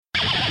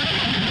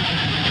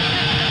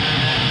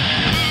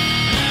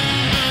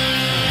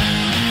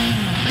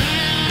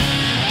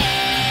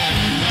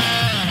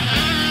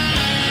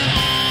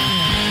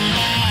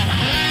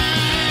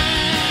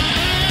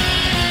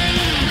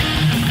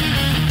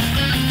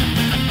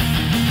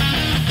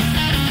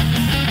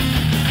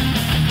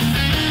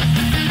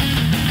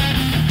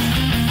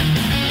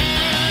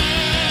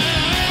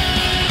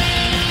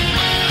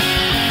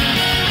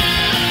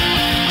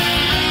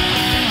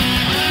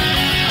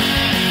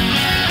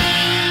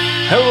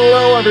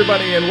Hello,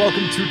 everybody, and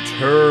welcome to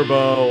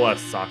Turbo, a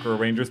Sakura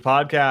Rangers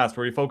podcast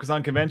where we focus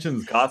on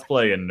conventions,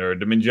 cosplay, and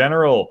nerddom in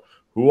general.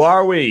 Who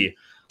are we?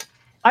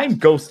 I'm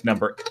ghost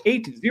number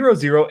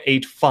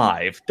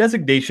 80085,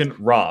 designation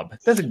Rob,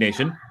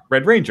 designation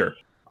Red Ranger.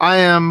 I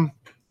am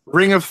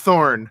Ring of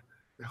Thorn,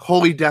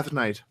 Holy Death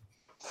Knight.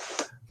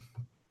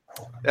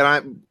 And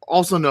I'm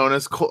also known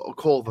as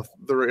Cole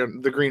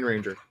the Green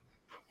Ranger.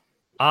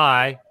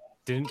 I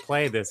didn't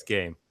play this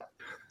game.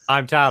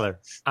 I'm Tyler.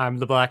 I'm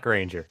the Black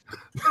Ranger.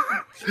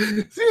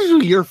 It's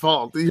usually your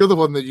fault. You're the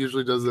one that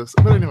usually does this.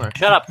 But anyway.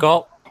 Shut up,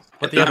 Colt.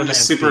 I'm a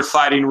super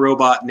fighting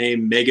robot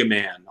named Mega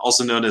Man,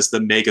 also known as the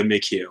Mega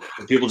Mikyu.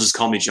 And people just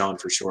call me John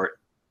for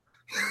short.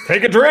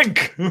 Take a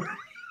drink!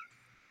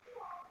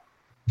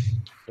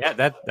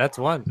 Yeah, that's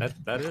one. That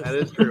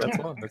is true. That's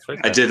one. That's right.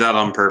 I did that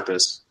on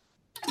purpose.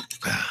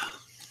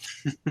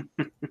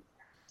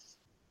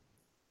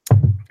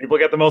 People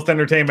get the most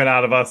entertainment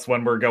out of us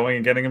when we're going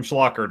and getting them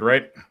schlockered,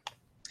 right?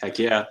 Heck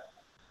yeah.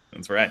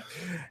 That's right.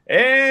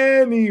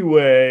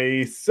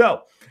 Anyway,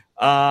 so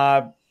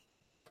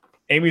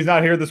Amy's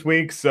not here this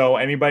week, so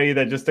anybody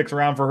that just sticks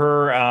around for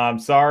her, I'm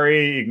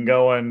sorry. You can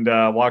go and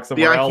walk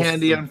somewhere else. The eye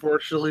candy,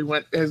 unfortunately,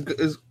 went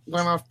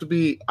off to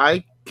be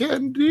eye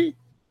candy.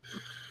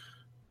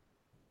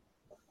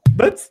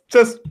 Let's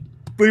just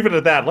leave it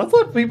at that. Let's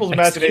let people's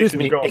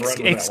imaginations go.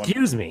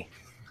 Excuse me.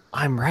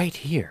 I'm right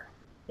here.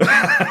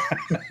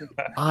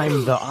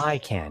 I'm the eye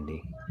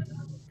candy.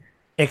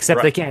 Except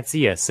right. They can't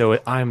see us, so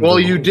I'm. Well,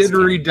 the you did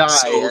candy. re-die.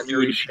 So you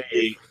would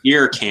be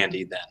ear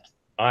candy then.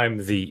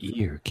 I'm the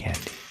ear candy.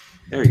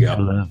 There you go.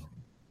 Hello.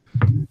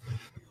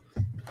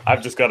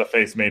 I've just got a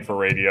face made for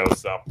radio,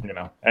 so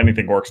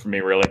anything works for me,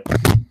 really.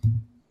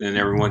 And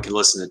everyone can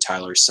listen to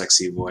Tyler's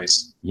sexy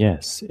voice.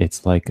 Yes,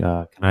 it's like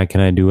can I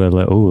do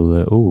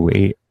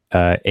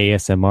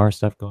ASMR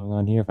stuff going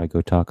on here? If I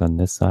go talk on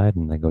this side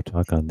and I go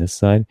talk on this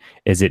side,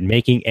 is it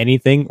making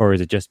anything, or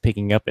is it just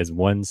picking up as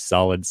one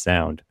solid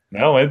sound?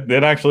 No, it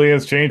actually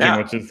is changing, Yeah.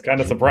 which is kind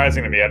of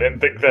surprising to me. I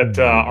didn't think that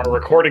our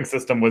recording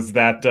system was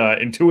that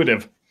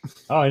intuitive.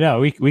 Oh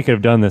no, we could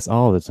have done this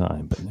all the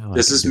time, but no.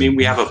 Does this mean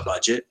we have a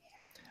budget?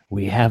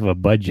 We have a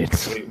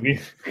budget.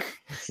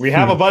 We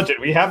have a budget.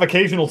 We have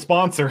occasional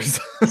sponsors.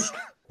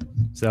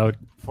 So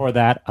for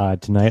that,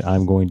 tonight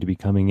I'm going to be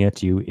coming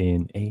at you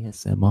in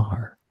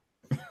ASMR.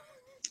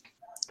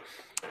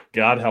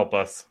 God help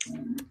us.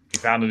 We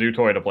found a new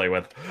toy to play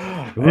with.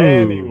 Ooh.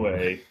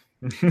 Anyway.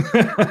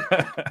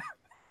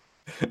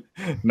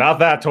 Not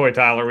that toy,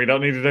 Tyler. We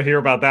don't need to hear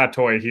about that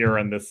toy here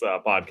in this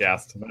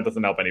podcast. That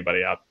doesn't help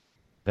anybody out.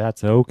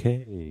 That's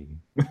okay.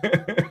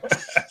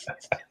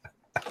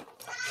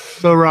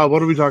 So, Rob,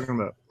 what are we talking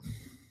about?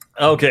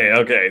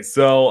 Okay.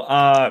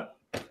 So,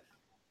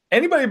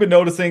 anybody been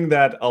noticing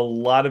that a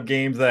lot of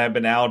games that have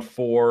been out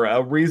for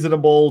a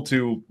reasonable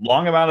to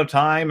long amount of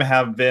time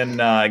have been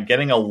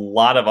getting a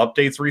lot of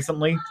updates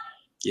recently?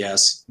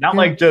 Yes. Not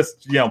like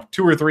just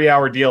 2 or 3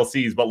 hour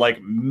DLCs, but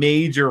like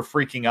major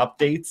freaking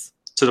updates.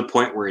 To the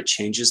point where it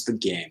changes the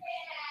game.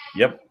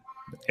 Yep.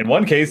 In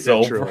one case,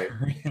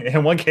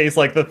 in one case,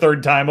 like the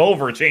third time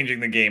over, changing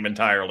the game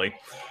entirely.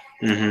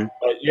 Mm-hmm.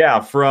 But yeah,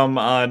 from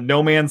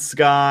No Man's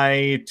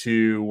Sky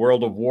to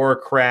World of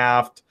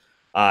Warcraft,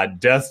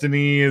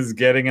 Destiny is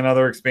getting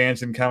another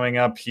expansion coming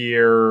up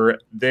here.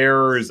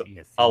 There's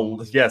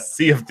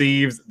Sea of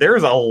Thieves.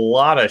 There's a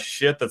lot of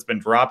shit that's been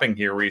dropping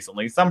here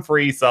recently. Some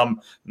free,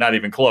 some not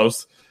even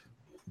close.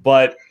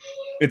 But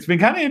it's been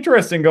kind of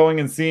interesting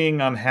going and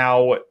seeing on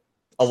how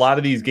a lot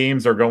of these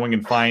games are going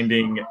and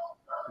finding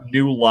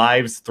new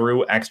lives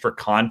through extra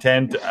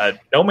content.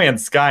 No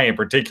Man's Sky in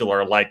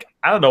particular, like,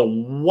 I don't know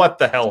what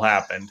the hell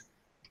happened.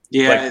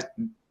 Yeah. Like,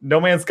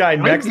 No Man's Sky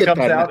next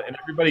comes out and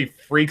everybody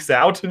freaks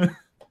out.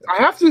 I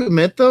have to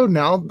admit, though,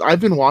 now I've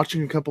been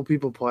watching a couple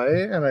people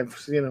play, and I've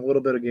seen a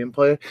little bit of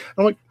gameplay.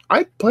 I'm like,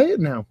 I'd play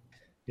it now.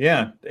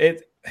 Yeah.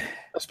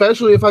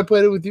 Especially if I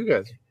played it with you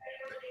guys.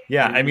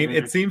 Yeah, I mean,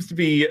 it seems to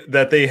be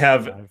that they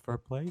have... For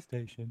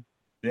PlayStation.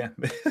 Yeah.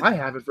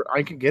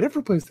 I can get it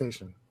for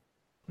PlayStation.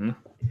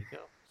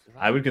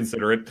 I would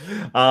consider it.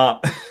 That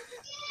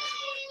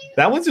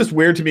one's just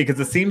weird to me because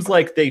it seems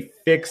like they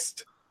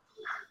fixed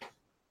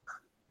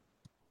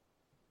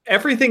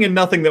everything and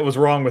nothing that was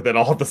wrong with it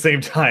all at the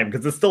same time,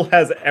 because it still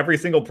has every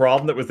single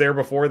problem that was there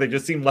before. They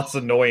just seem less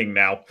annoying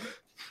now.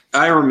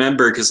 I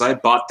remember because I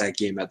bought that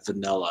game at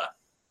Vanilla.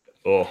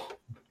 Oh,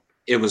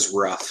 it was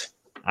rough.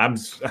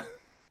 Wasn't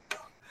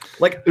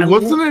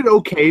it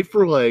okay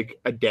for like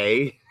a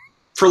day?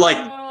 For like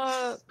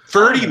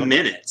 30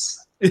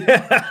 minutes.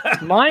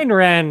 Mine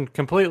ran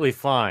completely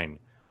fine.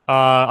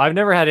 I've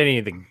never had any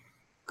of the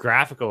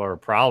graphical or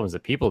problems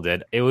that people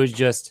did. It was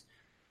just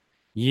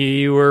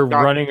you were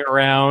running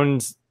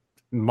around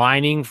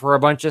mining for a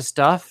bunch of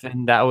stuff,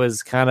 and that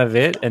was kind of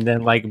it. And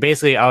then, like,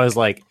 basically, I was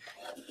like,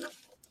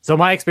 so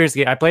my experience,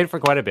 I played it for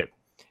quite a bit,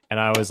 and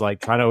I was like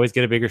trying to always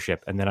get a bigger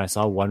ship. And then I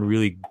saw one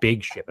really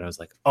big ship, and I was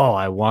like, oh,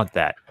 I want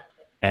that.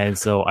 And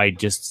so I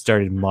just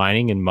started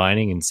mining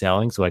and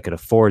selling so I could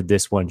afford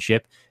this one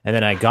ship. And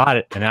then I got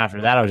it. And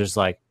after that, I was just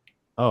like,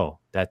 oh,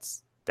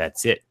 that's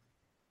it.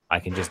 I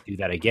can just do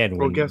that again.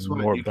 Well, when guess what?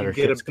 more You better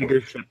can get a ships come.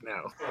 bigger ship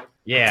now.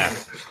 Yeah.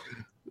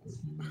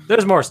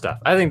 There's more stuff.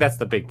 I think that's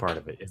the big part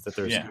of it, is that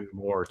there's Yeah.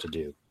 more to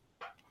do.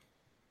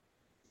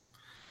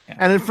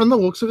 And then from the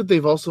looks of it,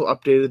 they've also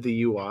updated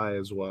the UI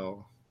as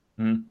well.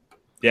 Yeah, Like,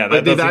 that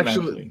they've doesn't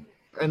actually-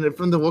 And then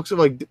from the looks of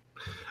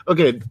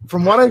okay,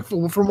 from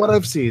what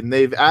I've seen,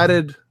 they've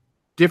added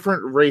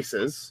different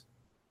races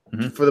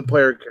Mhm. for the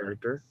player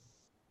character,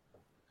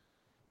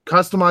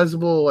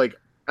 customizable like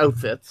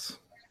outfits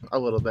a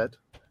little bit.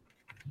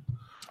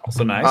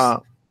 also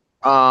nice.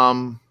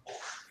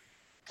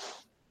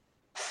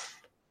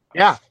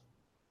 Yeah,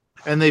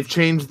 and they've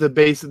changed the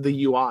base of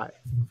the UI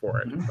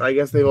for it. Mhm. I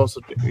guess they've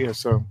also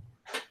so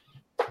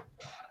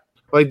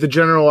like the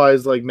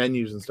generalized like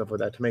menus and stuff like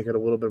that to make it a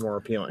little bit more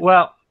appealing.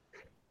 Well,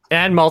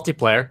 and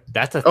multiplayer.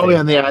 That's a thing. Oh yeah,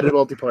 and they added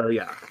multiplayer.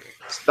 Yeah,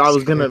 I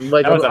was gonna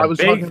like. That was I a was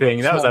big talking thing.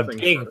 about That was small a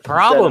things big instead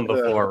problem of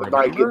before, The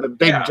remember?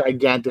 big Yeah.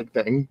 gigantic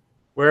thing.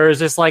 Whereas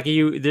just like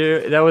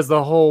that was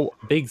the whole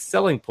big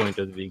selling point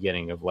at the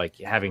beginning of like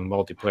having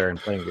multiplayer and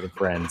playing with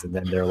friends, and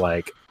then they're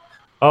like,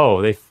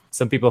 oh,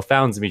 some people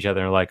found some each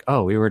other and are like,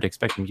 oh, we weren't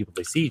expecting people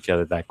to see each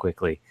other that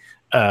quickly.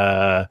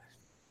 Yep.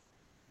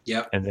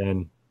 And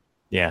then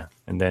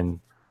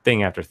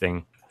thing after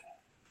thing.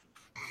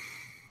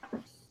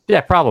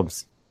 Yeah,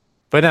 problems.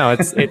 But no,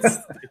 it's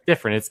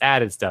different. It's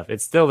added stuff.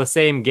 It's still the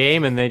same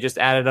game, and they just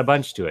added a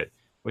bunch to it,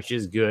 which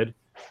is good.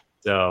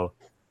 So,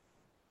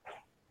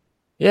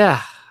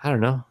 yeah, I don't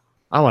know.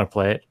 I want to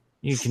play it.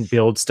 You can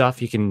build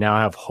stuff. You can now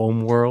have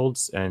home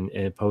worlds, and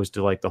opposed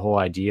to like the whole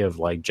idea of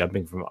like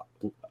jumping from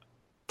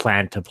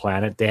planet to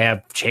planet. They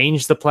have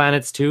changed the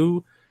planets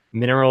too.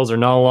 Minerals are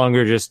no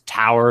longer just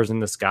towers in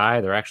the sky;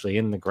 they're actually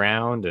in the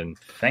ground. And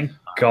Thank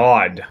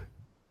God.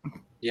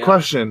 Yeah.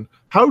 Question: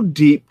 how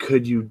deep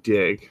could you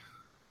dig?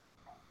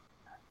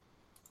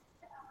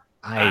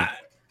 I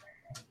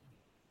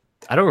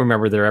don't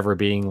remember there ever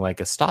being like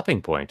a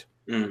stopping point.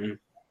 Mhm.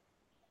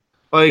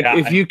 Like, Yeah,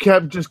 if you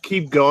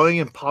keep going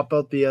and pop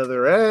out the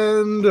other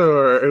end,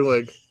 or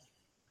like,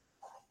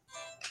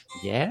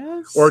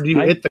 Yes, or do you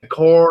hit the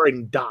core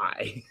and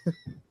die?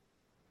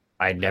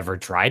 I never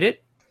tried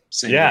it.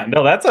 Same Yeah, here.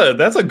 no, that's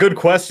a good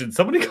question.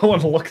 Somebody go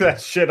and look that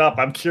shit up.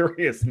 I'm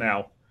curious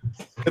now.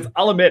 Because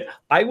I'll admit,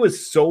 I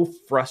was so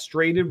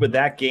frustrated with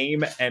that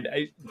game, and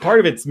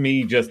part of it's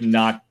me just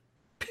not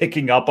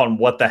picking up on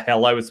what the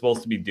hell I was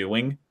supposed to be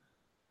doing.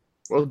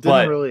 Well, it didn't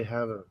But- really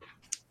have a.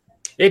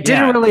 It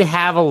didn't Yeah. really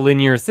have a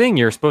linear thing.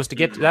 You're supposed to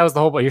get that was the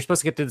whole point. You're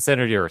supposed to get to the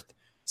center of the earth.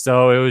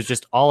 So it was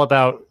just all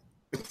about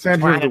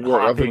Center of the planet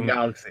world of the hopping.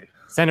 galaxy.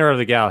 center of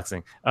the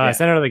galaxy. Yeah.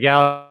 Center of the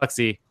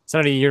galaxy,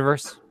 center of the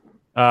universe.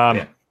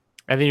 Yeah.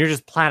 And then you're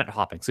just planet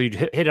hopping. So you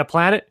hit a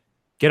planet,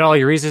 get all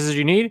your resources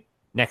you need,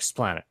 next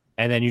planet.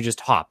 And then you just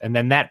hop. And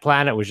then that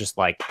planet was just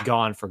like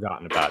gone,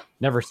 forgotten about.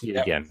 Never see it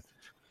Yep.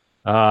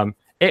 again.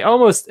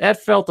 It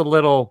felt a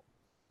little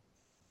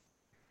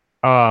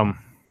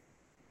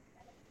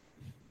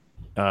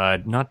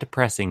not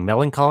depressing,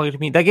 melancholy to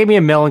me. That gave me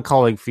a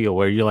melancholic feel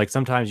where you're like,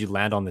 sometimes you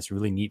land on this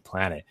really neat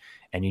planet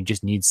and you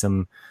just need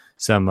some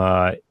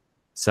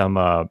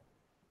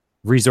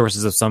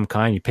resources of some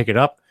kind. You pick it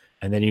up,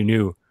 and then you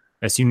knew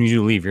as soon as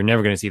you leave, you're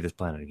never going to see this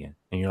planet again.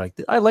 And you're like,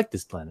 I like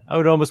this planet. I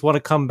would almost want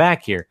to come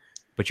back here,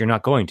 but you're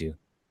not going to,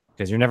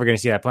 because you're never going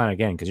to see that planet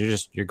again,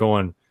 because you're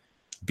going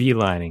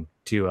beelining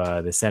to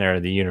the center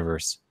of the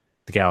universe,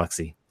 the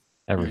galaxy,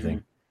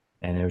 everything.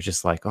 And it was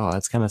just like, oh,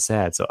 that's kind of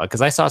sad. So,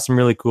 because I saw some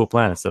really cool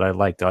planets that I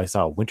liked. I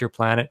saw a winter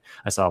planet.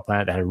 I saw a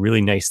planet that had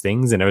really nice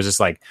things. And it was just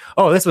like,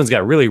 oh, this one's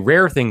got really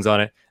rare things on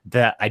it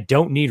that I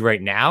don't need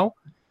right now,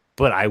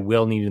 but I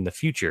will need in the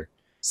future.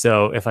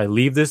 So if I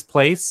leave this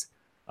place,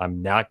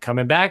 I'm not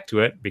coming back to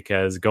it,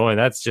 because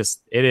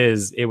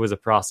it was a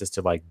process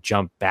to like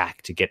jump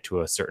back to get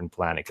to a certain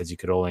planet, because you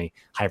could only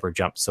hyper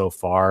jump so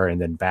far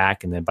and then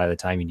back. And then by the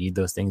time you need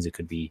those things, it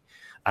could be,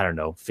 I don't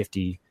know,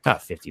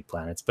 not 50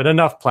 planets, but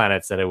enough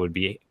planets that it would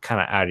be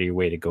kind of out of your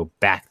way to go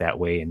back that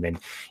way. And then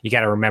you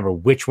got to remember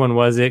which one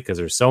was it, because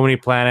there's so many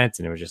planets,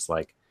 and it was just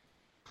like,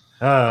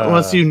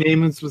 Unless you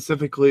name it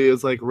specifically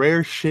as like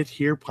rare shit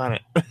here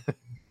planet.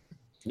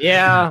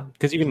 yeah,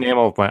 because you can name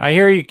all the planets.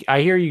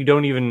 I hear you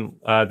don't even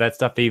that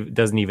stuff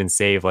doesn't even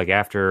save. Like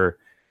after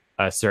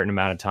a certain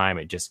amount of time,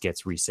 it just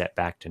gets reset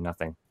back to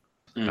nothing.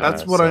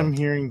 That's what so- I'm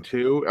hearing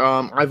too.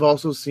 I've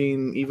also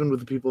seen, even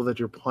with the people that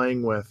you're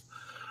playing with,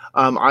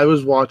 I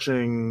was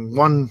watching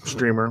one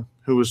streamer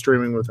who was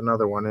streaming with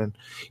another one, and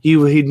he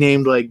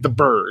named like the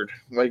bird.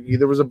 Like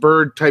there was a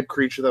bird type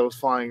creature that was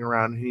flying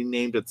around, and he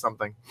named it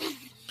something.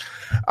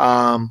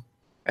 And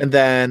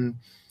then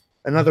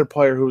another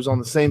player who was on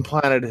the same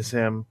planet as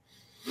him,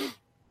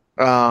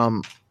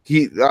 the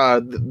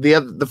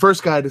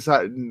first guy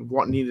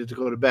needed to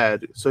go to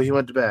bed, so he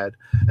went to bed,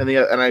 and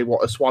I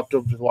swapped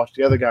over to watch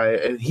the other guy,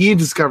 and he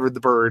discovered the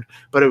bird,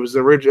 but it was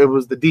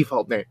the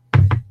default name.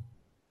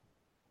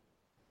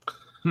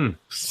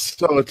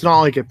 So it's not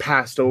like it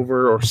passed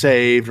over or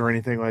saved or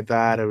anything like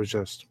that. It was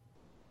just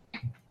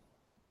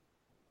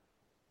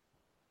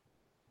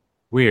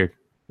Weird.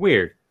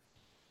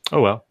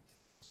 Oh well.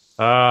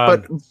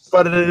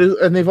 but it is,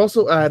 and they've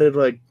also added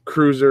like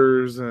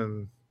cruisers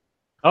and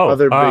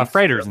other big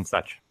freighters and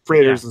such.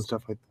 Freighters and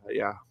stuff like that.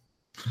 Yeah.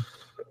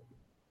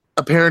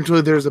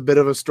 Apparently, there's a bit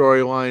of a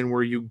storyline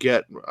where you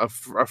get a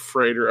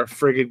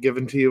frigate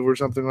given to you or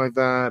something like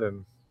that,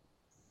 and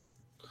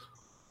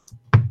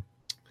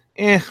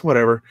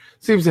whatever.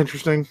 Seems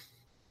interesting.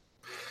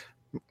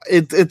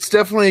 It's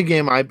definitely a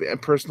game I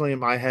personally in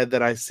my head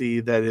that I see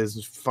that is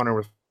funner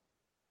with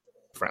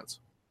friends.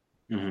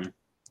 Mm-hmm.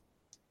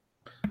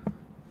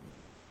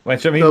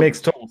 Which, I mean,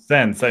 makes total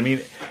sense. I mean,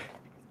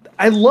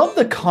 I love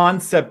the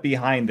concept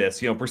behind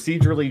this,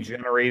 procedurally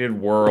generated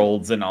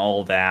worlds and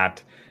all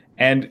that.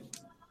 And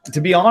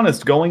to be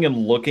honest, going and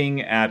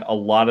looking at a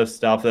lot of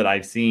stuff that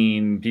I've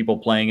seen people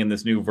playing in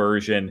this new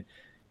version,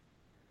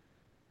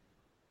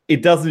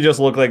 it doesn't just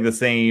look like the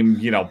same,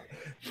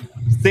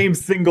 same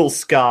single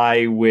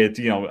sky with,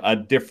 a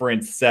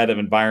different set of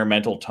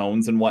environmental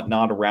tones and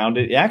whatnot around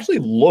it. It actually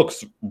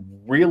looks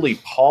really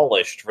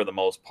polished for the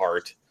most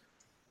part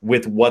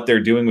with what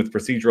they're doing with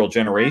procedural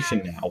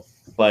generation now.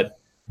 But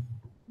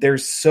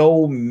there's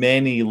so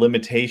many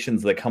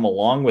limitations that come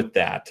along with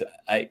that.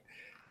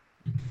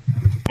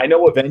 I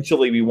know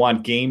eventually we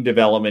want game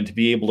development to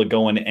be able to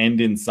go and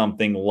end in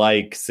something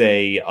like,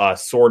 say,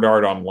 Sword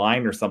Art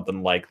Online or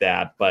something like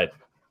that. But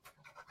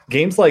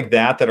games like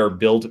that are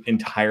built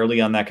entirely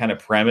on that kind of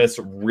premise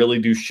really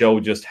do show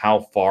just how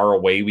far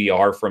away we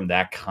are from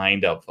that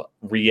kind of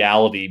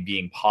reality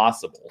being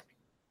possible.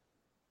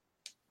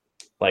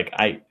 Like,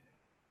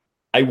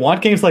 I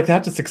want games like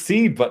that to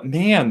succeed, but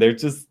man, they're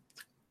just...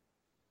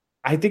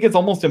 I think it's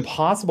almost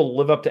impossible to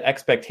live up to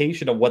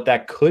expectation of what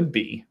that could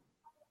be.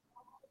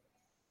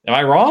 Am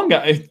I wrong?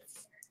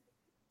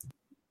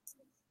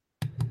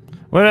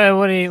 What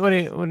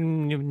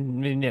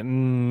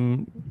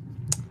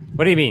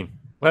do you mean?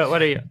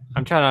 What are you?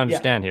 I'm trying to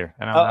understand here.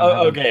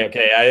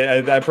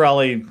 Okay. I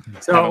probably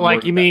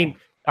you mean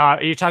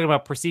you're talking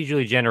about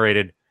procedurally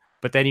generated,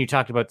 but then you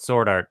talked about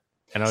Sword Art,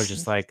 and I was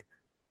just like,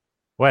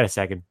 wait a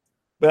second.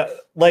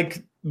 But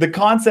like the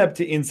concept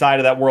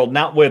inside of that world,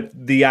 not with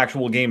the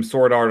actual game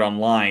Sword Art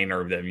Online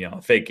or the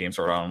fake game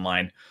Sword Art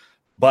Online.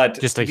 But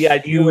just the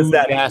idea was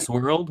that ass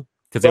world,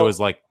 because it was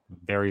like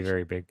very,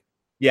 very big.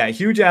 Yeah,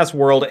 huge ass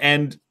world.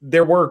 And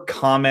there were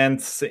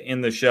comments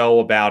in the show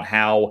about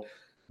how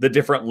the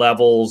different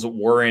levels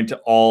weren't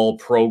all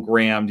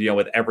programmed,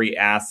 with every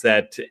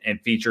asset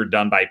and feature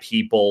done by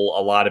people.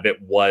 A lot of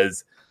it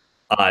was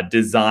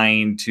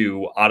designed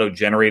to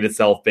auto-generate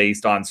itself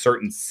based on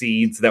certain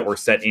seeds that were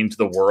set into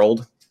the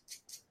world.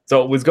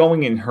 So it was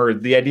going in her.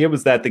 The idea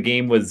was that the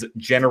game was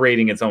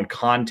generating its own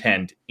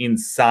content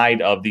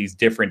inside of these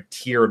different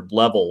tiered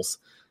levels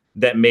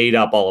that made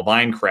up all of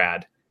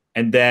Aincrad.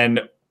 And then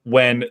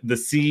when the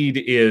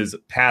seed is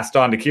passed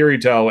on to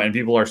Kirito and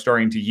people are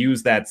starting to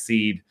use that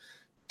seed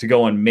to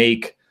go and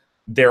make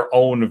their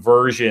own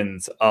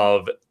versions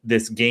of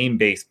this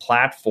game-based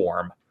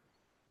platform,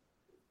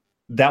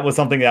 that was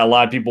something that a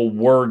lot of people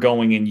were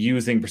going and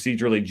using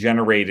procedurally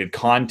generated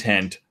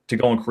content to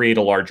go and create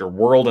a larger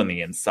world on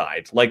the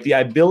inside. Like the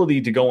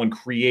ability to go and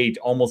create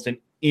almost an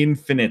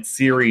infinite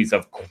series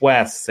of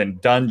quests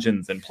and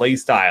dungeons and play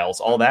styles,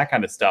 all that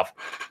kind of stuff.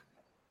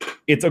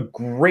 It's a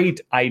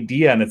great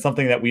idea, and it's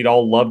something that we'd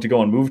all love to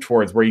go and move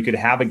towards, where you could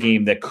have a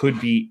game that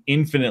could be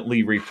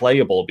infinitely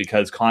replayable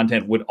because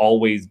content would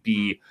always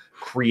be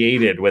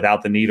created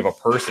without the need of a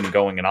person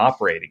going and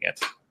operating it.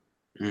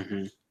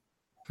 Mm-hmm.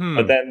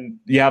 But then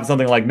you have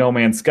something like No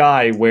Man's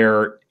Sky,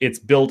 where it's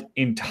built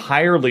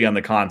entirely on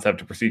the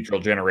concept of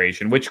procedural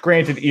generation, which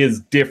granted is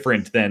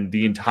different than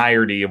the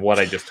entirety of what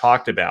I just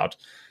talked about,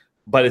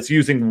 but it's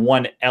using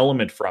one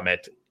element from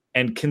it.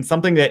 And can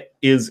something that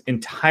is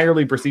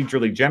entirely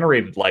procedurally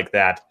generated like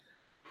that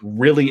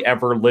really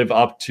ever live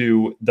up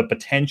to the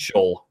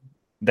potential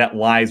that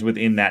lies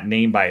within that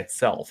name by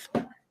itself?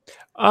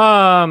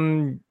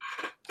 I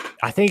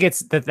think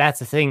that's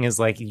the thing, is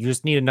like you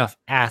just need enough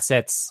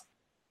assets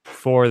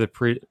for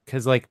the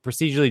because like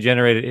procedurally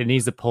generated, it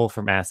needs to pull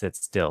from assets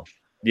still.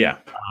 Yeah.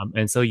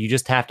 And so you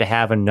just have to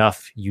have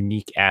enough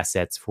unique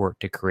assets for it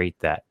to create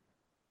that.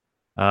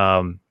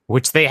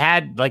 Which they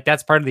had, like,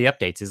 that's part of the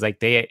updates, is like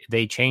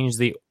they changed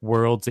the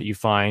worlds that you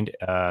find,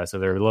 so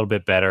they're a little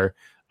bit better,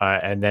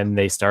 and then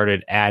they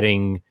started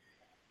adding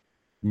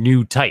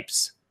new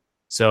types,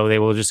 so they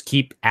will just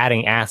keep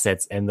adding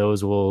assets, and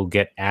those will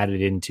get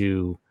added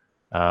into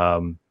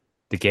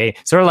the game,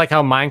 sort of like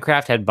how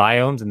Minecraft had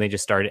biomes, and they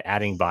just started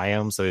adding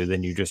biomes, so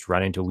then you just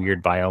run into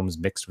weird biomes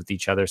mixed with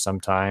each other.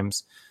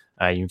 Sometimes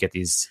you get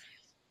these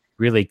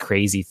really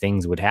crazy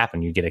things would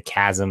happen. You get a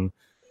chasm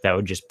that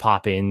would just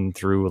pop in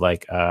through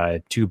like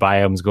two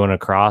biomes going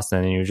across,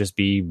 and then it would just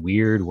be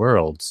weird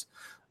worlds.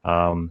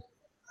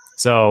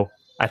 So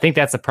I think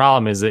that's the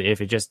problem, is that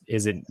if it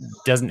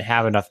doesn't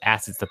have enough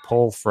assets to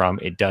pull from,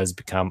 it does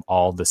become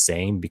all the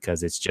same,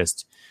 because it's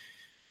just,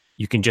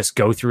 you can just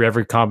go through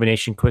every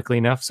combination quickly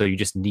enough. So you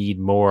just need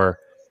more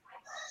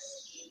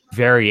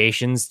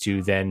variations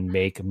to then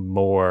make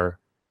more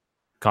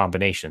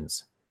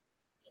combinations.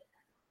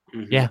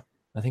 Mm-hmm. Yeah,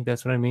 I think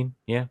that's what I mean.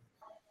 Yeah.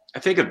 I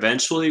think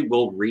eventually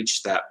we'll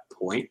reach that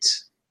point.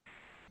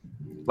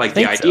 Like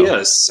the idea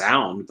is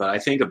sound, but I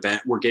think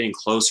we're getting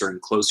closer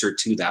and closer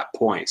to that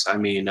point. I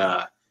mean,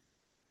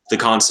 the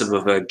concept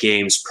of a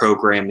game's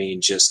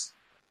programming just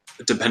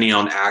depending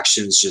on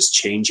actions just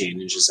changing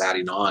and just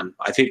adding on.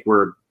 I think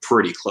we're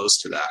pretty close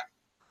to that.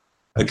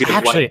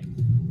 Actually,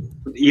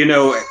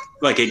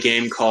 like a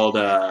game called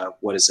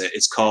what is it?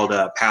 It's called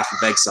Path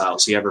of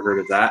Exiles. You ever heard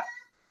of that?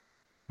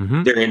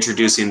 Mm-hmm. They're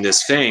introducing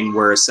this thing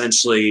where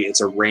essentially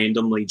it's a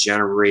randomly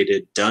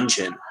generated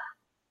dungeon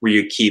where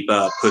you keep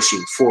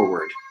pushing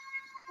forward.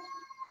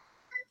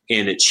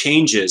 And it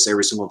changes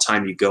every single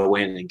time you go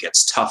in and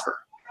gets tougher.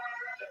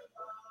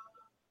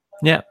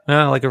 Yeah,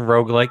 like a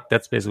roguelike.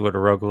 That's basically what a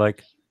roguelike.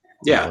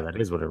 Yeah. That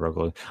is what a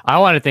roguelike. I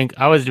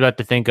was about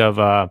to think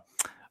of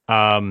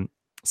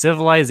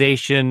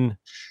Civilization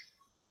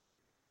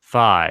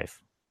 5.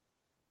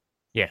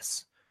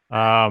 Yes.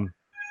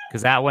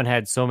 Because that one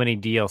had so many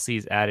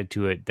DLCs added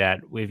to it that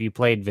if you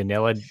played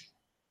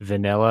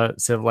vanilla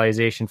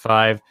Civilization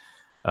 5,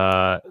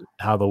 because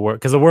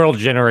the world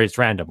generates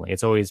randomly.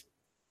 It's always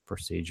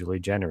procedurally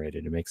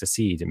generated. It makes a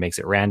seed. It makes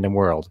it random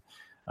world.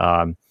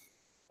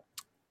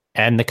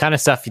 And the kind of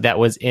stuff that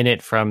was in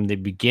it from the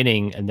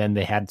beginning, and then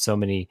they had so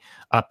many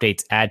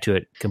updates add to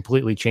it,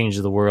 completely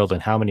changes the world and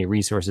how many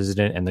resources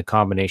in it and the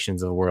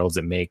combinations of worlds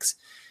it makes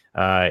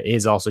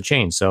is also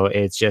changed. So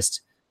it's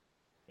just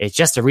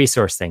a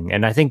resource thing.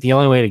 And I think the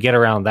only way to get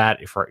around that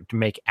to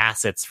make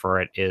assets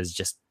for it is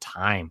just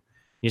time.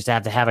 You just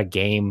have to have a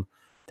game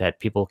that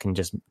people can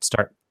just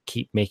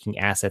keep making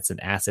assets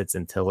and assets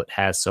until it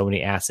has so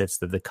many assets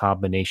that the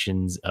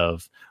combinations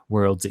of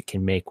worlds it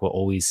can make will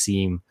always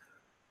seem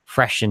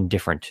fresh and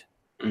different.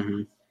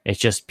 Mm-hmm. It's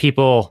just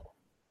people,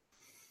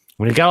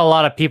 when you've got a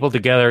lot of people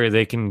together,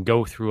 they can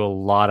go through a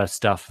lot of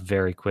stuff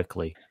very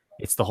quickly.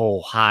 It's the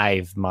whole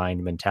hive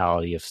mind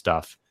mentality of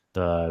stuff,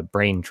 the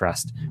brain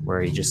trust,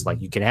 where you just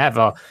like, you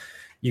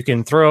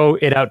can throw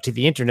it out to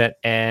the internet,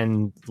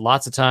 and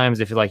lots of times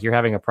if you're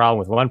having a problem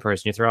with one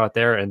person, you throw it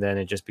there, and then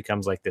it just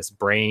becomes like this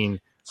brain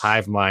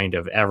hive mind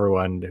of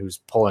everyone who's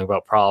pulling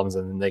about problems,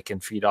 and then they can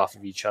feed off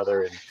of each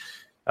other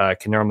and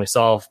can normally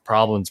solve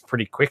problems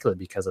pretty quickly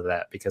because of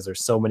that, because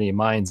there's so many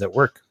minds at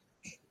work.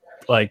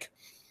 Like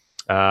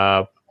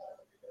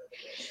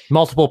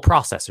multiple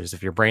processors.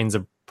 If your brain's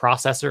a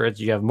processor,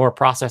 you have more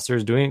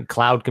processors doing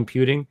cloud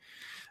computing.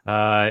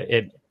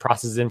 It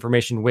processes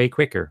information way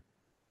quicker.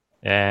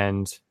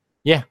 And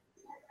yeah,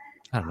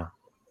 I don't know.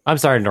 I'm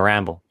starting to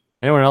ramble.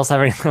 Anyone else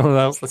have anything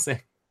else to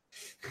say?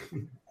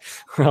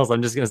 Or else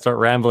I'm just going to start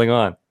rambling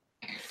on.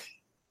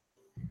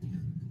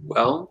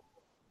 Well,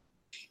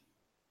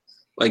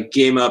 like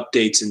game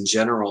updates in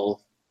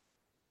general.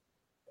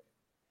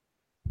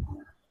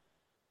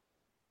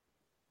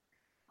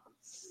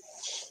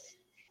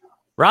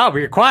 Rob,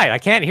 you're quiet. I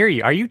can't hear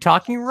you. Are you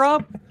talking,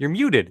 Rob? You're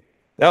muted.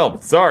 Oh,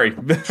 sorry.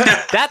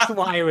 That's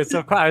why it was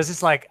so quiet. I was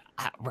just like,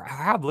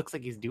 Rob looks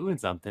like he's doing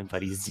something,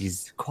 but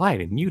he's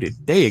quiet and muted.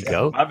 There you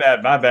go. My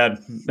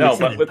bad. No,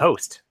 but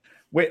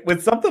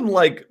with something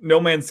like No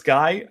Man's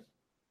Sky,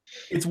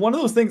 it's one of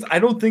those things I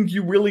don't think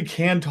you really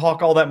can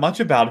talk all that much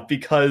about it,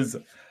 because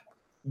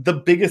the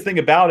biggest thing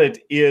about it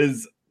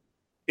is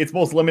its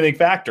most limiting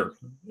factor.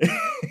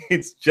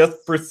 It's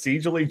just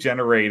procedurally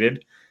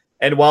generated.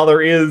 And while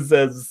there is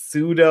a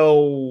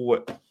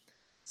pseudo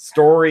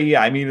story,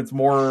 I mean, it's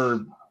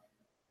more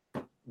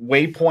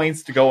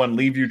waypoints to go and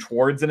leave you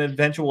towards an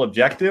eventual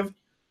objective.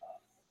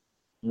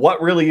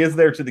 What really is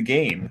there to the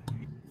game?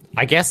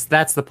 I guess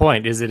that's the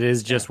point, is it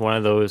is just one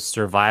of those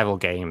survival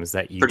games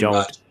that you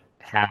don't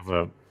have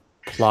a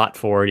plot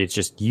for it. It's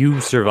just you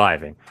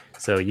surviving.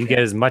 So you get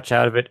as much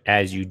out of it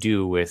as you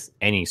do with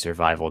any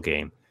survival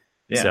game.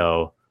 Yeah.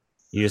 So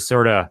you just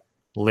sort of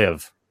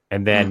live,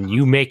 and then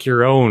you make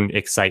your own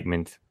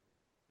excitement.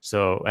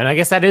 So, and I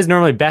guess that is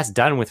normally best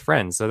done with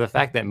friends. So the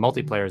fact that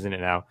multiplayer is in it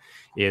now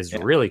is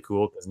really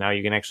cool, because now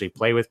you can actually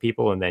play with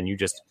people, and then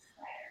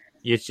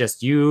it's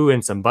just you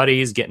and some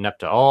buddies getting up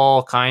to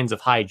all kinds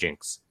of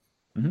hijinks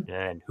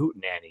and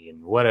hootenanny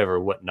and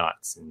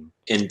whatnots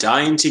and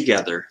dying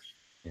together.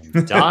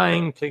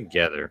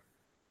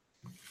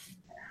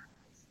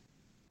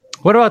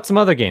 What about some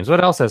other games?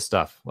 What else has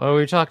stuff? Well,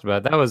 we talked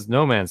about that was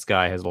No Man's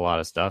Sky has a lot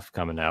of stuff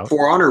coming out.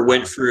 For Honor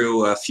went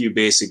through a few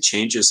basic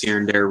changes here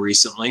and there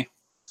recently.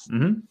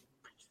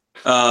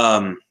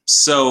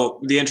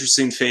 So the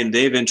interesting thing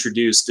they've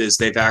introduced is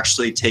they've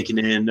actually taken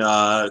in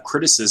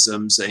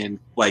criticisms and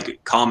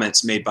like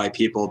comments made by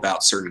people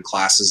about certain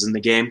classes in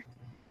the game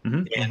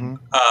and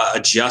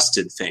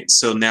adjusted things.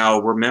 So now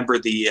remember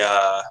the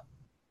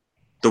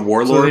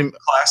Warlord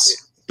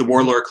class? The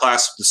Warlord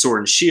class with the sword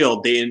and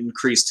shield, they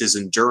increased his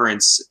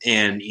endurance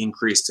and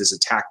increased his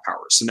attack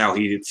power. So now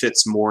he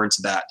fits more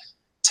into that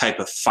type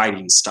of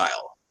fighting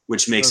style,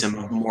 which makes him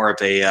more of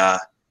a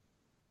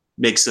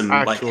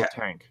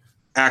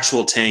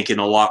actual tank and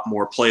a lot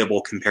more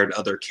playable compared to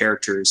other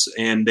characters.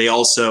 And they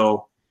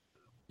also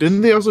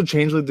didn't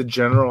change like the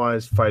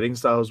generalized fighting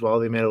style as well.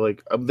 They made it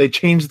like they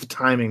changed the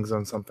timings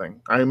on something.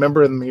 I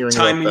remember them hearing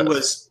timing about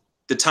was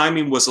the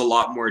timing was a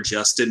lot more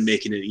adjusted,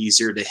 making it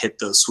easier to hit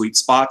those sweet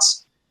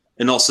spots.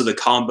 And also the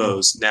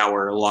combos now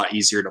are a lot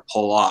easier to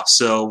pull off.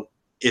 So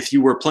if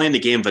you were playing the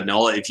game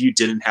vanilla, if you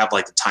didn't have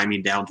like the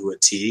timing down to a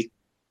T,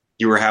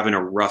 you were having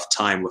a rough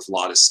time with a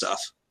lot of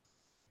stuff.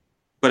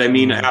 But I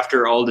mean,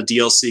 after all the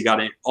DLC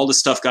all the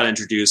stuff got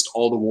introduced,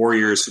 all the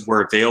warriors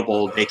were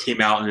available, they came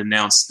out and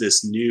announced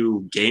this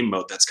new game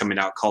mode that's coming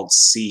out called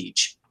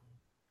Siege.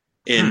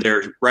 And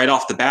they're right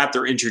off the bat,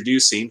 they're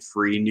introducing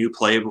new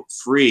playable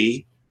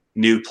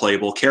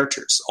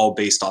characters, all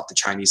based off the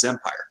Chinese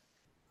Empire.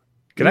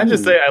 Can I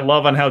just say I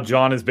love on how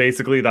John is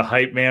basically the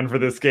hype man for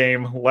this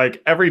game.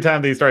 Like every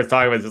time that he starts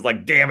talking about it, it's just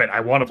like, damn it,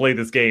 I want to play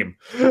this game.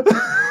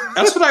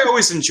 That's what I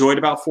always enjoyed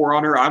about For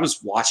Honor. I was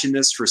watching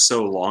this for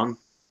so long,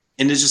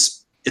 and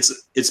it's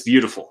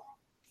beautiful.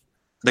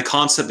 The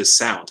concept is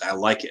sound. I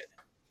like it.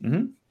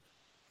 Mm-hmm.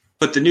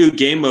 But the new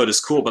game mode is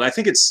cool, but I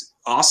think it's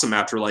awesome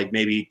after like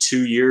maybe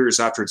 2 years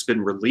after it's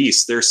been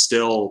released. They're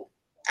still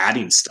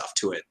adding stuff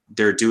to it.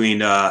 They're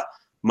doing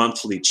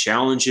monthly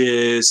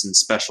challenges and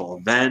special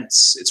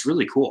events. It's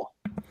really cool.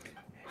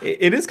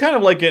 It is kind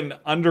of like an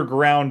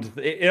underground.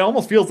 It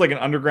almost feels like an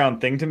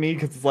underground thing to me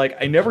because it's like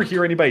I never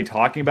hear anybody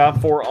talking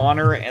about For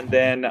Honor, and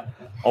then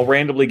I'll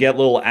randomly get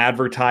little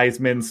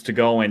advertisements to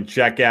go and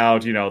check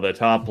out, the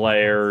top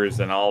players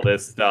and all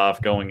this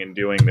stuff, going and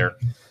doing their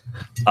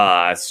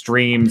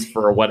streams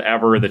for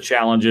whatever the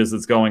challenges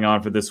that's going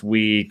on for this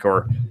week,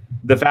 or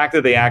the fact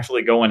that they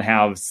actually go and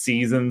have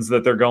seasons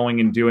that they're going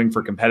and doing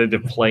for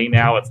competitive play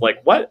now. It's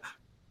like, what?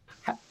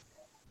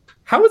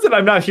 How is it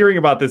I'm not hearing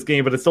about this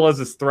game, but it still has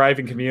this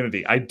thriving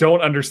community? I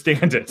don't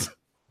understand it.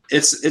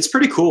 It's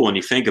pretty cool when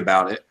you think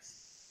about it.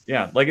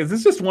 Yeah, like, is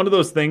this just one of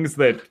those things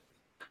that,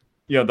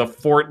 the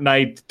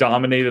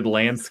Fortnite-dominated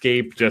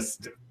landscape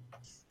just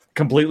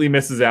completely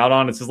misses out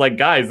on? It's just like,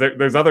 guys,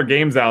 there's other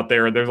games out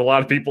there, and there's a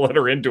lot of people that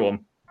are into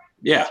them.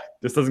 Yeah.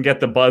 This doesn't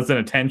get the buzz and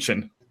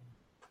attention.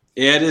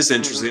 Yeah, it is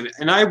interesting.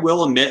 And I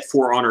will admit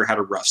For Honor had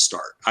a rough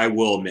start. I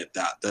will admit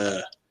that.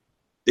 The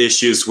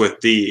issues with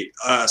the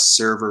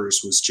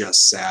servers was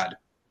just sad.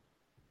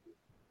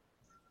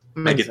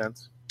 Makes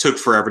sense. Took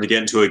forever to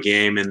get into a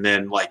game, and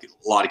then like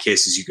a lot of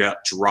cases you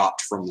got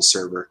dropped from the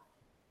server.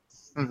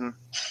 Mm-hmm.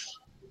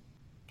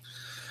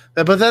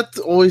 But that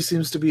always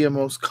seems to be a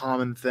most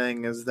common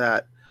thing, is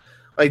that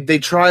like they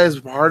try as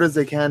hard as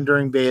they can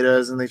during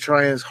betas, and they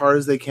try as hard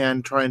as they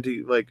can trying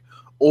to like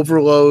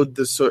overload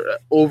the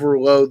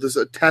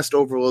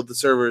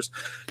servers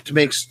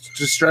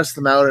to stress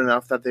them out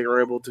enough that they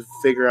were able to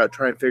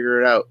try and figure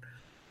it out.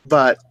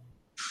 But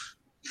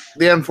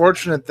the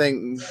unfortunate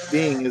thing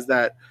being is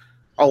that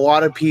a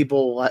lot of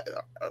people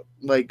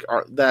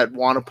that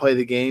want to play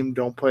the game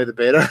don't play the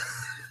beta.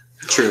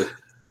 True.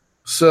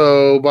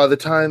 So by the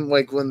time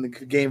when the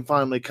game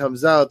finally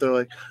comes out, they're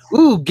like,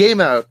 "Ooh, game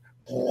out!"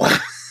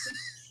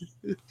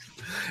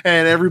 And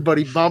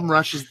everybody bum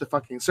rushes the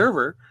fucking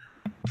server.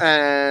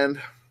 And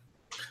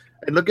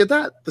look at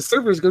that. The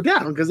servers go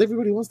down because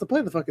everybody wants to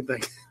play the fucking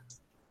thing.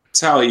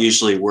 That's how it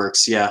usually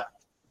works, yeah.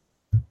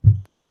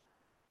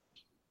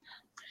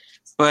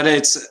 But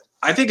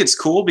I think it's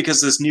cool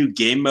because this new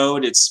game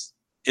mode,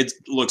 it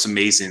looks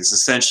amazing. It's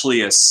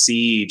essentially a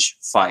siege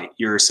fight.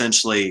 You're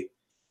essentially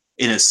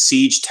in a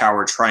siege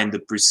tower trying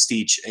to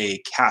besiege a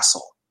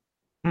castle.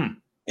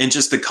 And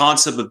just the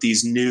concept of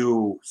these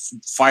new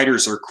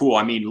fighters are cool.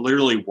 I mean,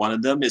 literally one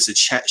of them is a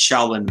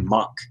Shaolin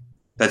monk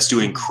that's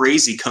doing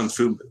crazy kung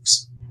fu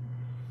moves.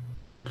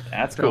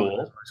 That's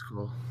cool.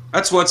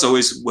 That's what's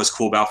always was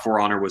cool about For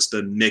Honor, was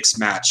the mixed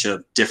match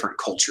of different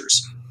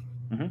cultures.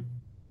 Mm-hmm.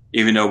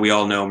 Even though we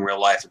all know in real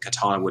life a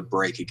katana would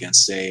break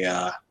against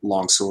a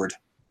long sword.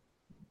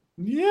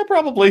 Yeah,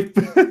 probably.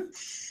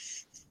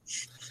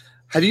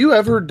 Have you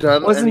ever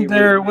done?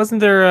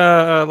 Wasn't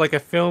there like a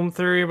film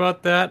theory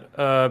about that?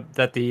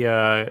 That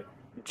the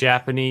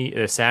Japanese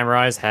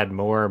samurais had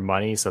more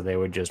money, so they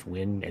would just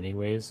win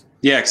anyways.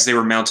 Yeah, because they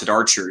were mounted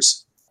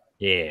archers.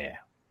 Yeah.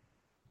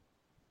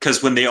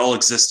 Because when they all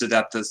existed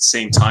at the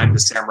same time, the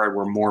samurai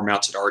were more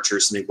mounted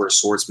archers than they were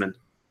swordsmen.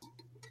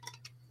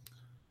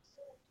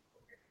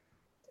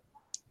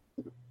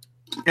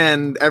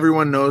 And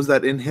everyone knows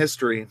that in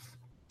history,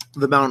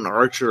 the mountain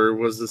archer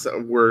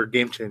were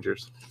game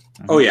changers.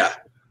 Oh yeah,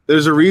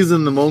 there's a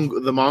reason the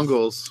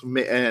Mongols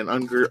and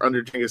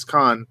under Genghis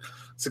Khan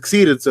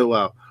succeeded so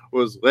well,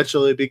 was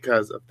literally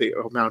because of the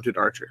mounted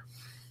archer.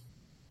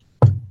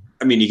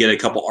 I mean, you get a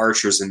couple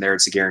archers in there,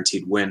 it's a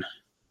guaranteed win.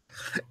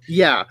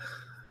 Yeah,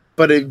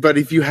 but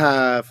if you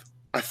have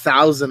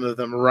 1,000 of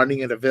them running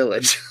in a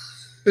village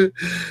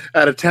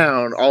at a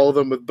town, all of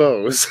them with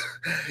bows,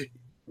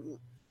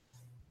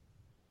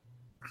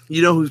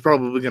 you know who's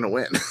probably going to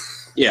win.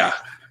 Yeah.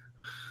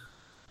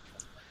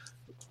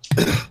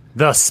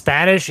 The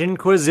Spanish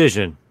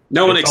Inquisition.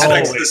 No one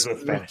expects the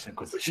Spanish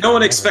Inquisition. No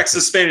one expects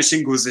the Spanish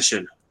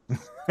Inquisition.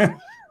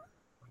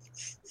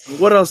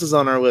 What else is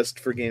on our list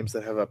for games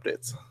that have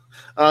updates?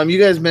 You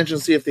guys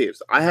mentioned Sea of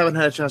Thieves. I haven't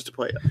had a chance to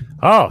play it.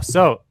 Oh,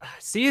 so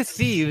Sea of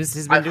Thieves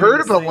has been. I've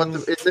heard about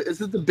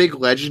is it the big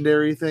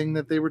legendary thing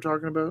that they were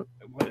talking about?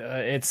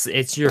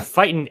 It's you're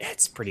fighting.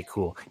 It's pretty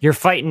cool. You're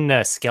fighting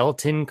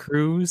skeleton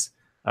crews.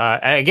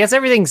 I guess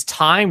everything's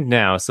timed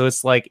now, so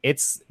it's like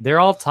they're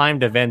all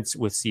timed events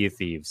with Sea of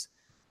Thieves,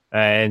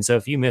 and so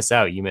if you miss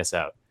out, you miss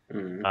out.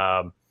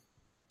 Mm-hmm.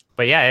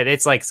 But yeah,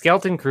 it's like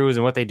skeleton crews,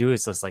 and what they do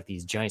is just like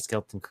these giant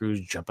skeleton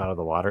crews jump out of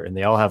the water, and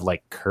they all have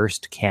like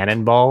cursed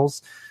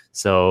cannonballs.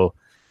 So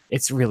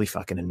it's really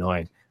fucking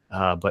annoying.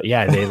 But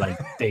yeah,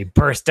 they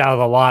burst out of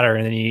the water,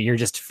 and then you're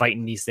just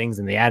fighting these things.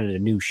 And they added a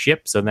new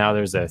ship, so now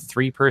there's a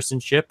 3-person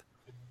ship.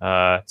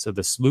 So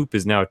the sloop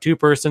is now a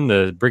 2-person,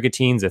 the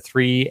brigantine's a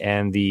 3,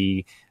 and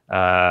the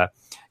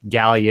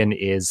galleon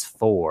is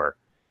 4.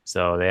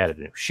 So they added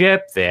a new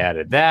ship, they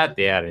added that,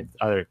 they added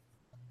other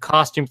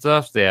costume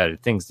stuff, they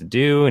added things to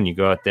do, and you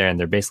go out there and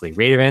they're basically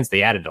raid events.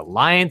 They added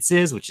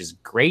alliances, which is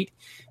great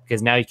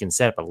because now you can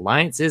set up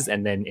alliances,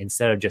 and then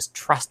instead of just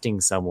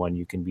trusting someone,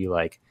 you can be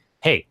like,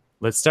 hey,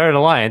 let's start an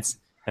alliance,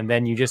 and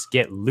then you just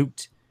get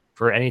loot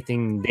for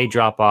anything they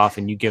drop off,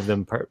 and you give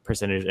them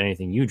percentage of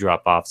anything you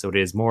drop off. So it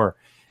is more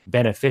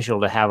beneficial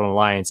to have an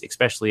alliance,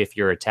 especially if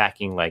you're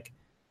attacking like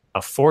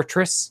a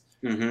fortress,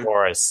 Mm-hmm.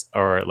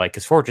 or like,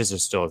 because fortresses are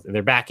still,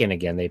 they're back in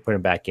again. They put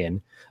them back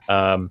in.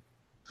 So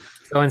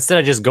instead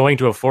of just going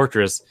to a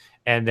fortress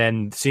and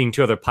then seeing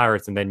 2 other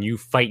pirates and then you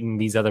fighting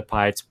these other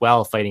pirates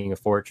while fighting a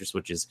fortress,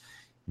 which is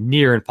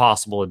near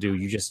impossible to do,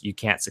 you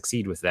can't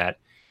succeed with that.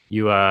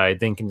 You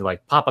then can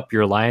like pop up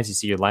your alliance. You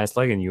see your alliance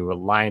flag and you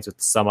alliance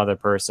with some other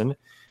person,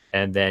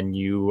 and then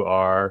you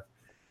are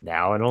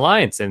now an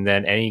alliance. And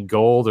then any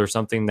gold or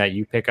something that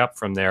you pick up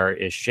from there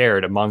is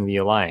shared among the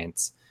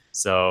alliance.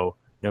 So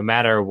no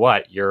matter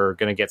what, you're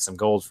going to get some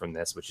gold from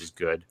this, which is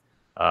good.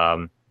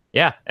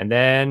 Yeah, and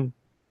then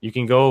you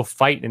can go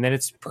fight, and then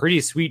it's pretty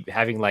sweet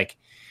having like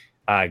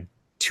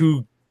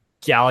 2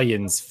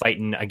 galleons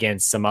fighting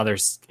against some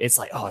others. It's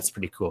like, oh, it's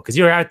pretty cool because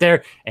you're out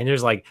there and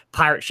there's like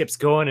pirate ships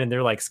going, and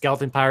they're like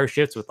skeleton pirate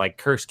ships with like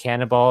cursed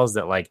cannonballs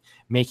that like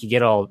make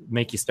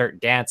you start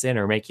dancing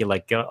or make you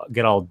like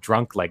get all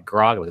drunk like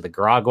grog. Like the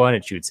grog one,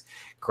 it shoots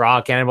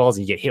grog cannonballs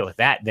and you get hit with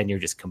that, then you're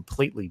just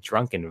completely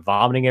drunk and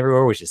vomiting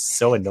everywhere, which is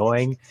so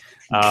annoying.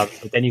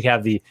 But then you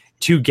have the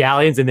 2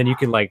 galleons, and then you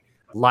can like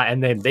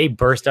and then they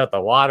burst out the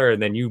water,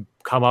 and then you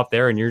come up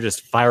there and you're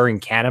just firing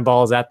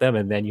cannonballs at them,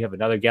 and then you have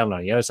another galleon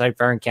on the other side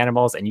firing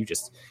cannonballs, and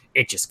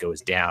it just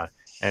goes down.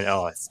 And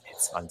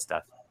it's fun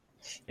stuff.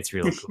 It's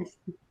really cool.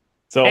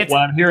 So what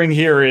I'm hearing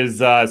here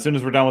is as soon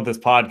as we're done with this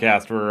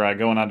podcast, we're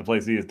going on to play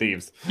Sea of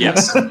Thieves.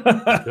 Yes.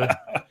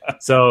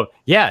 So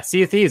yeah,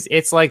 Sea of Thieves.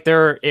 It's like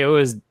it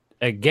was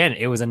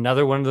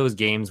another one of those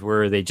games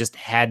where they just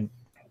had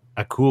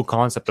a cool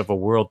concept of a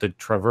world to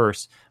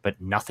traverse, but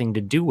nothing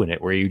to do in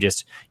it. Where you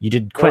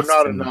did quests. Or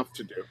not enough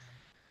to do.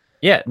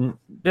 Yeah,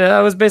 that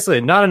was basically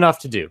not enough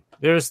to do.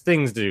 There's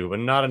things to do, but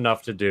not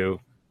enough to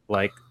do.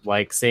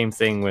 Like same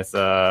thing with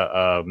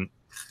No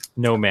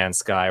Man's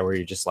Sky, where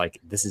you're just like,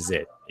 this is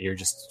it. You're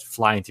just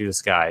flying through the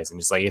skies, and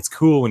just like it's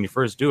cool when you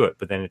first do it,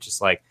 but then it's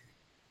just like,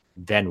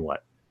 then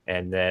what?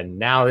 And then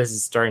now this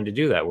is starting to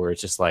do that, where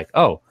it's just like,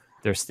 oh,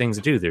 there's things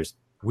to do. There's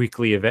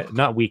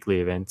not weekly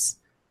events.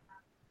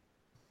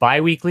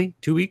 Bi-weekly,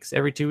 2 weeks,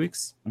 every 2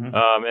 weeks.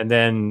 Mm-hmm. And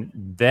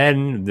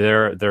then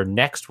their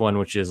next one,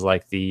 which is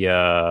like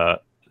the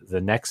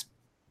next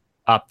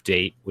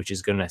update, which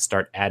is going to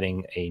start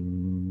adding a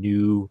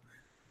new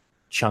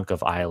chunk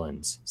of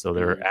islands. So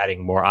they're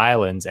adding more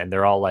islands, and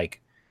they're all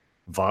like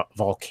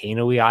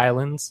volcano-y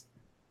islands.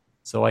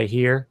 So I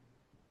hearsay.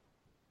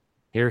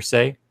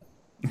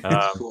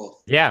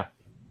 Cool. Yeah.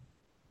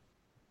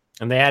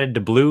 And they added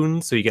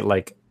doubloons, so you get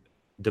like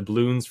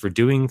doubloons for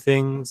doing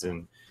things,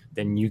 and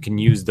then you can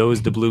use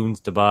those doubloons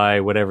to buy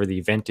whatever the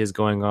event is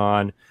going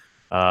on,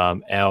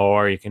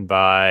 or you can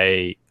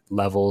buy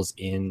levels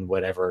in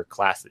whatever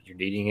class that you're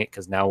needing it.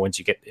 Because now once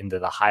you get into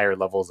the higher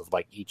levels of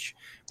like each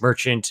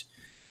merchant,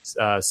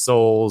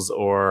 souls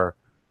or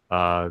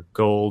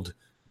gold,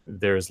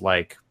 there's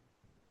like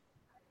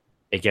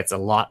it gets a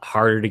lot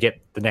harder to get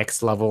the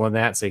next level in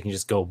that. So you can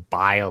just go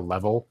buy a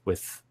level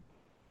with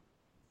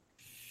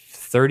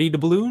 30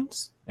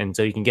 doubloons, and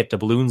so you can get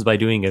doubloons by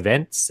doing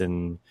events,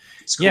 and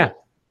Cool. Yeah.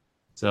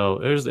 So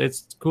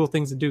it's cool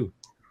things to do.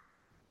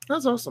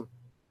 That's awesome.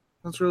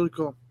 That's really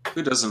cool.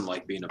 Who doesn't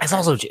like being a It's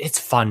also it's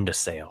fun to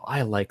sail.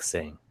 I like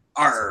sailing.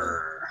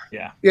 Arr.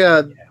 Yeah.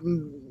 Yeah.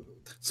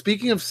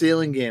 Speaking of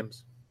sailing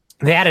games,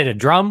 They added a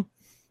drum.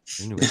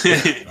 but no.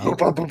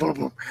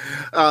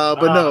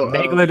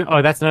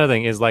 Megalodon. That's another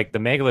thing. Is like the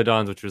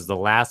Megalodons, which was the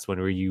last one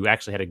where you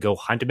actually had to go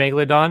hunt a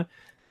Megalodon.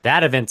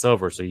 That event's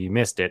over, so you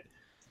missed it.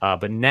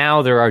 But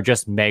now there are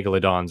just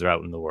Megalodons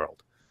out in the world.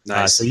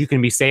 Nice. So you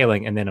can be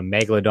sailing, and then a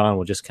Megalodon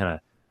will just kind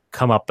of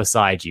come up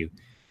beside you,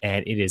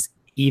 and it is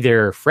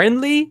either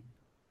friendly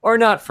or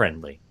not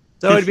friendly.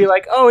 So it'd be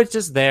like, oh, it's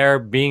just there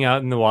being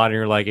out in the water.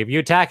 You're like, if you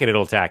attack it,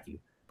 it'll attack you.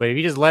 But if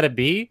you just let it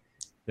be,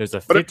 there's a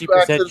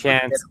 50%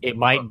 chance it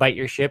might bite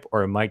your ship,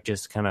 or it might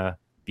just kind of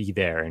be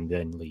there and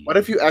then leave. What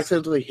if you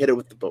accidentally hit it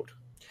with the boat?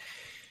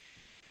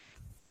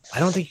 I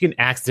don't think you can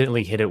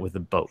accidentally hit it with a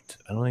boat.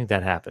 I don't think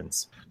that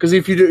happens. Because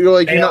if you do, you're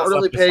not Fails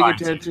really up to paying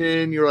 5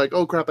 attention. You're like,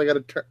 oh crap, I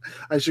gotta turn.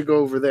 I should go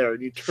over there,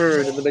 and you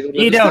turn, and then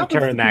You don't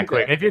turn that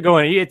quick. If you're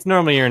going, it's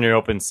normally you're in an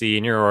open sea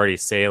and you're already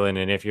sailing.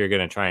 And if you're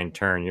going to try and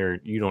turn,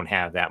 you don't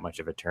have that much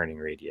of a turning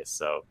radius.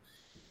 So,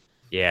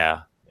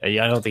 yeah, I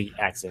don't think you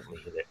accidentally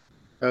hit it.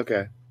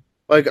 Okay.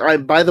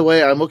 By the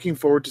way, I'm looking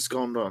forward to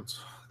Skull and Bones.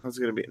 That's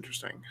gonna be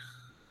interesting.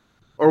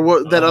 Or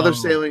what that other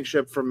sailing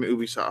ship from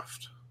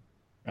Ubisoft.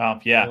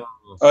 Oh yeah.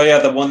 Oh yeah,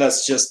 the one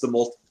that's just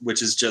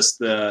which is just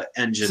the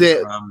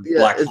engine from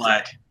Black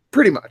Flag.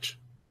 Pretty much.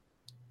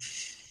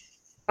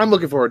 I'm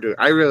looking forward to it.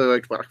 I really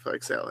liked Black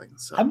Flag sailing.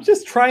 So. I'm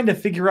just trying to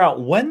figure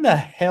out when the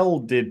hell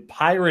did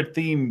pirate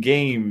themed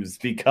games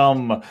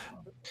become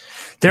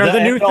They're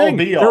the new thing.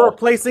 They're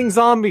replacing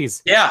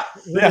zombies. Yeah.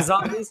 The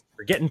zombies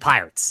are getting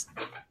pirates.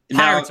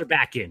 Pirates are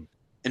back in.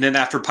 And then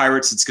after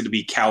pirates, it's going to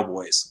be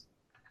cowboys.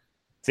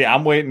 See,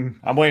 I'm waiting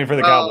for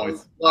the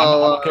Cowboys. I'm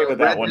okay with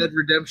that one.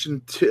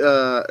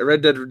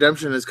 Red Dead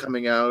Redemption is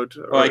coming out.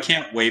 Well, I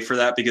can't wait for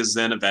that because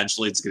then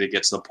eventually it's going to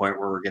get to the point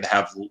where we're going to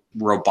have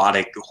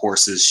robotic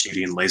horses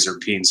shooting laser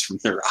beams from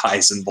their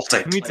eyes and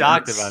multiplayer. We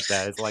talked about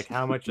that. It's like,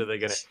 how much are they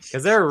going to...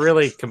 Because they're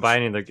really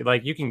combining...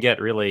 you can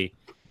get really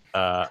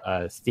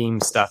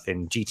theme stuff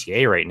in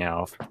GTA right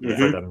now for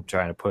them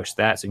trying to push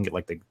that. So you can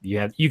get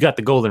you got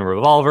the golden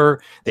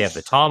revolver. They have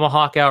the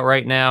tomahawk out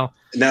right now.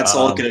 And that's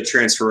all going to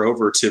transfer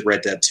over to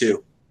Red Dead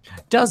 2.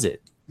 Does it?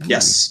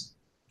 Yes.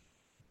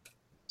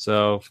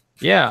 So,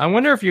 yeah, I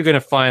wonder if you're going to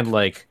find,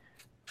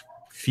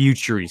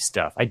 future-y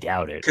stuff. I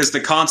doubt it. Because the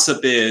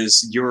concept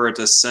is you're a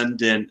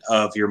descendant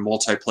of your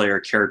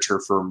multiplayer character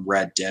from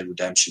Red Dead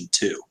Redemption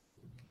 2.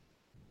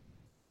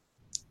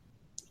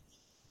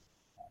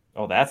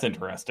 Oh, that's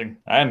interesting.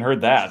 I hadn't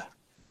heard that.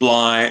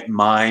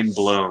 Mind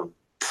blown.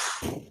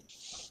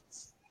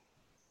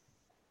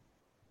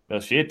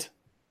 No shit.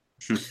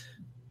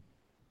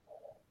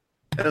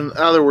 In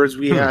other words,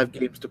 we have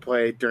games to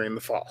play during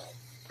the fall.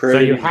 So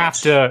you have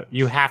to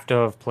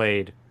have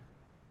played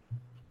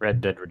Red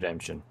Dead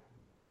Redemption.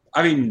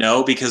 I mean,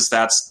 no, because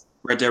that's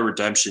Red Dead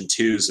Redemption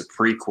 2 is a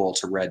prequel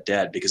to Red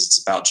Dead because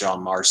it's about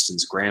John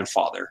Marston's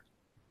grandfather.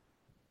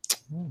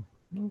 Oh,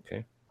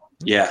 okay.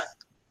 Yeah.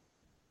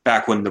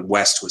 Back when the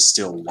West was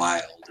still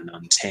wild and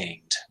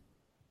untamed.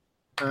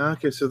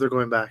 Okay, so they're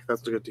going back.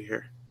 That's good to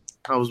hear.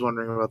 I was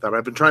wondering about that.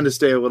 I've been trying to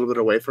stay a little bit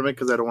away from it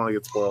because I don't want to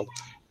get spoiled.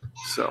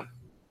 So,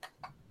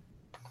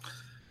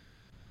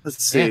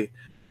 let's see. Yeah.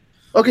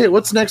 Okay,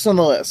 what's next on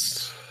the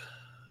list?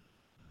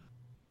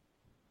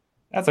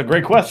 That's a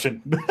great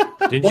question.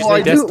 Did you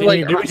say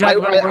Destiny? Did we talk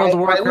about World of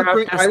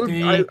Warcraft?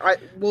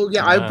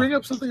 I bring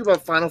up something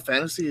about Final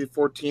Fantasy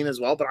 14 as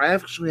well, but I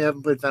actually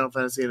haven't played Final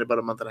Fantasy in about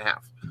a month and a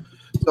half.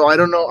 So I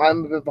don't know.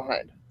 I'm a bit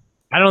behind.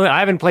 I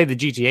haven't played the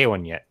GTA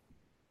one yet.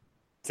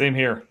 Same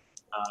here.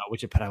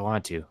 But I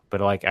want to.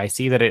 But I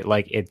see that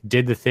it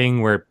did the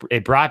thing where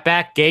it brought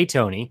back Gay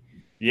Tony.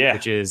 Yeah,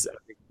 which is a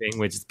big thing.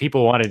 Which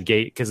people wanted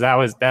Gay because that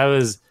one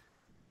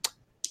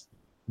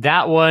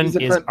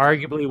is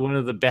arguably one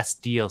of the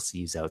best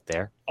DLCs out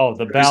there. Oh,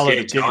 the Ballad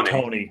of Gay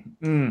Tony.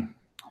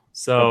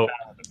 So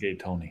Gay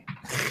Tony.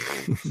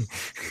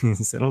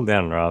 Settle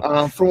down, Rob.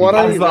 I'm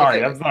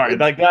sorry.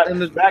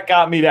 That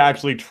got me to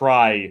actually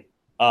try.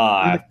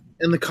 And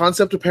the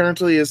concept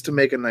apparently is to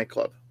make a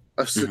nightclub,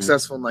 a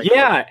successful nightclub.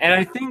 Yeah, and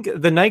I think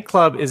the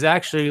nightclub is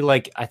actually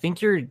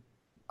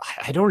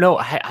I don't know.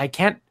 I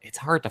can't. It's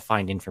hard to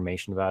find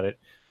information about it.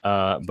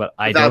 But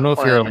I don't know if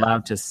you're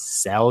allowed to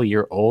sell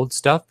your old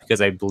stuff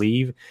because I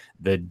believe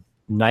the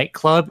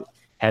nightclub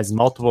has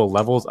multiple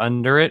levels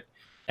under it.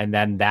 And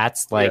then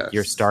that's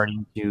you're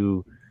starting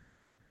to,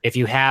 if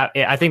you have,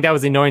 I think that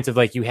was the annoyance of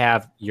you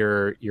have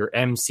your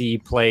MC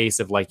place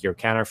of your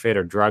counterfeit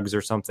or drugs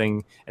or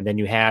something. And then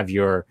you have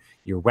your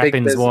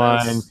weapons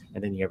one,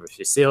 and then you have a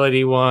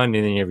facility one,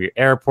 and then you have your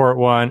airport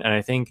one. And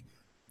I think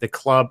the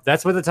club,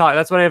 that's what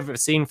I've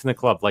seen from the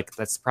club.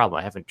 That's the problem.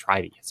 I haven't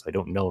tried it yet, so I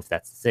don't know if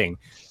that's the thing.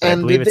 But and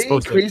I believe it's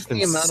supposed to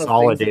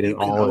consolidate it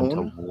all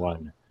into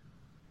one.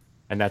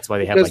 And that's why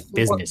they have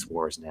business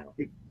wars now.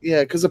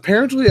 Yeah, because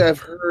apparently I've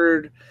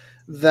heard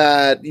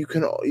that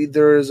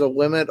there is a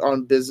limit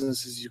on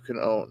businesses you can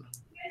own.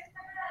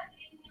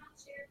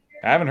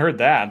 I haven't heard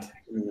that.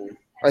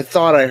 I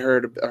thought I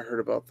heard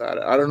about that.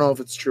 I don't know if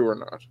it's true or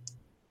not.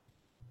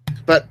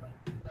 But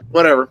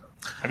whatever.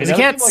 I mean, you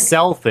can't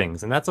sell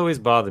things, and that's always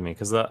bothered me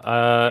because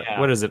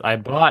what is it?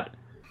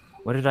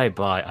 What did I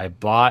buy? I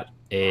bought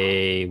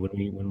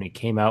when we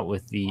came out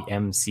with the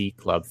MC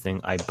Club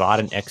thing. I bought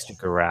an extra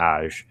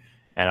garage.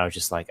 And I was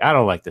just like, I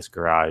don't like this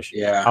garage.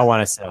 Yeah. I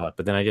want to sell it.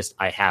 But then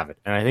I have it.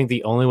 And I think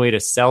the only way to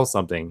sell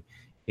something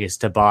is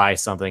to buy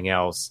something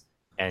else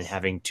and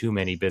having too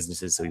many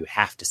businesses. So you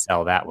have to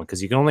sell that one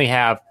because you can only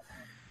have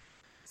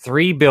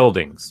 3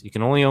 buildings. You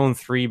can only own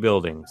 3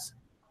 buildings.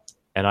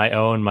 And I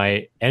own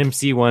my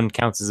MC one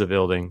counts as a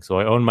building. So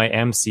I own my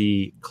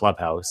MC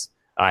clubhouse.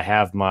 I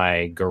have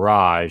my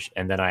garage.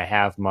 And then I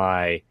have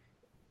my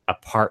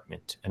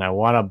apartment, and I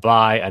want to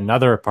buy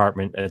another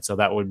apartment, and so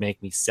that would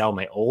make me sell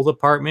my old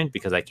apartment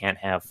because I can't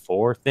have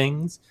 4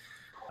 things.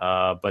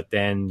 But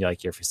then,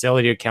 like, your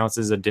facility counts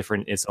as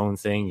its own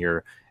thing.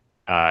 Your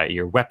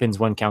weapons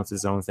one counts as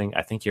its own thing.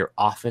 I think your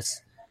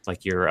office,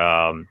 like your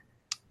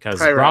because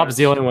Rob's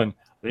the only one.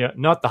 Yeah,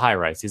 not the high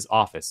rise. His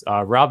office.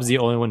 Rob's the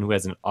only one who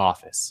has an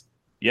office.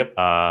 Yep.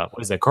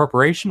 What is that?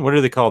 Corporation? What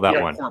do they call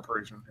that one?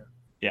 Corporation.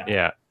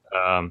 Yeah.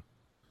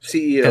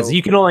 CEO. Because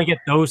you can only get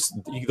those.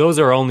 Those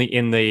are only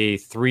in the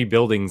 3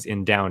 buildings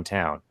in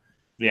downtown.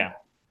 Yeah.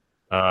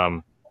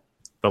 But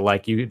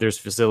like there's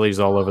facilities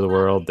all over the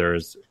world. There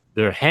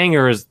are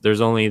hangars.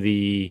 There's only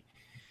the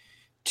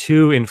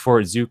 2 in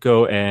Fort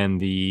Zuko and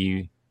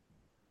the.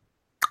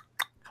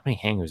 How many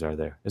hangars are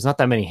there? There's not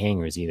that many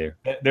hangars either.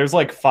 There's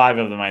like 5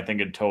 of them, I think,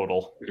 in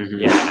total. Mm-hmm.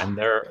 Yeah, and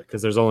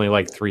because there's only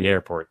like 3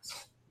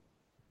 airports.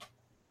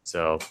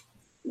 So,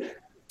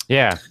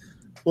 yeah.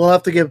 We'll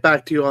have to get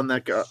back to you on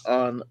that.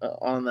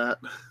 On that.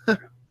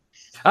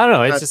 I don't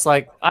know. It's just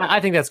like I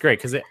think that's great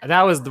because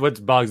that was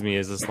what bugs me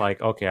is just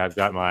like, okay, I've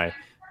got my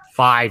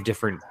 5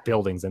 different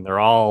buildings and they're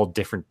all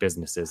different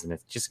businesses, and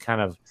it's just kind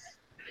of.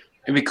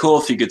 It'd be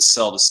cool if you could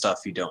sell the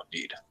stuff you don't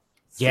need.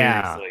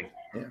 Yeah. Seriously.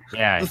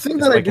 Yeah. The thing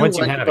that I do once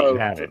like you have about it, you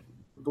have it.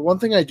 the one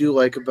thing I do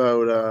like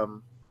about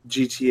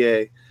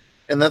GTA,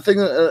 and that thing,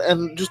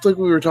 and just like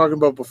we were talking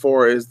about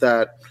before, is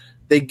that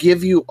they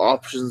give you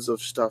options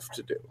of stuff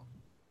to do.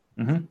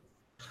 Mm-hmm.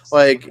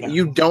 Like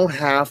you don't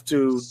have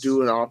to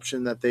do an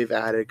option that they've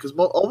added because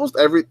almost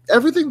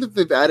everything that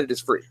they've added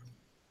is free.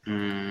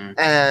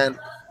 And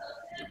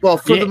well,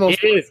 for the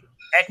most part,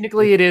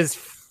 technically it is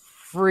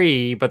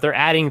free, but they're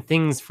adding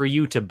things for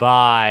you to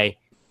buy.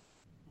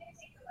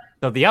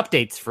 So the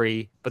update's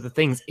free, but the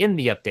things in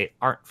the update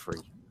aren't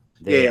free.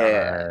 They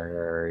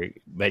are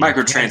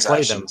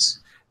microtransactions.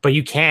 But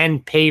you can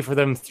pay for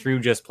them through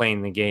just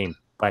playing the game.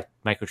 But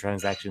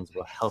microtransactions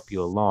will help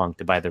you along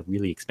to buy the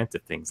really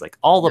expensive things. Like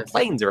all the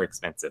planes are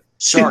expensive.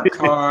 Shark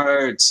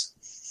cards.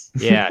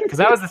 Yeah, because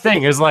that was the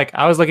thing. It was like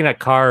I was looking at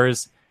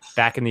cars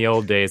back in the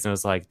old days, and I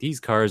was like, these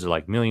cars are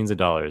like millions of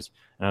dollars.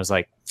 And I was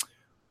like,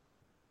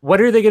 what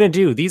are they going to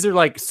do? These are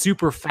like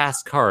super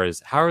fast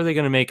cars. How are they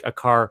going to make a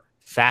car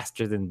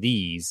faster than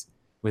these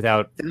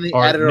without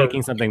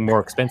making something more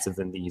expensive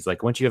than these?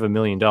 Like once you have $1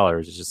 million,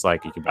 it's just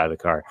like you can buy the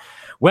car.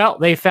 Well,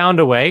 they found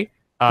a way.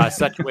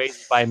 Such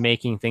ways by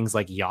making things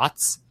like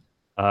yachts.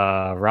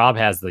 Rob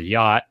has the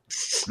yacht.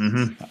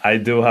 Mm-hmm. I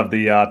do have the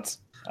yacht.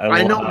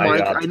 I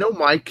know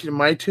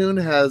my tune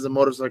has a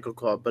motorcycle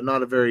club, but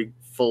not a very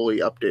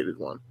fully updated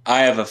one. I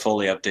have a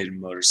fully updated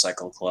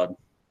motorcycle club.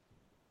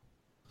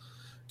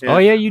 Yeah. Oh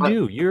yeah, you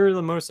do. You're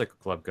the motorcycle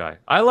club guy.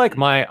 I like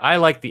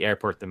the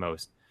airport the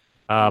most.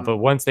 But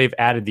once they've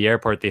added the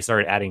airport, they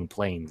started adding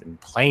planes, and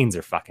planes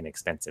are fucking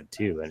expensive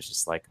too. And it's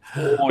just like,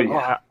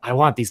 I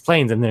want these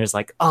planes, and there's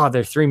like,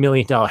 they're $3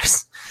 million.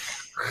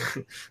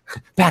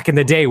 Back in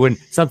the day when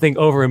something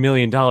over $1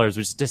 million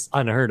was just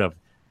unheard of.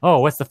 Oh,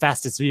 what's the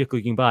fastest vehicle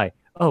you can buy?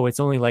 Oh, it's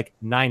only like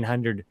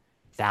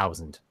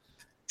 900,000.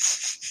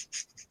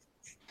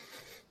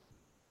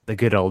 The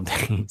good old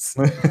days.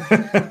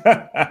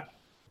 But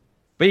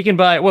you can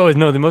buy.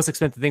 The most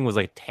expensive thing was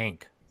like a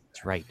tank.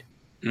 That's right.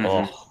 Mm-hmm.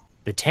 Oh.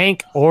 The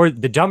tank or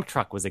the dump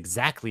truck was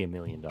exactly $1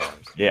 million.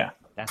 Yeah,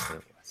 that's what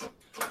it was.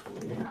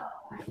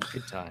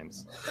 Good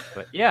times,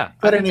 but yeah.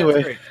 But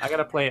anyway, I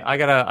gotta play. I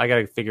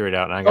gotta figure it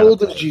out. And how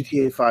old is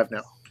GTA 5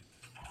 now?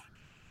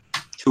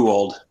 Too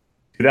old.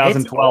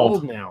 2012 It's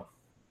old now.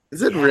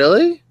 Is it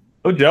really?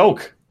 Oh,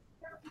 joke.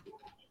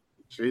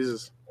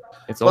 Jesus,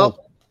 it's old.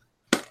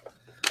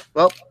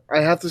 Well, I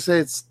have to say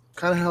it's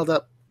kind of held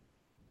up.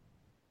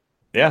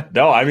 Yeah,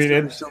 no, I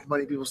mean, so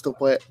many people still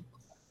play it.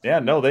 Yeah,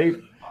 no,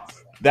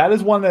 that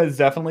is one that has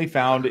definitely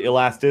found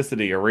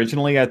elasticity.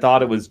 Originally, I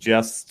thought it was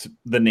just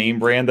the name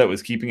brand that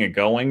was keeping it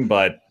going,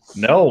 but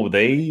no,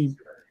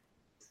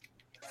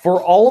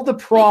 for all of the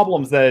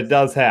problems that it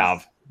does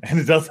have, and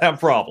it does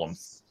have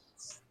problems,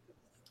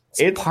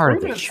 it's part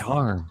of the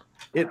charm.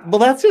 Well,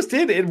 that's just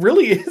it. It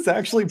really is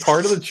actually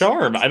part of the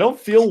charm. I don't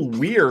feel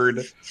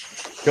weird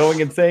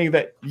going and saying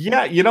that,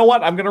 yeah, you know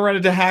what? I'm going to run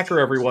into Hacker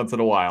every once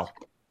in a while.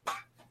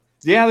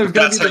 Yeah, there's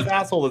going to be this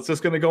asshole that's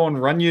just going to go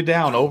and run you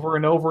down over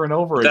and over and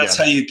over again. That's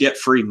how you get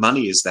free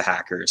money is the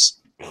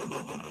hackers.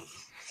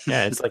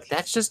 Yeah, it's like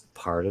that's just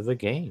part of the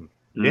game.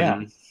 Yeah.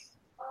 Mm-hmm.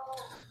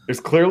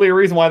 There's clearly a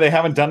reason why they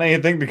haven't done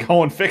anything to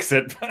go and fix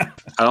it. I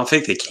don't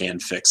think they can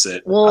fix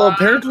it. Well,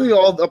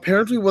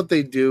 apparently what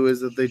they do is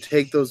that they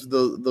take those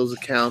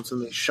accounts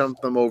and they shunt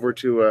them over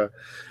to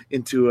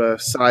into a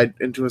side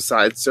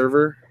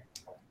server.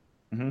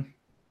 Mm-hmm.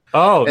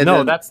 Oh, and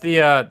no, that's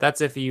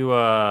if you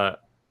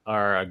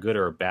are a good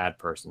or a bad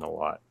person a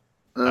lot.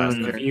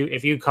 So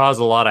if you cause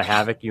a lot of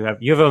havoc, you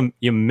have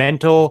your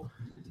mental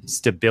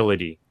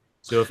stability.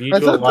 So if you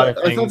do a lot of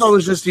things, I thought that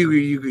was just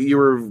you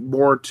were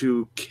more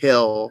to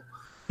kill.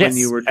 Yes, when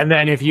you were, and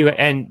then if you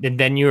and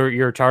then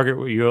your target,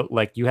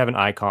 you have an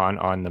icon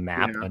on the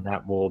map, and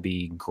that will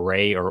be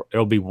gray or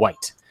it'll be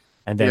white,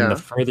 and then the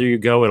further you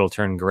go, it'll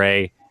turn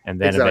gray, and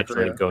then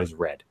eventually it goes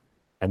red,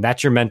 and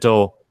that's your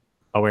mental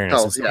awareness.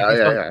 Health, And so yeah, if you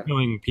yeah, start yeah.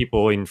 killing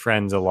people and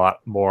friends a lot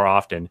more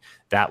often,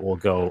 that will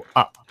go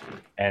up.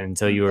 And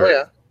until you Oh are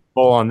yeah.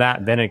 full on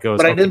that, then it goes.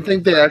 But I okay, didn't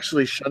think they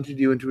actually shunted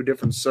you into a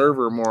different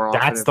server more often.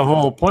 that's the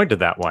whole point of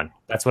that one.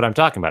 That's what I'm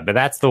talking about. But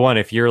that's the one.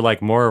 If you're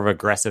like more of an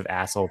aggressive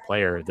asshole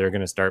player, they're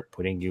going to start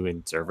putting you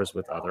in servers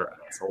with other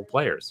asshole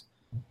players.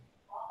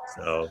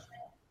 So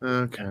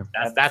Okay.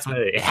 that's what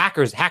it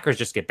is. Hackers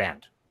just get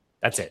banned.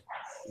 That's it.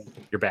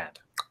 You're banned.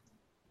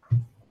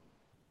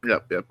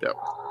 Yep.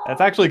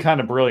 That's actually kind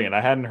of brilliant.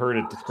 I hadn't heard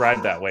it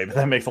described that way, but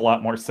that makes a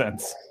lot more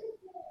sense.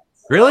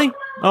 Really?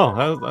 Oh,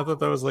 I thought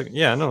that was like,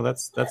 yeah, no,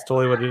 that's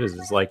totally what it is.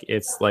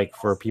 It's like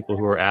for people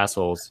who are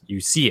assholes, you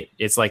see it.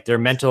 It's like their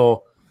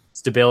mental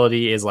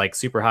stability is like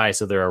super high,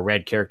 so they're a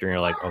red character, and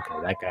you're like,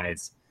 okay,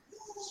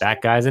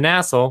 that guy's an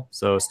asshole,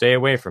 so stay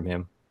away from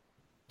him.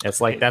 It's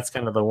like that's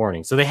kind of the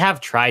warning. So they have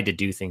tried to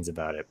do things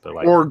about it, but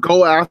like, Or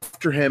go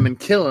after him and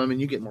kill him,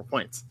 and you get more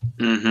points.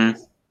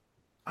 Mm-hmm.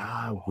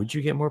 Would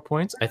you get more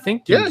points? I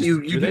think. Yeah,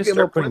 you do do they get more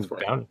start putting points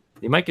for it. down?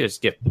 You might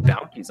just get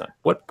bounties on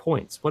what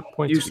points? What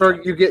points? You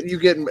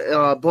get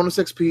bonus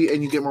XP,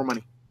 and you get more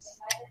money.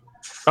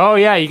 Oh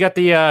yeah, you got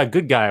the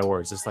good guy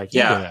awards. It's like,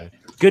 Yeah. you're a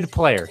good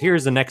player.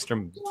 Here's an extra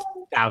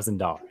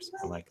 $1,000.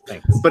 I'm like,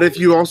 thanks. But if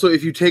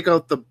you take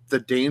out the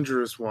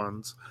dangerous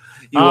ones,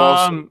 you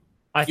also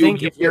I you think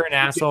get- if you're an you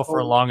get asshole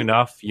for all- long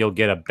enough, you'll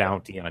get a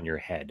bounty on your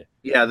head.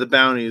 the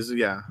bounties,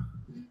 yeah.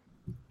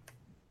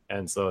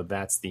 And so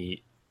that's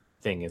the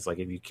thing, is like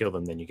if you kill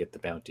them, then you get the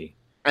bounty.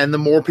 And the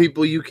more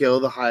people you kill,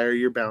 the higher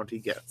your bounty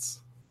gets.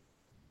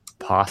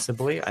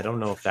 Possibly. I don't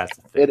know if that's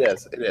the thing. It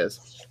is.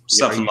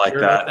 Something Are you like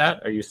sure that. about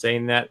that. Are you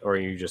saying that, or are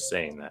you just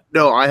saying that?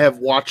 No, I have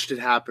watched it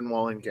happen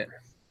while in game.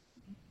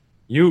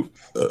 You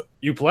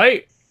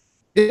play?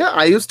 Yeah,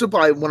 I used to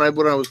buy when I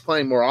was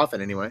playing more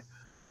often anyway.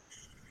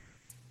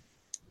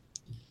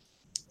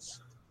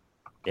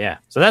 Yeah.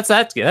 So that's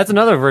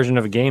another version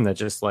of a game that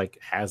just like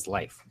has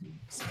life.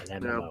 It's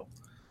an MMO.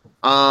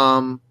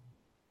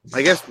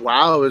 I guess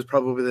WoW is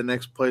probably the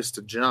next place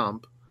to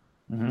jump.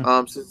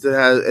 Mhm. Since it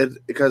has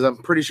it, because I'm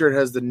pretty sure it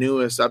has the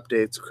newest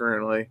updates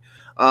currently.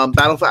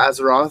 Battle for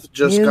Azeroth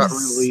just got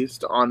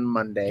released on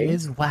Monday.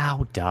 Is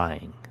WoW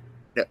dying?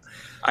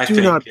 I Do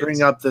think not it's-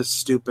 bring up this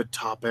stupid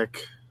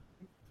topic.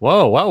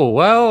 Whoa!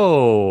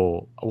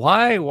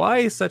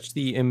 Why such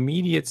the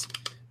immediate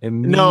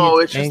No,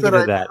 it's just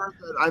anger that to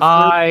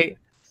I've heard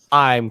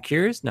I'm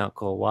curious now,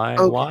 Cole.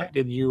 Why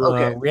did you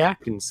Okay.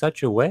 react in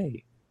such a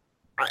way?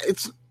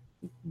 it's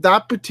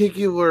that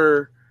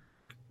particular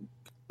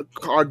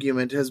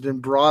argument has been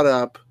brought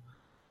up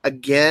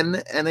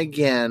again and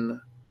again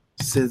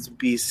since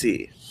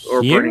BC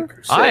or Here? Burning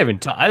Crusade. I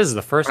haven't. This is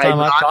the first time I've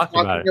not talked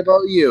talking about it.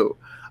 about you.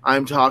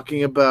 I'm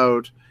talking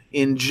about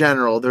in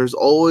general. There's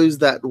always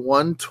that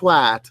one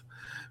twat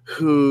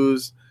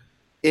who's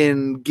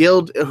in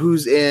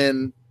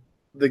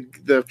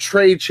the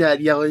trade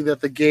chat yelling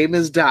that the game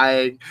is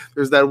dying.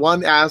 There's that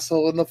one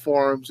asshole in the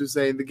forums who's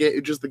saying the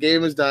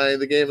game is dying,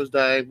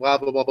 blah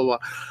blah blah blah blah.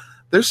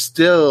 There's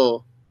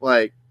still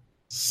like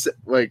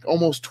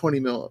almost 20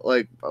 million.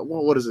 Like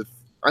what is it?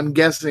 I'm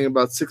guessing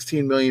about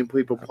 16 million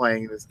people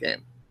playing this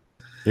game.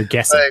 You're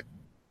guessing.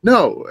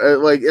 No,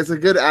 it's a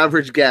good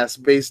average guess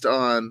based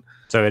on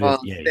So it is.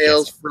 Yeah, you're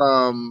sales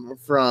guessing.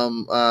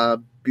 from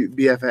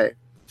BFA,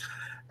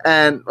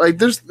 and like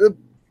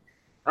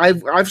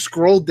I've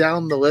scrolled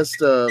down the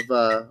list of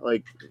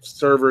like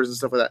servers and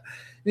stuff like that,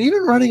 and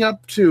even running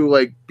up to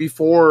like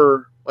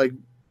before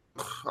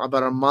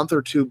about a month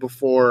or two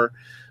before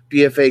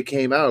BFA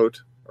came out.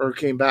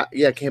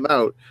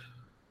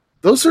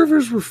 Those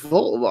servers were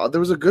full. There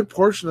was a good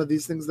portion of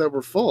these things that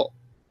were full,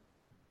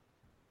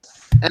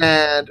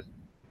 and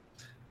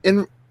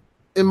in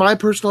my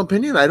personal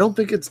opinion, I don't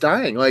think it's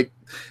dying. Like,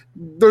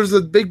 there's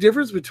a big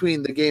difference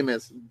between the game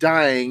is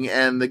dying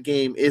and the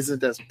game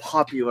isn't as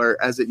popular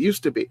as it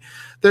used to be.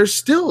 There's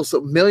still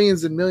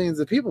millions and millions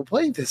of people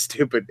playing this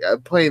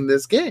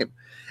game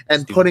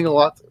and putting a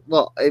lot.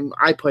 Well,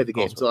 I play the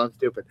game, so I'm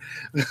stupid.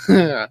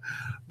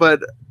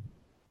 but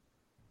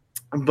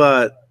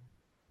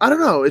I don't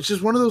know. It's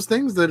just one of those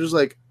things that is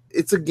like,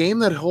 it's a game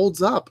that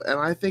holds up, and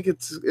I think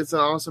it's an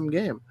awesome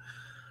game.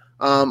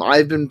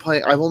 I've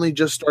only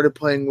just started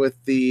playing with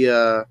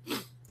the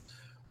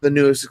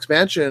newest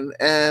expansion,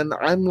 and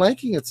I'm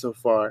liking it so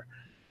far.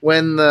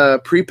 When the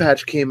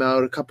pre-patch came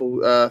out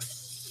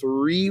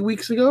 3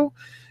 weeks ago,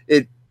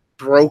 it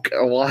broke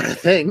a lot of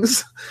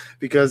things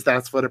because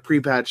that's what a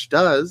pre-patch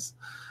does.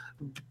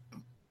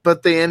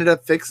 But they ended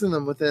up fixing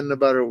them within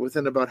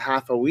about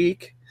half a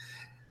week.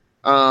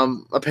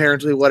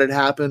 Apparently what had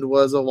happened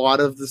was a lot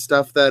of the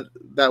stuff that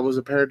was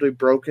apparently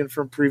broken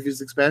from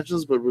previous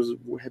expansions but was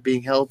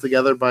being held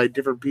together by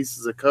different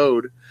pieces of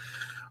code.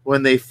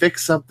 When they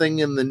fixed something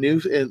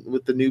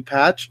with the new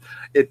patch,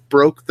 it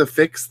broke the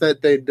fix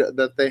that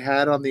they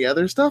had on the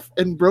other stuff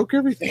and broke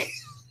everything.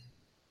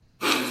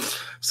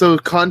 So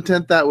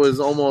content that was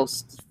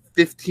almost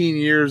 15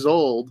 years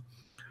old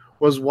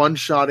was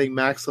one-shotting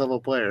max level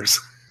players.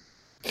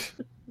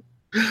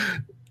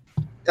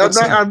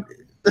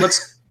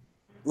 Let's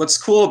what's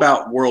cool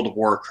about World of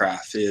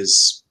Warcraft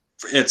is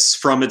it's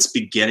from its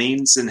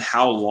beginnings and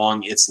how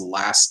long it's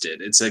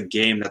lasted. It's a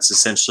game that's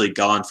essentially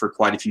gone for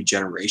quite a few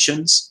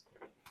generations.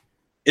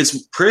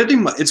 It's pretty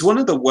much it's one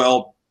of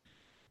the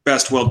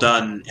best well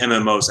done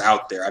MMOs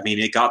out there. I mean,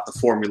 it got the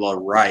formula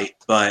right,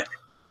 but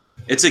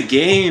it's a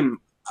game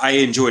I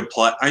enjoy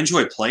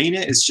playing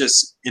it. It's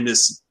just in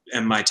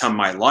my time of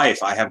my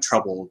life, I have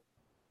trouble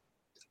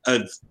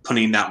of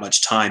putting that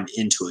much time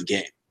into a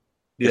game.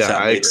 If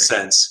that makes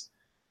sense.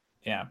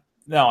 Yeah.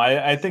 No,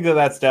 I think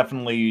that's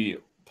definitely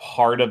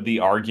part of the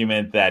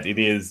argument that it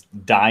is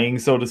dying,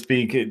 so to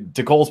speak.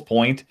 To Cole's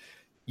point,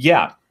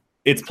 yeah,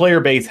 its player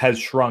base has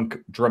shrunk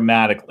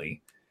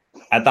dramatically.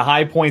 At the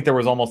high point, there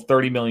was almost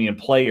 30 million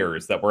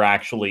players that were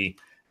actually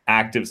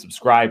active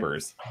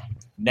subscribers.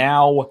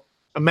 Now,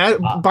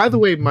 by the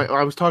way,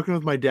 I was talking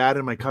with my dad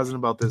and my cousin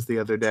about this the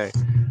other day.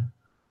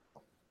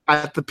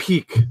 At the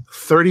peak,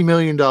 $30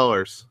 million,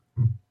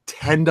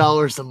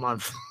 $10 a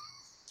month.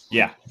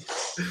 Yeah.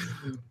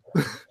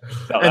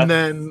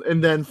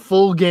 And then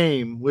full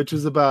game, which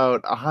is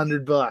about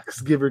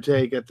 $100, give or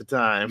take at the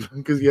time,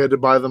 because you had to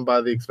buy them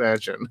by the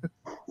expansion.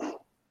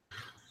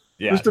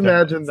 Yeah, just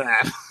imagine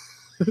that.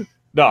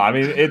 No, I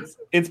mean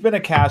it's been a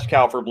cash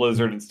cow for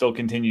Blizzard and still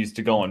continues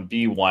to go and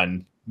be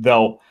one.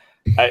 Though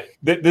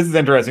this is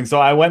interesting. So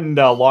I went and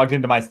logged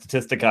into my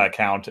Statistica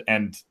account,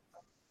 and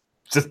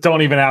just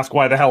don't even ask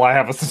why the hell I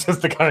have a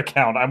Statistica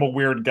account. I'm a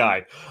weird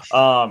guy.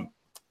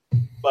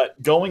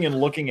 But going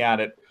and looking at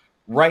it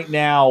right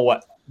now,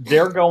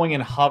 they're going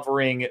and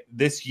hovering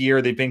this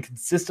year. They've been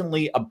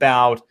consistently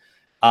about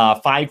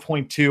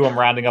 5.2. I'm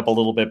rounding up a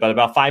little bit, but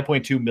about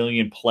 5.2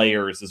 million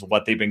players is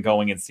what they've been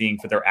going and seeing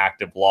for their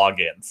active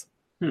logins.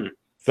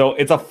 So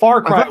it's a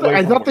far cry.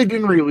 I thought they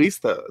didn't release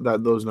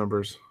those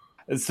numbers.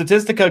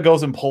 Statistica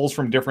goes and pulls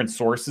from different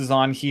sources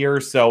on here,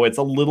 so it's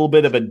a little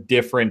bit of a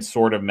different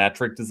sort of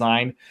metric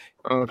design.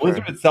 Okay.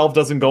 Blizzard itself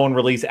doesn't go and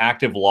release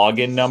active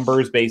login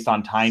numbers based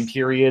on time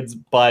periods,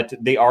 but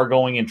they are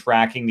going and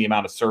tracking the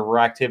amount of server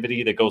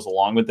activity that goes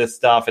along with this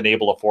stuff and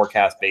able to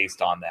forecast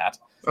based on that.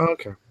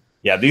 Okay.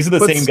 Yeah, these are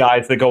the same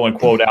guys that go and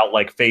quote out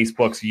like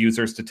Facebook's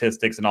user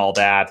statistics and all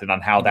that, and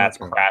on how that's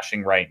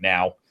crashing right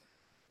now.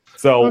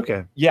 So,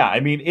 yeah,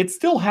 I mean, it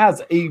still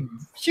has a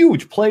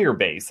huge player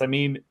base. I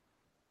mean,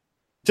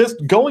 just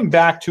going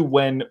back to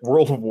when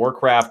World of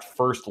Warcraft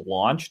first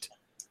launched,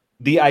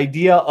 the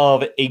idea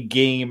of a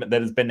game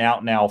that has been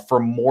out now for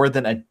more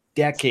than a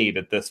decade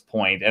at this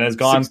point and has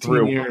gone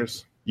through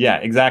years. Yeah,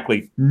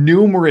 exactly.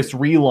 Numerous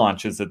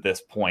relaunches at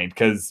this point.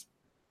 Because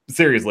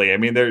seriously, I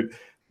mean,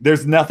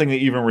 there's nothing that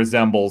even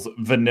resembles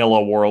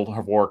vanilla World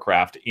of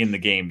Warcraft in the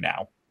game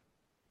now.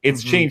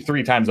 It's changed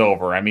 3 times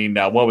over. I mean,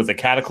 what was it,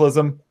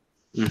 Cataclysm?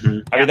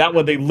 I mean, that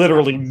one, they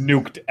literally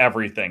nuked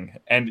everything.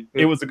 And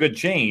it was a good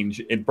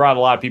change. It brought a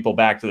lot of people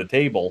back to the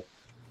table.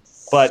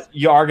 But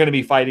you are going to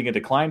be fighting a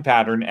decline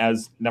pattern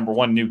as, number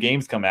one, new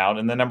games come out.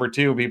 And then number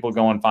 2, people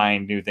go and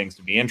find new things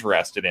to be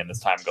interested in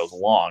as time goes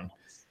along.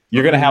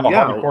 You're going to have a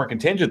hardcore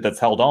contingent that's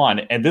held on.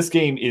 And this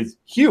game is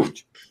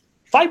huge.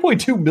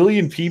 5.2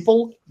 million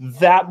people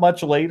that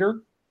much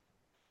later.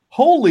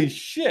 Holy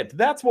shit.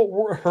 That's what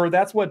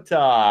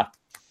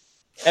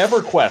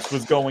EverQuest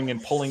was going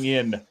and pulling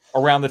in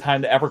around the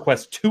time the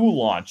EverQuest 2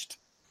 launched.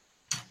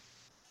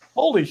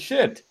 Holy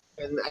shit.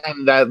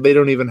 And that they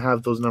don't even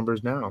have those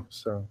numbers now.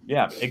 So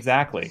yeah,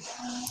 exactly.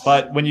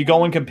 But when you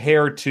go and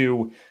compare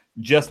to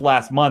just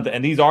last month,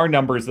 and these are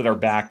numbers that are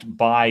backed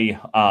by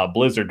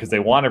Blizzard because they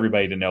want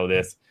everybody to know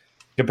this,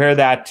 compare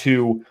that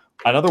to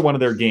another one of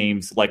their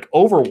games like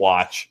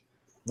Overwatch,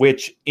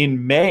 which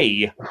in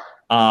May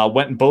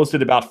went and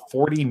boasted about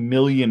 40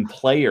 million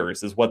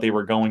players is what they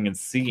were going and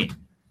seeing.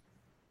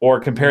 Or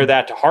compare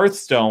that to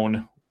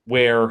Hearthstone,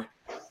 where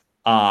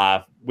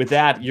with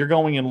that, you're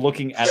going and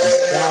looking at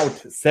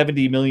about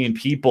 70 million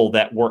people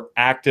that were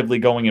actively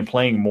going and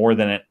playing more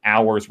than an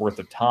hour's worth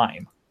of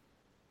time.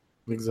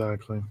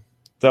 Exactly.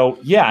 So,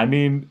 yeah, I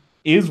mean,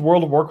 is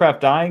World of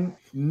Warcraft dying?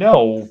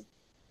 No.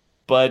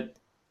 But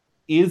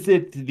is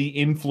it the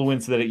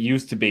influence that it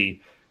used to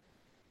be?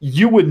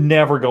 You would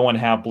never go and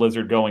have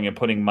Blizzard going and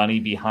putting money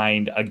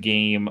behind a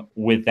game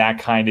with that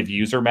kind of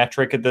user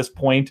metric at this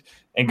point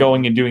and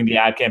going and doing the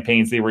ad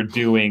campaigns they were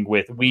doing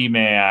with Wee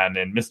Man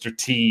and Mr.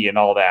 T and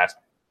all that.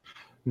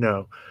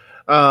 No.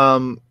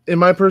 In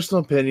my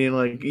personal opinion,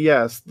 like,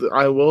 yes,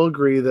 I will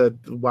agree that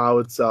WoW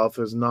itself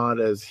is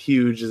not as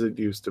huge as it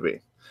used to be.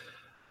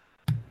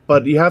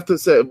 But you have to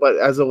say, but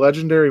as a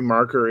legendary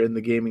marker in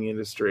the gaming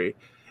industry,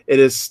 it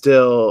is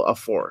still a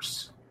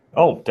force.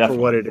 Oh, definitely.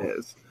 For what it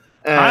is.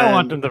 And I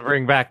want them to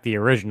bring back the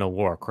original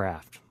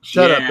Warcraft.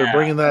 Shut up. They're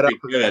bringing that up.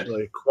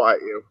 Good. Quiet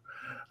you.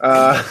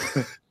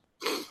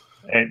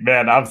 Hey,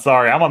 man, I'm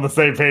sorry. I'm on the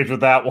same page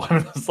with that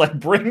one. It's like,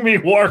 bring me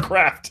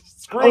Warcraft.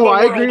 Screw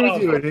I agree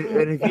with you.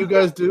 And if you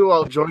guys do,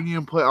 I'll join you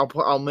and play.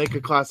 I'll make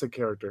a classic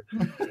character.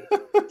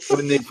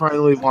 When they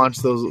finally launch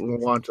those,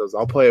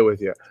 I'll play it with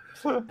you.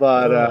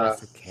 But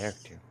classic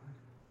character.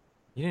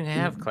 You didn't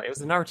have it was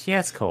an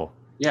RTS, Cole.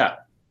 Yeah.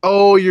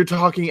 Oh, you're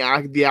talking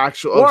the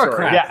actual Warcraft.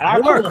 sorry. Yeah,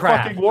 actual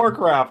Warcraft. fucking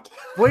Warcraft.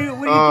 What do you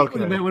think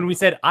we meant when we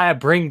said I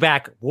bring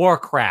back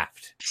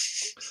Warcraft?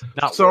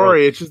 Not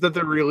Sorry, it's just that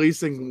they're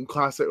releasing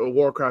classic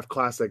Warcraft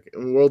Classic,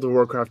 World of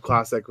Warcraft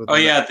Classic. With Oh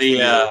yeah, the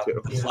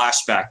too.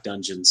 flashback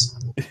dungeons.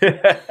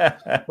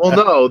 Well,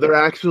 no, they're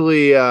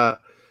actually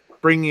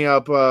bringing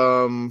up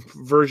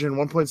version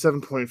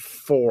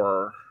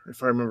 1.7.4,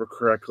 if I remember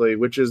correctly,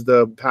 which is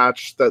the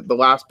patch the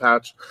last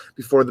patch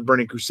before the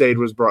Burning Crusade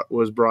was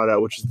brought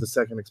out, which is the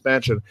second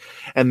expansion,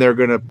 and they're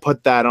going to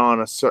put that on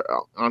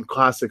on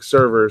classic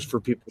servers for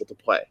people to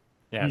play.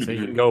 Yeah, so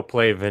you can go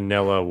play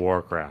vanilla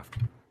Warcraft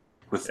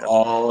with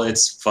all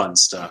its fun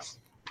stuff.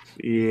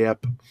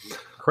 Yep.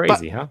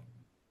 Crazy, huh?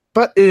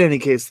 But in any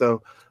case,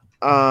 though,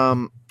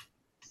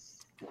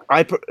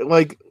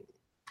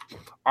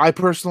 I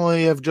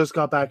personally have just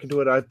got back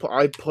into it. I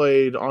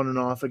played on and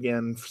off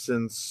again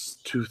since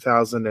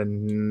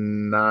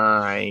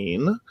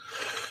 2009,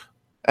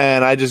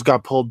 and I just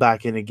got pulled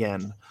back in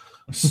again.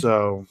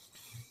 So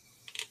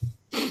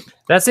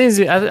that seems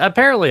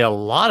apparently a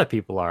lot of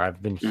people are.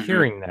 I've been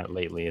hearing that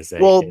lately.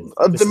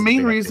 The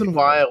main reason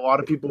why a lot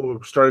of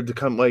people started to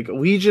come, like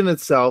Legion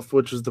itself,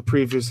 which was the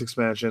previous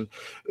expansion,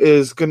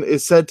 is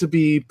said to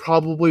be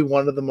probably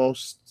one of the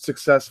most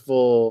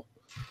successful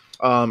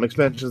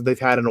expansions they've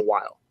had in a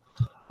while,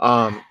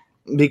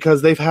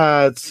 because they've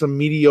had some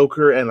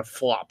mediocre and a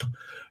flop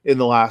in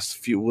the last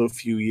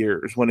few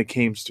years when it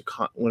came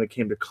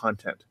to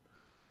content.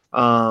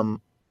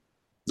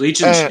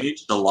 Legion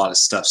changed a lot of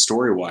stuff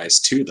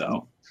story-wise too,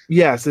 though.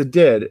 Yes, it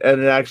did,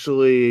 and it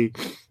actually,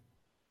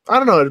 I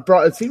don't know,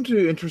 it seemed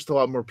to interest a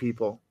lot more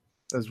people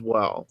as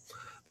well.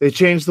 They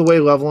changed the way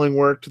leveling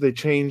worked. They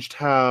changed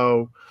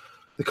how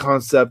the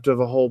concept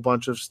of a whole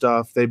bunch of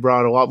stuff. They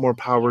brought a lot more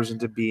powers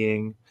into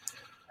being,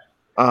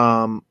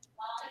 and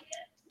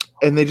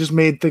they just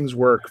made things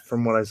work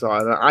from what I saw.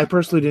 And I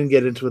personally didn't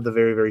get into it the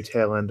very, very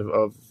tail end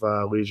of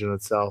Legion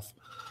itself.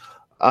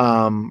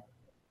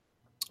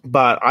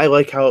 But I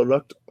like how it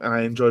looked, and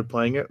I enjoyed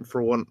playing it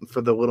for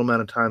the little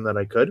amount of time that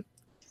I could.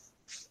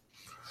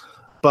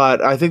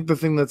 But I think the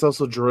thing that's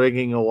also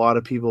dragging a lot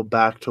of people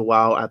back to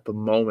WoW at the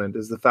moment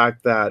is the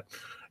fact that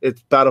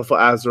it's Battle for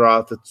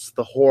Azeroth. It's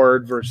the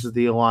Horde versus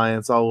the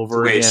Alliance all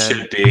over again. The way it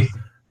should be.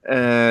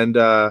 And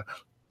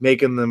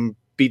making them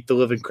beat the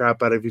living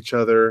crap out of each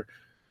other.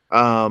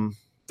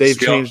 They've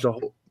changed a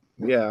whole...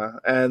 Yeah,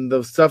 and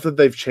the stuff that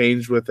they've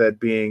changed with it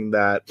being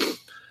that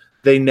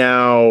they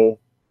now...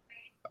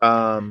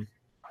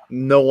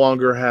 no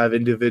longer have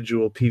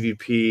individual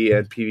PvP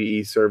and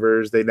PvE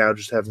servers. They now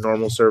just have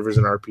normal servers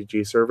and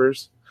RPG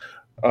servers,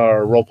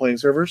 role-playing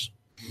servers.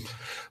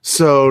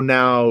 So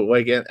now,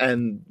 like,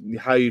 and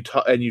how you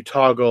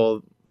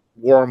toggle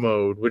war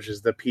mode, which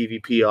is the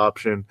PvP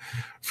option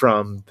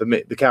from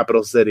the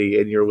capital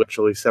city, and you're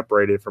literally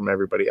separated from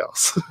everybody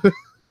else.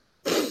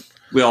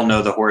 We all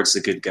know the Horde's the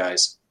good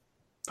guys.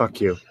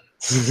 Fuck you.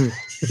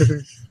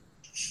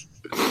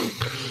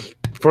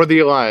 For the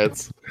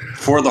Alliance.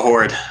 For the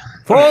Horde.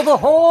 For the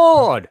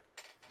Horde!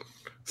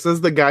 Says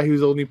the guy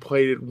who's only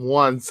played it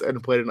once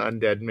and played an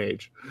undead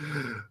mage.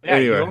 Yeah,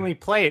 anyway. You only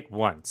play it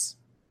once.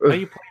 No,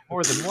 you play it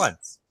more than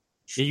once.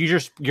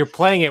 You're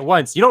playing it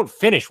once. You don't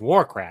finish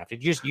Warcraft.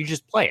 You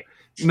just play it.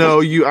 No,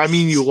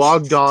 you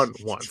logged on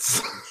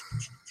once.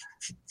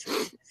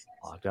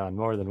 Logged on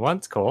more than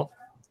once, Cole.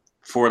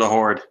 For the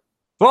Horde.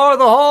 For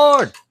the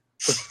Horde!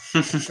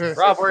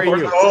 Rob, where are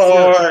you?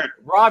 Horde.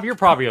 Rob, you're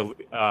probably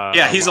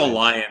yeah, he's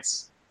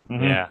Alliance.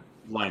 Mm-hmm. Yeah.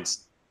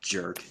 Alliance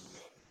jerk.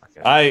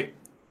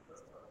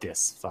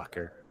 This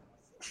fucker.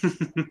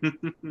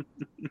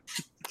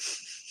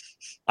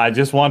 I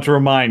just want to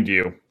remind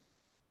you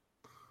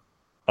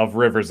of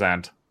River's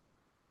End.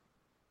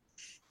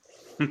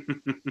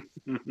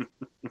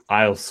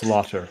 I'll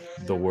slaughter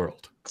the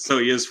world. So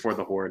he is for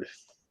the Horde.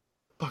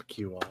 Fuck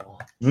you all.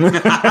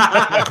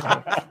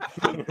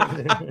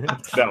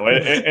 No,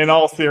 in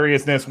all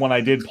seriousness, when I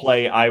did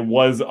play, I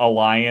was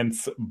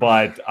Alliance,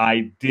 but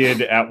I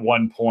did at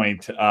one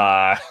point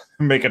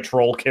make a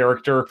troll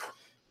character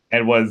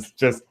and was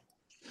just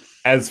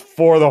as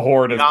for the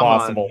Horde as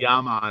possible.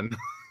 Yaman.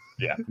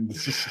 Yeah.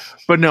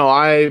 But no,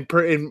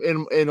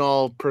 in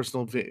all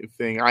personal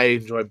thing, I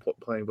enjoy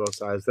playing both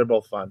sides. They're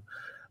both fun.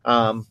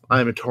 I'm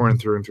a Tauren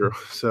through and through.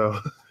 So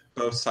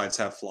both sides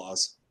have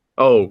flaws.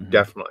 Oh,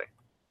 definitely.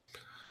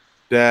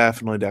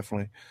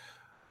 Definitely.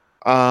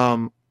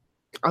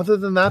 Other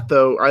than that,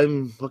 though,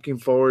 I'm looking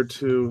forward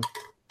to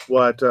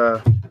what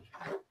the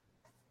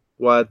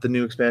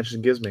new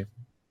expansion gives me.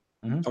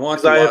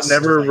 I have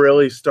never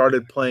really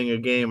started playing a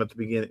game at the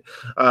beginning,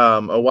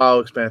 a WoW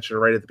expansion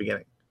right at the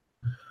beginning.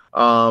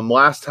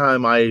 Last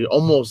time I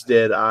almost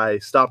did, I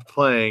stopped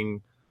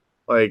playing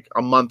like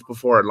a month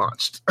before it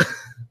launched.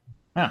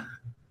 Huh.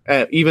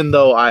 And even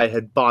though I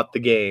had bought the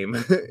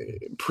game,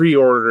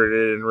 pre-ordered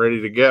it, and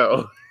ready to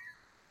go.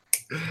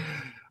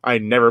 I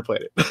never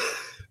played it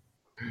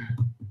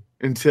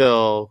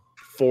until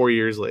 4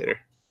 years later.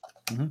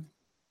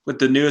 With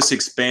the newest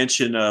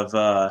expansion of,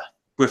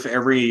 with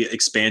every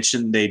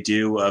expansion they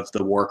do of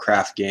the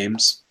Warcraft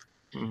games,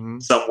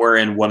 somewhere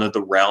in one of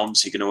the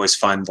realms, you can always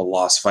find the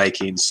Lost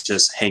Vikings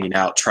just hanging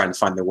out, trying to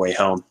find their way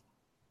home.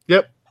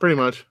 Yep, pretty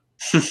much.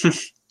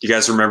 You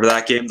guys remember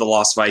that game, The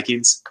Lost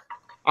Vikings?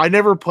 I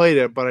never played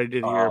it, but I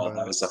did hear about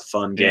that it. was a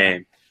fun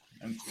game.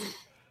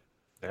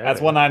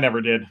 That's one I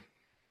never did.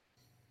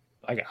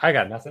 I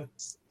got nothing.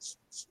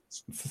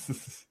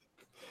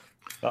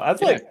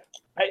 That's like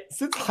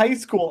since high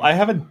school, I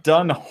haven't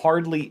done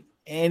hardly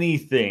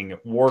anything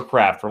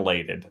Warcraft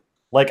related.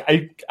 Like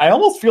I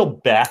almost feel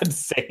bad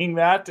saying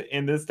that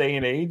in this day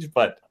and age,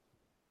 but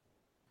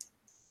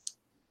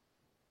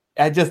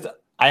I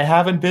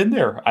haven't been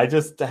there. I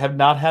just have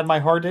not had my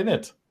heart in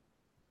it.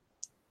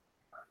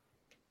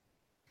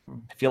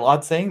 I feel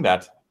odd saying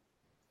that.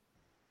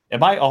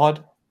 Am I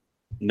odd?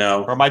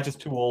 No. Or am I just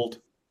too old?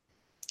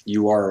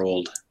 You are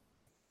old.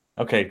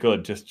 Okay,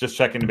 good. Just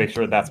checking to make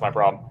sure that's my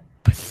problem.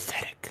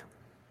 Pathetic.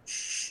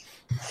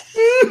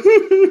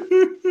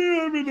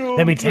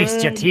 Let me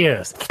taste your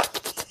tears.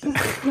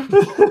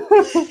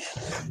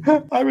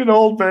 I'm an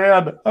old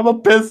man. I'm a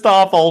pissed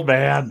off old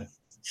man.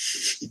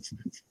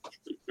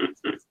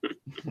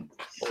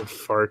 Old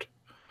fart.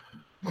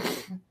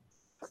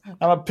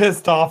 I'm a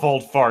pissed off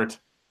old fart.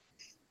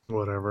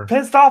 Whatever.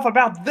 Pissed off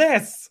about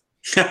this.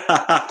 Pissed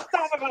off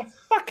about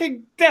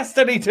fucking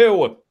Destiny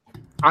 2.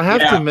 I have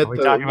to admit,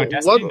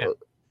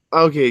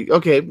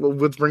 okay. Well,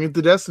 let's bring it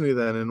to Destiny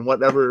then, and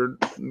whatever,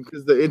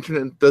 because the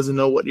internet doesn't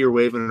know what you're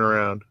waving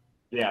around.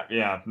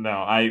 Yeah.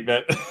 No, I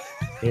bet.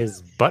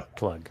 His butt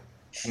plug.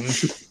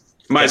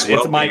 Might as well.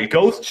 It's my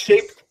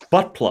ghost-shaped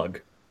butt plug.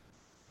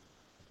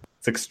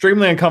 It's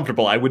extremely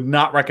uncomfortable. I would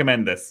not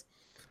recommend this.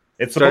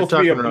 It's supposed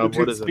to be a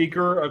Bluetooth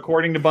speaker,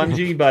 according to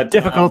Bungie, but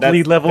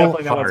difficulty level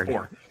hard.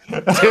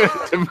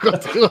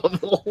 Difficulty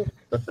level.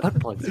 Butt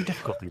plugs are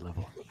difficulty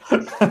level.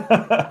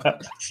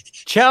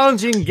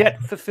 Challenging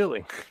yet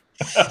fulfilling.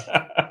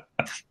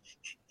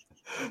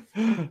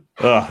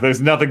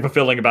 There's nothing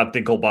fulfilling about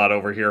Dinklebot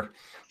over here.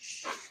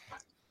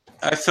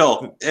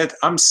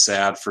 I'm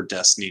sad for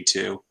Destiny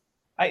 2.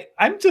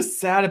 I'm just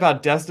sad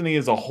about Destiny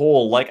as a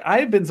whole. Like,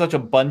 I've been such a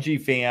Bungie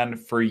fan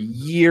for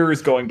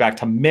years, going back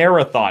to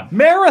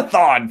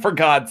Marathon, for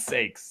God's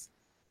sakes.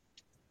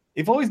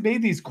 They've always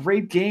made these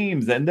great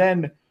games, and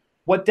then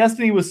what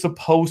Destiny was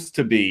supposed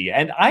to be.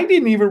 And I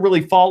didn't even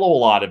really follow a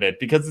lot of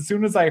it, because as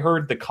soon as I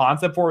heard the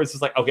concept for it, it's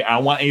just like, okay, I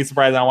don't want any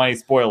surprises, I don't want any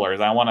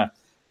spoilers. I want to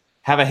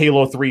have a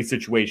Halo 3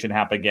 situation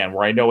happen again,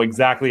 where I know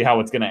exactly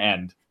how it's going to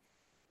end.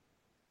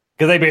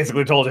 Because they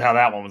basically told you how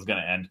that one was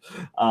going to end.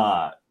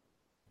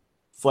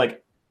 It's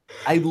like,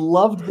 I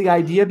loved the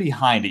idea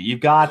behind it. You've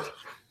got,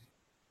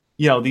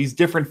 these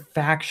different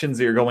factions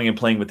that you're going and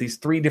playing with, these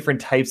 3 different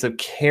types of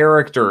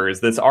characters,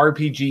 this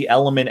RPG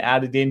element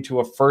added into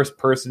a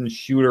first-person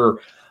shooter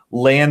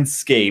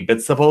landscape.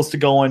 It's supposed to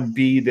go and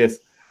be this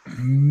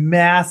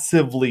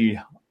massively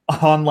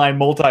online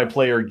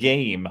multiplayer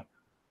game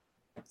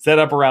set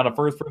up around a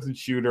first-person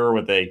shooter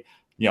with a,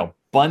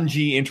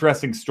 Bungie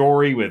interesting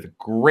story with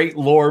great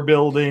lore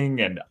building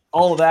and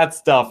all of that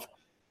stuff.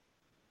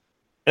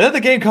 And then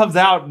the game comes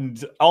out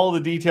and all the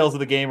details of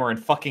the game are in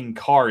fucking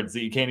cards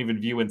that you can't even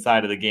view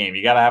inside of the game.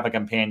 You got to have a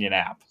companion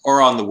app.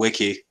 Or on the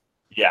wiki.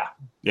 Yeah.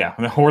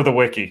 Or the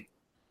wiki,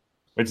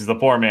 which is the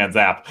poor man's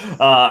app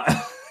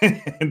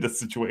in this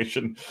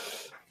situation.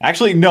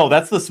 Actually, no,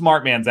 that's the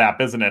smart man's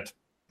app, isn't it?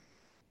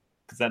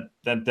 Because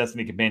that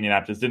Destiny companion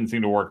app just didn't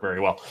seem to work very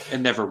well. It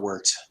never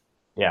worked.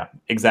 Yeah,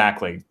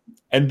 exactly.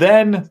 And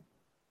then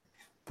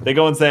they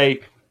go and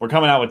say, we're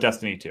coming out with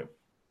Destiny 2.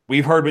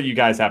 We've heard what you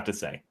guys have to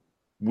say.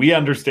 We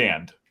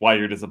understand why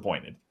you're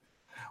disappointed.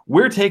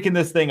 We're taking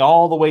this thing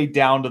all the way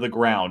down to the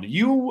ground.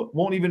 You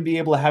won't even be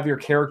able to have your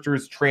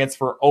characters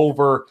transfer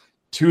over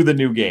to the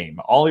new game.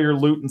 All your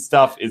loot and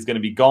stuff is going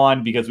to be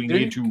gone because we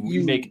need to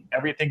remake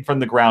everything from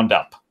the ground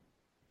up.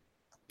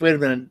 Wait a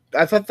minute.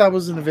 I thought that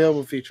was an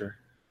available feature.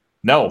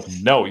 No.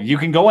 You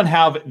can go and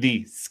have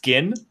the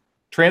skin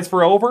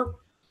transfer over,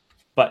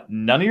 but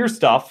none of your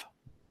stuff,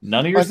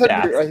 none of your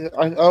stats.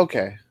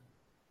 Okay.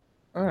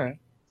 All right.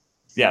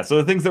 Yeah, so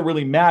the things that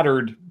really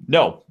mattered,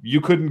 no,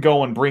 you couldn't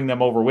go and bring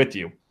them over with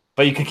you.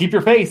 But you could keep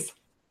your face.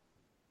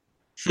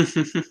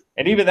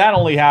 And even that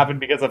only happened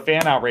because of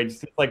fan outrage.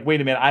 It's like,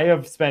 wait a minute, I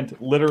have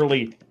spent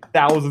literally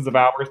thousands of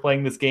hours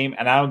playing this game,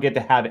 and I don't get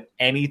to have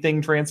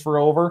anything transfer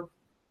over?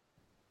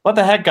 What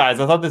the heck, guys?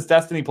 I thought this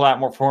Destiny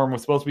platform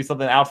was supposed to be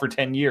something out for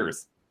 10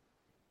 years.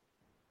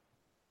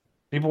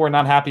 People were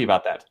not happy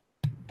about that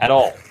at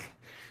all.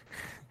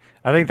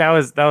 I think that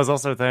was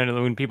also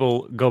when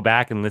people go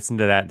back and listen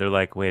to that, they're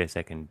like, wait a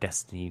second,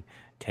 Destiny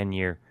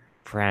 10-year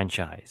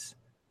franchise.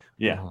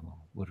 Yeah. Oh,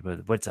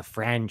 what's a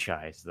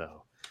franchise,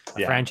 though? A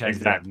Yeah, franchise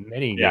exactly. has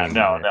many Yeah, games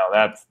no, in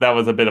it. that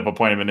was a bit of a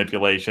point of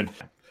manipulation.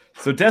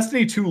 So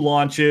Destiny 2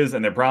 launches,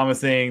 and they're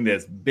promising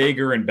this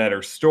bigger and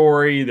better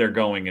story. They're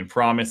going and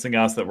promising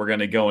us that we're going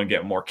to go and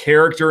get more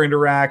character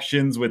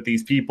interactions with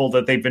these people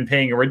that they've been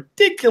paying a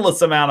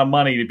ridiculous amount of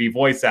money to be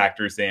voice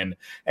actors in,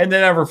 and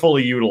they're never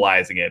fully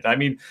utilizing it. I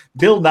mean,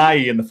 Bill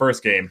Nighy in the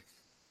first game,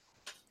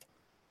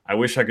 I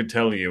wish I could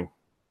tell you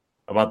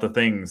about the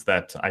things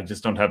that I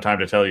just don't have time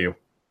to tell you.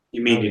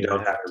 You mean you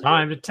don't have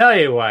time to tell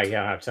you why you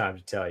don't have time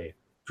to tell you?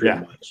 Pretty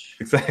much.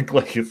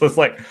 Exactly. It's just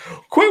like,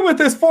 quit with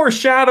this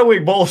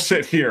foreshadowing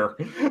bullshit here.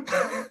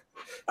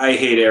 I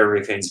hate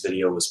everything's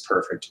video was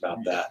perfect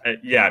about that.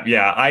 Yeah.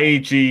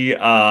 IAG,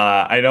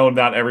 I know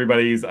not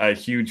everybody's a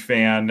huge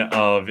fan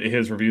of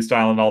his review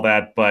style and all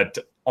that, but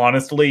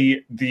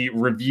honestly, the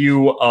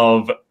review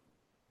of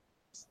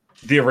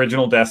the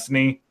original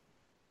Destiny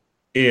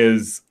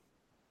is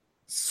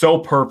so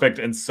perfect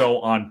and so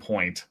on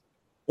point.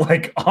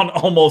 Like, on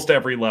almost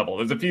every level.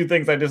 There's a few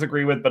things I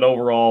disagree with, but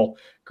overall,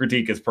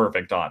 critique is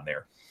perfect on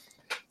there.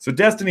 So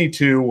Destiny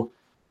 2,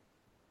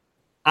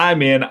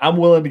 I'm in. I'm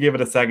willing to give it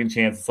a second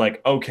chance. It's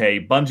like,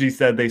 okay, Bungie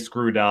said they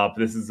screwed up.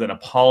 This is an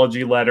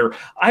apology letter.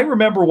 I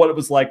remember what it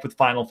was like with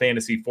Final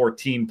Fantasy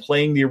XIV,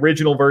 playing the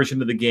original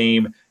version of the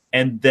game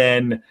and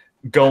then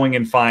going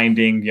and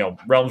finding,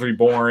 Realms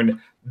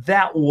Reborn.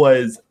 That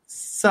was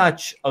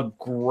such a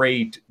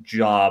great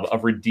job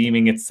of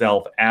redeeming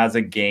itself as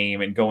a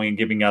game and going and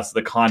giving us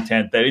the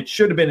content that it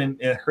should have been in.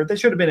 That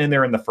should have been in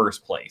there in the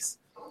first place.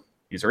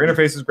 User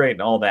interface is great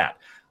and all that.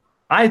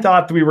 I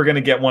thought we were going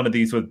to get one of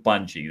these with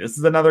Bungie. This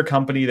is another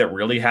company that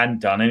really hadn't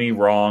done any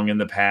wrong in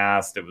the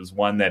past. It was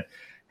one that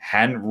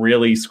hadn't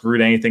really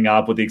screwed anything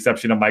up, with the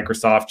exception of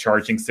Microsoft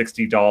charging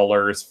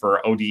 $60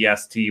 for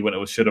ODST when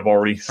it should have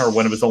already, or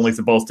when it was only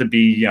supposed to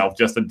be,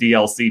 just a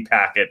DLC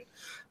packet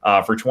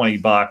for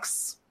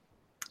 $20.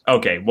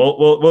 Okay,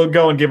 we'll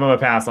go and give them a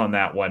pass on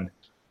that one.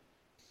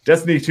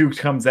 Destiny 2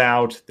 comes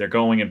out. They're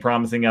going and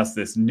promising us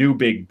this new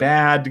big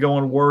bad to go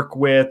and work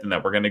with, and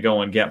that we're going to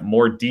go and get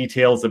more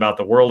details about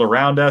the world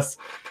around us.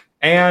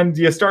 And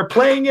you start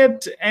playing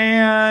it,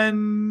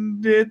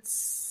 and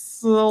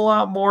it's a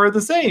lot more of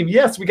the same.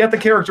 Yes, we got the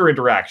character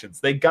interactions.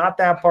 They got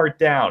that part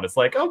down. It's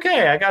like,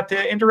 okay, I got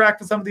to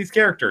interact with some of these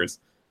characters.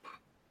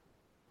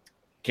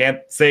 Can't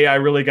say I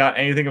really got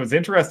anything that was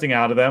interesting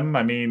out of them.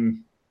 I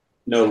mean,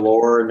 no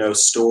lore, no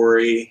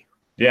story.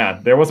 Yeah,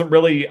 there wasn't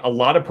really a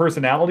lot of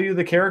personality to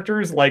the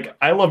characters. Like,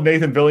 I love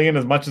Nathan Fillion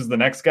as much as the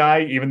next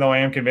guy, even though I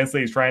am convinced that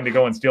he's trying to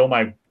go and steal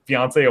my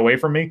fiance away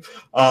from me.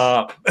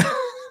 Oh,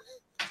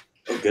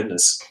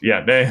 goodness.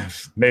 Yeah,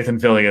 Nathan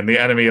Fillion, the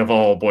enemy of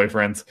all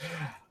boyfriends.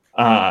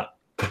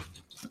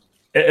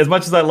 As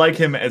much as I like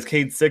him as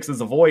Cade Six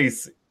as a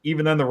voice,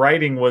 even then the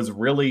writing was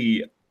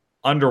really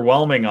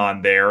underwhelming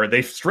on there.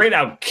 They straight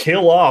out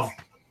kill off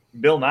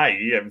Bill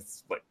Nighy.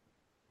 It's like,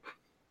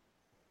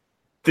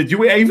 did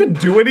you even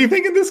do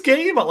anything in this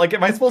game? Like,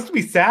 am I supposed to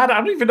be sad? I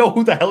don't even know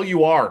who the hell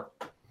you are.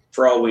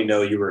 For all we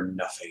know, you were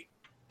nothing.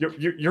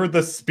 You're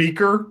the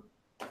speaker?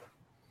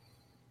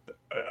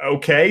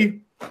 Okay.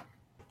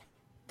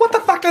 What the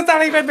fuck does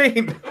that even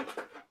mean?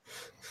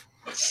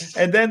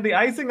 And then the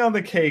icing on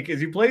the cake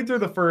is you played through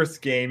the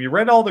first game, you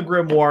read all the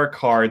grimoire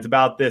cards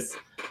about this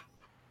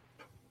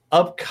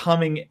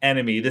upcoming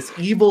enemy, this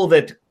evil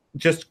that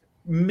just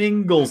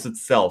mingles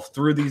itself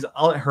through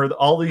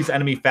all these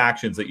enemy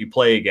factions that you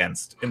play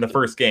against in the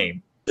first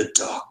game. The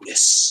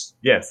darkness.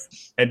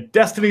 Yes. And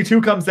Destiny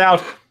 2 comes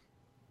out.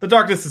 The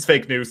darkness is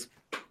fake news.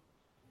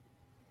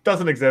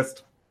 Doesn't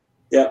exist.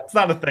 Yeah. It's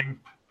not a thing.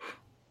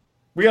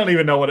 We don't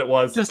even know what it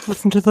was. Just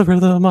listen to the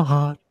rhythm of my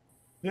heart.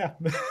 Yeah.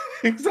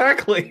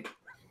 Exactly.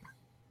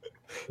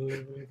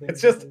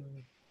 It's just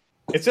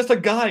a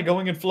guy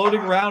going and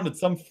floating around at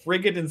some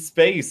frigate in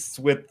space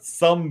with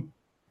some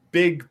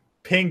big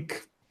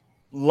pink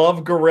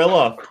love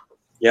gorilla.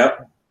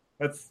 Yep.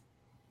 That's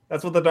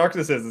what the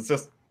darkness is.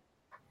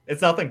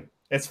 It's nothing.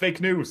 It's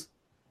fake news.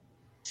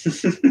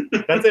 That's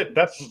it.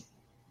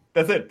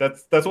 That's it.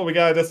 That's what we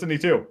got at Destiny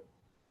 2.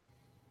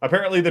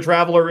 Apparently the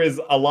Traveler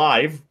is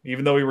alive,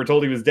 even though we were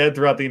told he was dead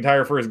throughout the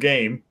entire first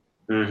game.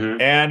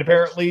 Mm-hmm. And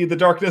apparently the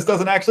darkness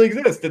doesn't actually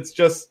exist. It's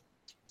just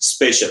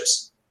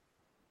spaceships.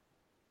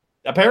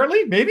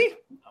 Apparently, maybe.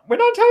 We're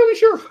not entirely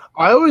sure.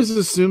 I always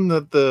assumed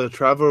that the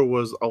Traveler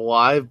was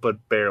alive,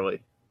 but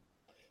barely.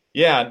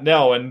 Yeah,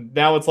 no, and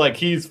now it's like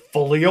he's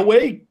fully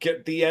awake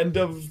at the end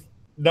of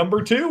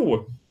number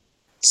 2.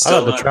 I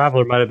thought the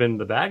Traveler might have been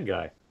the bad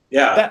guy.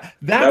 Yeah.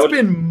 That's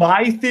been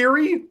my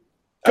theory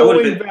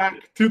going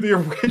back to the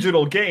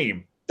original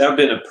game. That would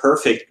have been a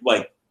perfect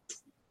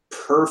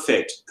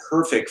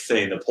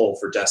thing to pull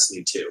for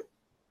Destiny 2.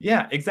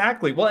 Yeah,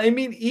 exactly. Well, I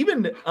mean,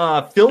 even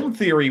Film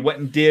Theory went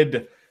and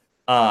did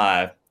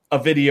a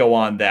video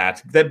on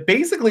that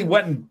basically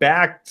went and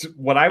backed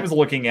what I was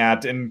looking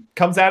at and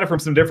comes at it from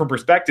some different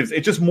perspectives.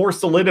 It just more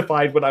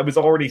solidified what I was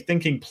already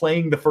thinking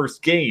playing the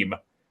first game.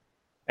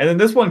 And then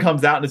this one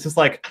comes out and it's just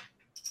like,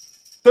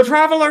 the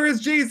Traveler is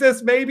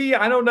Jesus, maybe.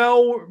 I don't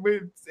know.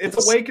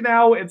 It's awake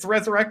now. It's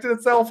resurrected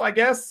itself, I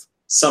guess.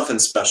 Something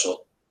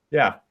special.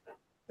 Yeah.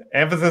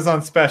 Emphasis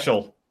on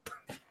special.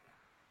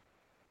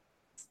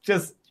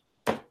 It's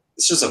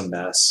just a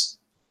mess.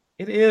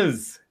 It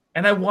is.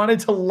 And I wanted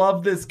to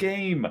love this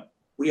game.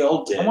 We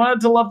all did. I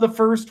wanted to love the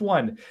first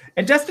one.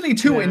 And Destiny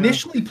 2,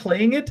 initially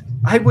playing it,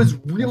 I was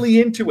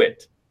really into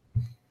it.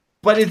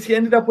 But it's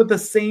ended up with the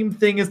same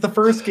thing as the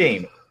first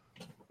game.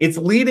 It's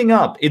leading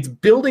up. It's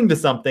building to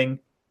something.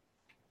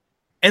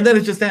 And then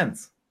it just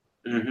ends.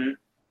 Mm-hmm.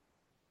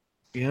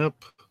 Yep.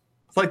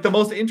 It's like the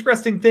most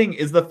interesting thing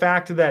is the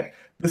fact that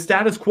the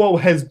status quo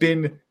has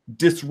been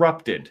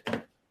disrupted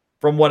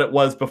from what it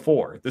was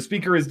before. The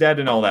speaker is dead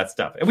and all that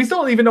stuff. And we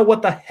still don't even know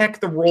what the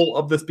heck the role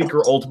of the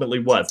speaker ultimately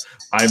was.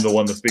 I'm the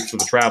one that speaks for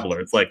the traveler.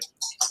 It's like,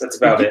 that's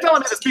about it.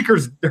 Telling me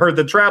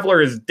the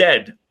traveler is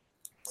dead.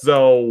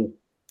 So,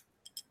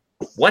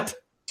 what?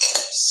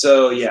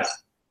 So, yeah.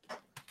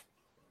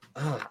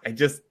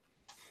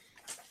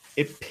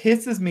 It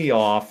pisses me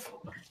off.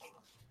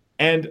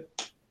 And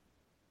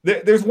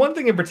there's one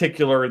thing in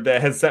particular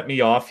that has set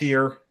me off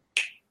here.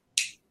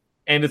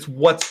 And it's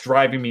what's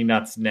driving me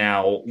nuts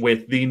now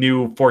with the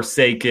new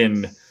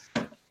Forsaken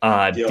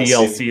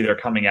DLC they're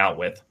coming out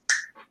with.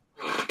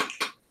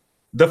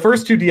 The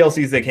first 2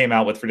 DLCs they came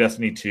out with for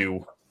Destiny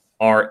 2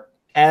 are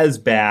as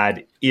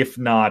bad, if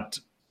not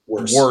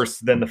worse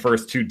than the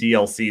first 2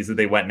 DLCs that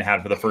they went and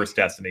had for the first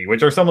Destiny,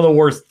 which are some of the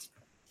worst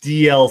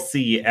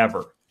DLC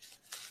ever.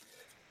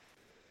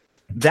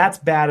 That's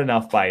bad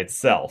enough by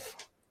itself.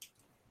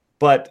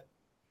 But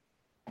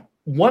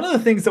one of the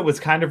things that was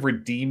kind of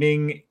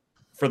redeeming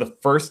for the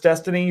first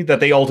Destiny that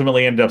they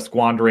ultimately ended up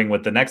squandering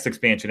with the next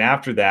expansion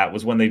after that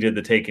was when they did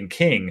the Taken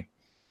King.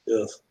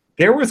 Yes.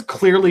 There was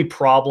clearly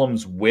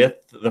problems with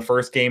the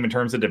first game in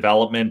terms of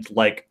development,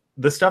 like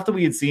the stuff that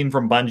we had seen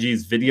from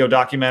Bungie's video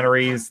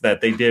documentaries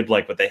that they did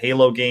like with the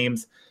Halo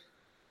games.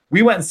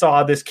 We went and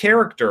saw this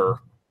character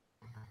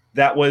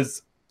that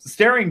was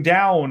staring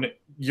down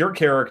your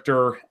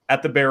character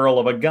at the barrel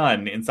of a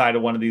gun inside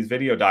of one of these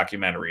video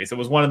documentaries. It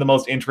was one of the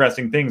most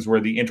interesting things where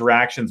the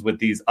interactions with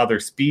these other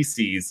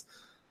species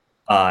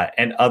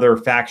and other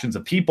factions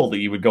of people that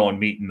you would go and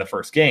meet in the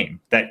first game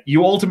that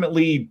you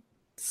ultimately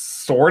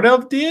sort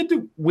of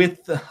did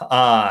with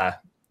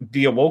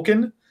the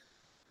Awoken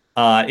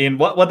in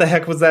what the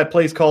heck was that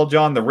place called,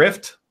 John? The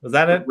Rift? Was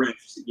that it?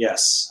 Rift,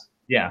 yes.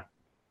 Yeah.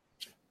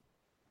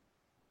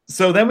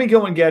 So then we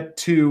go and get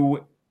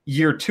to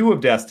year 2 of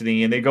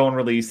Destiny and they go and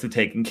release the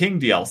Taken King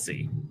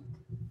DLC,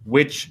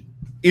 which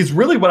is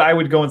really what I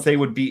would go and say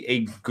would be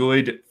a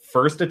good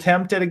first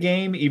attempt at a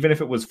game, even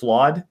if it was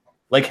flawed.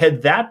 Like,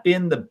 had that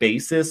been the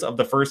basis of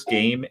the first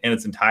game in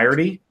its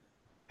entirety,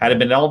 had it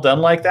been all done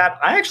like that,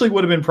 I actually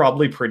would have been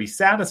probably pretty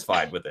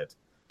satisfied with it.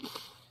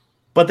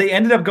 But they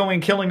ended up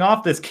killing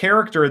off this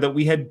character that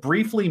we had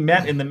briefly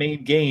met in the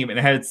main game and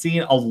had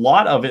seen a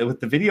lot of it with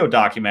the video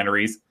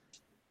documentaries.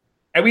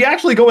 And we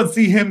actually go and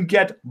see him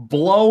get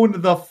blown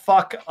the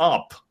fuck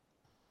up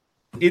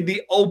in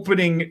the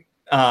opening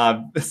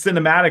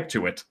cinematic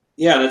to it.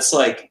 Yeah, and it's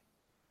like,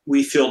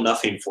 we feel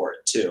nothing for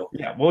it, too.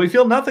 Yeah, well, we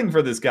feel nothing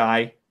for this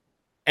guy.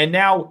 And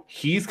now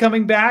he's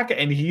coming back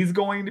and he's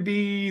going to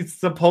be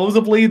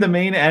supposedly the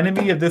main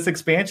enemy of this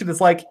expansion. It's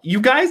like,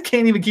 you guys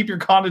can't even keep your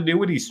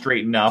continuity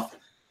straight enough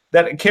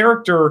that a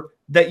character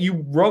that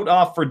you wrote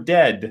off for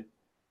dead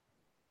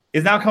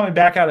is now coming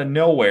back out of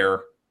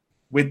nowhere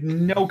with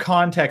no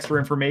context or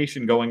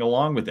information going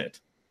along with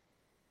it.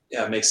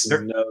 Yeah, it makes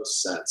no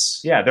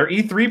sense. Yeah, their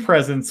E3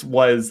 presence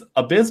was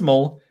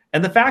abysmal.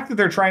 And the fact that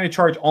they're trying to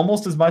charge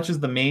almost as much as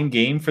the main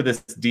game for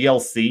this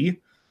DLC,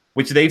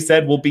 which they've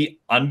said will be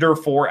under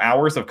 4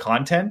 hours of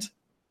content.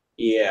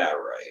 Yeah,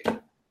 right.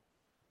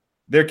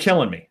 They're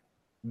killing me.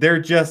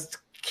 They're just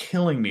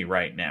killing me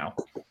right now.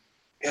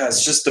 Yeah,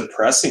 it's just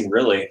depressing,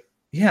 really.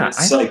 Yeah.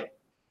 It's like,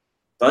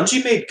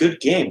 Bungie made good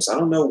games. I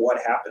don't know what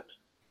happened.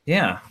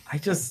 Yeah,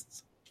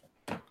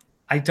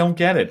 I don't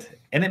get it.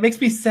 And it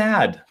makes me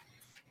sad.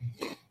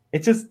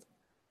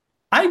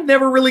 I've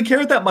never really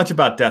cared that much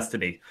about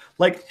Destiny.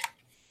 Like,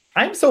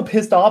 I'm so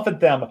pissed off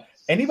at them.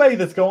 Anybody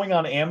that's going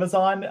on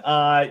Amazon,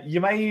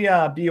 you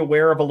may be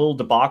aware of a little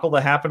debacle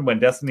that happened when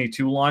Destiny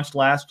 2 launched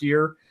last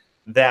year,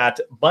 that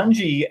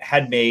Bungie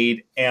had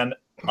made an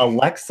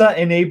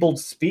Alexa-enabled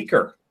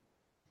speaker.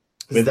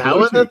 Is that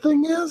what that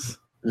thing is?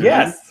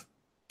 Yes.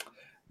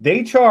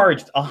 They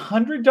charged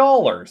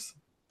 $100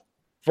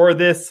 for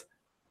this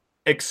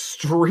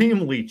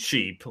extremely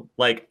cheap.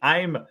 Like,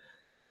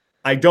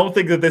 I don't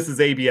think that this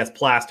is ABS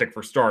plastic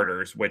for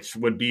starters, which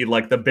would be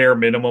like the bare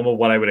minimum of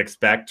what I would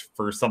expect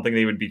for something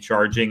they would be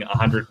charging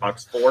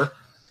 $100 for.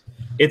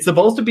 It's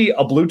supposed to be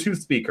a Bluetooth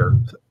speaker.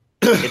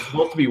 It's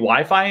supposed to be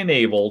Wi-Fi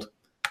enabled,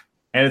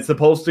 and it's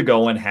supposed to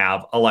go and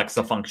have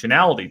Alexa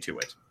functionality to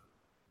it.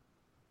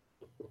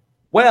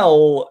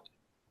 Well,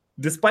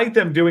 despite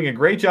them doing a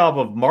great job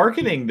of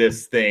marketing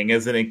this thing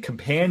as a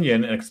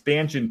companion, an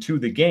expansion to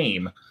the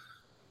game,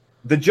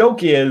 the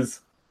joke is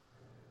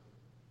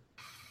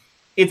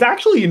it's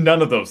actually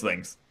none of those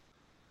things.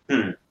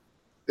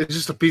 It's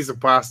just a piece of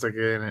plastic,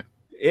 ain't it?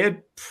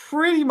 It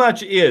pretty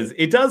much is.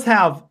 It does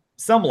have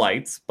some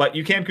lights, but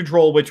you can't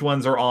control which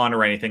ones are on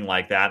or anything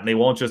like that, and they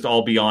won't just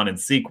all be on in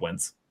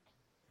sequence.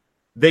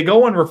 They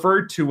go and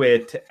refer to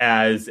it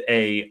as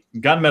a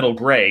gunmetal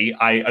gray.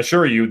 I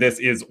assure you, this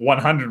is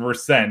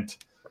 100%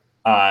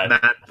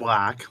 matte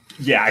black.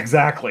 Yeah,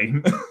 exactly.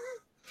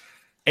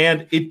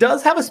 And it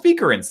does have a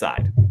speaker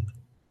inside,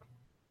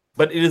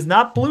 but it is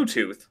not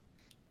Bluetooth,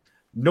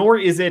 nor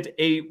is it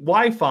a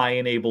Wi-Fi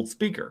enabled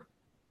speaker.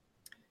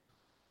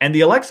 And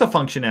the Alexa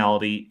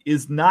functionality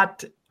is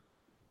not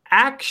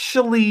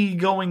actually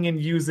going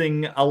and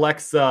using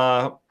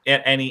Alexa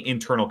at any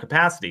internal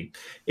capacity.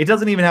 It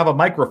doesn't even have a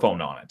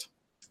microphone on it.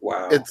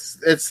 Wow.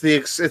 It's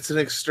an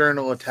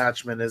external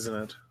attachment, isn't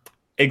it?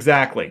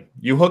 Exactly.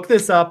 You hook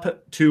this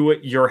up to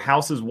your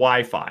house's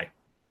Wi-Fi,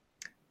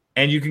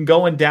 and you can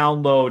go and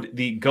download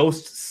the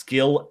Ghost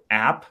Skill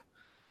app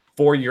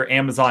for your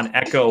Amazon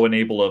Echo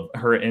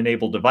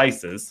enabled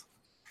devices.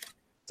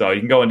 So you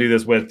can go and do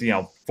this with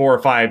 4 or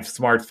 5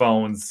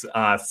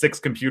 smartphones, 6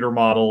 computer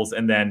models,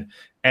 and then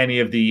any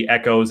of the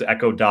Echoes,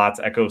 Echo Dots,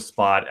 Echo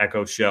Spot,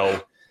 Echo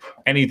Show,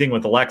 anything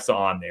with Alexa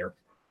on there.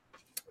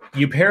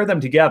 You pair them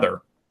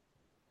together,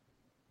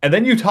 and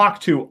then you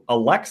talk to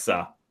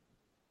Alexa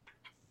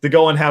to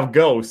go and have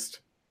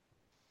Ghost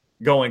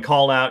go and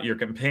call out your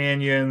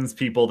companions,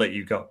 people that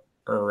you go,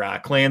 or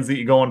clans that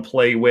you go and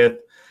play with.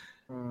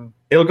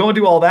 It'll go and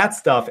do all that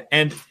stuff.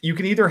 And you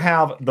can either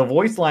have the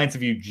voice lines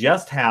if you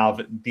just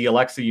have the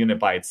Alexa unit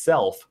by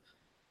itself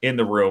in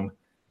the room.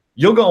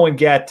 You'll go and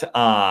get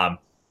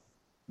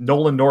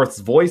Nolan North's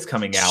voice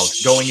coming out,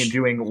 going and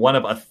doing one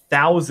of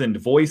 1,000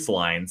 voice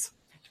lines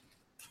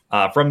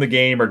from the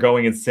game, or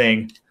going and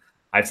saying,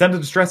 I've sent a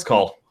distress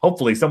call.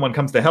 Hopefully someone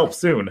comes to help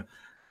soon.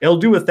 It'll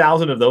do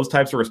 1,000 of those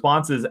types of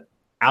responses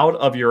out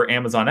of your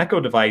Amazon Echo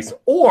device.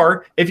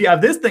 Or if you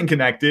have this thing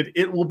connected,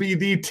 it will be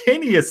the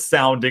tiniest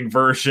sounding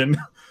version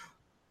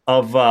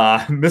of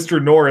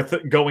Mr. North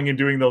going and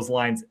doing those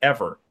lines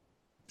ever.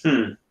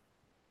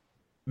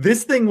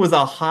 This thing was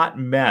a hot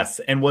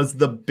mess and was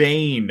the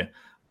bane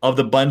of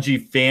the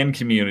Bungie fan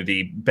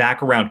community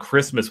back around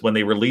Christmas when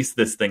they released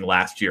this thing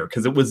last year,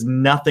 because it was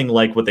nothing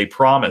like what they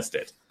promised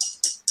it.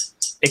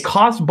 It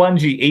cost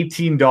Bungie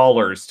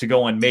 $18 to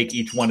go and make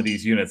each one of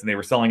these units, and they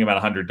were selling them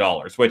at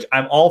 $100, which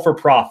I'm all for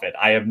profit.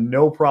 I have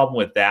no problem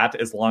with that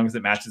as long as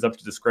it matches up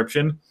to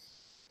description.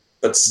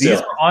 But still,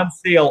 these are on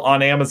sale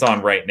on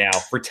Amazon right now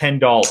for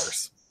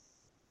 $10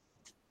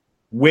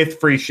 with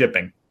free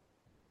shipping.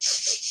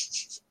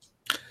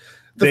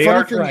 The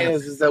funny thing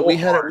is that we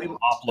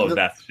upload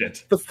that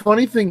shit. The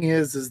funny thing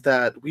is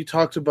that we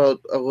talked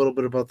about a little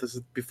bit about this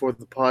before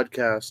the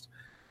podcast,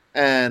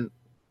 and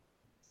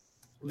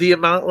the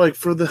amount, like,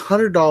 for the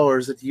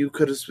 $100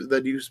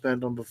 that you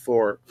spent on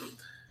before,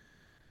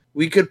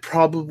 we could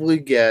probably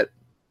get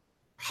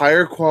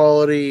higher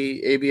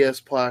quality ABS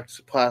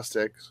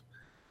plastics,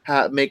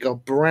 make a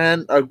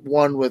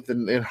one with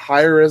in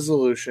higher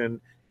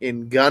resolution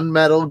in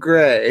gunmetal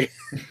gray,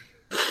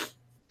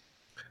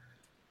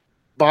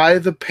 buy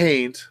the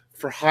paint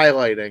for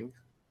highlighting,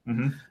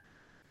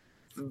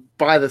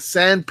 buy the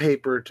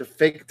sandpaper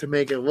to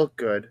make it look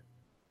good,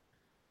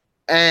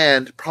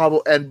 and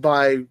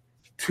buy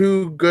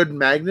 2 good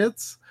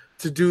magnets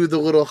to do the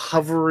little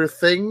hover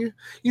thing,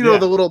 the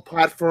little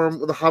platform,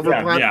 the hover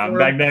platform. Yeah,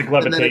 magnetic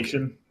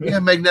levitation.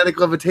 Magnetic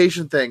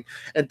levitation thing,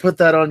 and put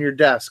that on your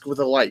desk with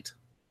a light.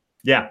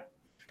 Yeah,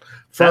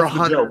 for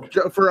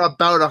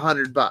about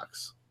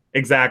 $100.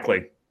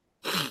 Exactly.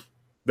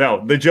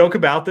 No, the joke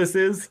about this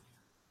is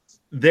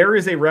there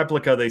is a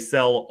replica they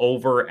sell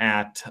over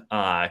at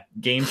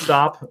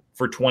GameStop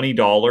for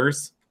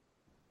 $20,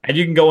 and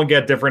you can go and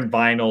get different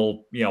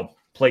vinyl,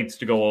 plates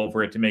to go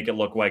over it to make it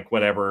look like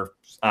whatever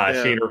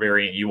shader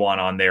variant you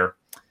want on there.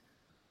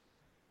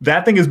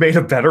 That thing is made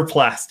of better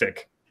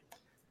plastic,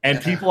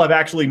 and people have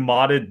actually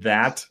modded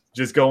that,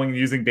 just going and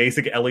using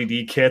basic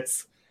LED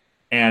kits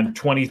and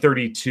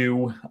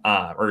 2032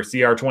 or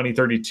CR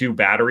 2032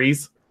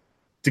 batteries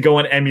to go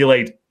and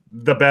emulate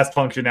the best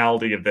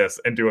functionality of this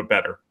and do it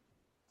better.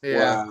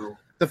 Yeah. Wow.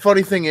 The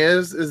funny thing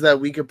is that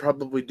we could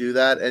probably do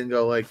that and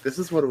go like, this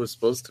is what it was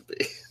supposed to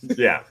be.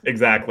 Yeah,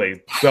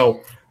 exactly.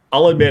 So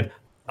I'll admit,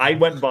 I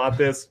went and bought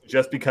this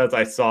just because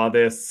I saw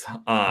this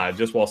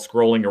just while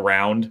scrolling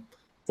around.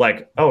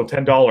 Like, oh,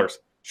 $10.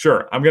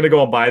 Sure, I'm going to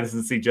go and buy this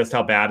and see just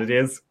how bad it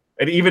is.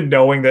 And even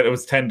knowing that it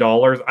was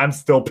 $10, I'm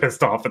still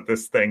pissed off at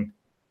this thing.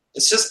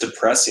 It's just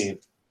depressing.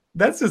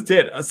 That's just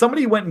it.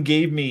 Somebody went and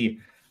gave me,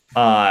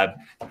 oh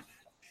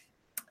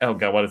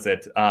God, what is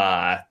it?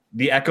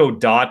 The Echo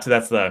Dot.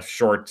 That's the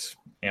short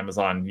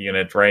Amazon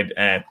unit, right?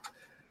 And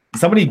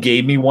somebody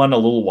gave me one a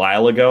little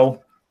while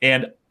ago,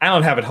 and I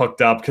don't have it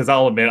hooked up because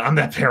I'll admit I'm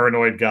that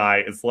paranoid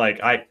guy. It's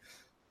like I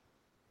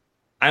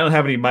don't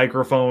have any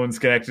microphones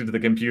connected to the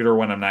computer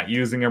when I'm not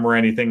using them or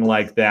anything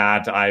like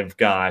that. I've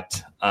got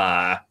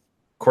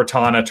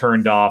Cortana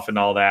turned off and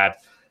all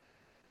that.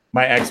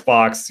 My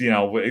Xbox,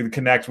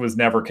 Kinect was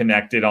never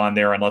connected on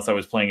there unless I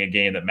was playing a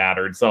game that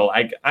mattered. So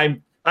I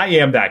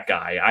am that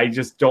guy. I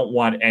just don't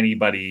want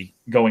anybody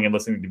going and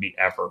listening to me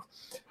ever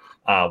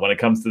when it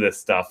comes to this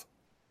stuff.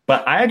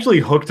 But I actually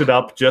hooked it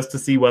up just to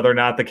see whether or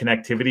not the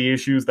connectivity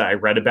issues that I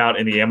read about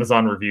in the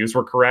Amazon reviews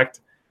were correct.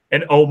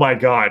 And oh my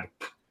God,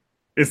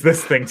 is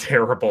this thing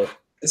terrible?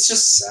 It's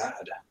just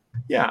sad.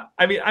 Yeah.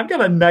 I mean, I've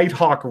got a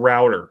Nighthawk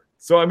router.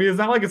 So, I mean, it's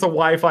not like it's a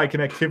Wi-Fi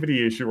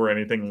connectivity issue or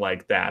anything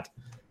like that.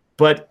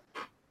 But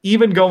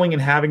even going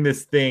and having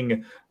this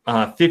thing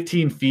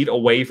 15 feet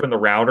away from the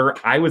router,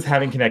 I was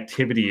having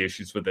connectivity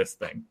issues with this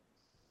thing.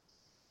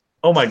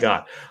 Oh my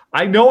God.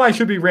 I know I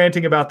should be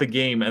ranting about the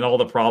game and all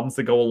the problems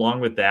that go along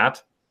with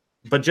that,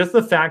 but just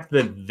the fact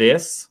that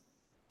this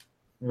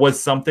was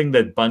something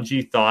that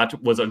Bungie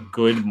thought was a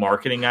good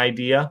marketing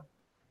idea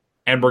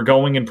and we're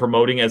going and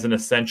promoting as an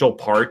essential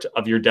part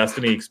of your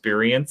Destiny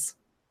experience.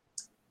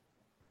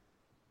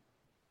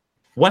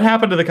 What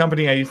happened to the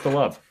company I used to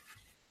love?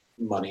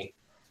 Money.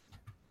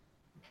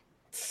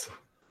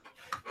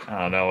 I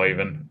don't know.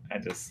 Even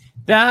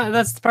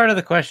that's part of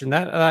the question.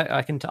 That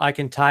I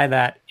can tie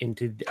that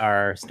into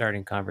our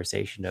starting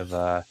conversation of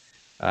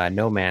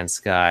No Man's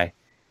Sky.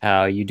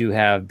 How you do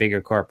have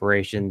bigger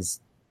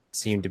corporations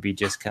seem to be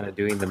just kind of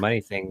doing the money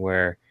thing,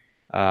 where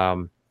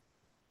No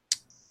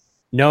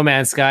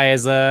Man's Sky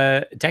is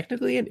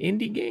technically an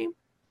indie game.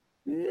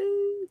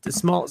 It's a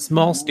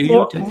small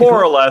studio,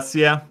 more or less.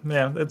 Yeah.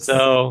 It's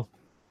so.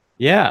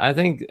 Yeah, I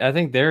think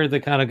they're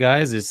the kind of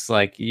guys. It's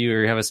like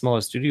you have a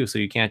smaller studio, so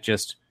you can't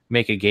just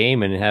make a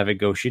game and have it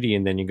go shitty,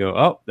 and then you go,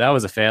 "Oh, that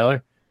was a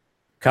failure."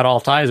 Cut all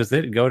ties with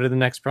it. Go to the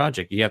next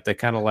project. You have to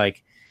kind of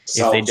like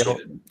if they don't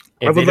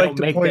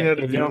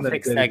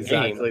fix that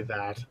game,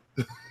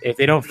 if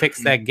they don't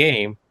fix that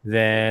game,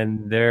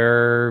 then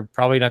they're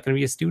probably not going to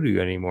be a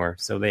studio anymore.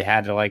 So they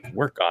had to like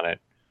work on it.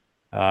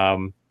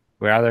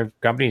 Where other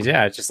companies,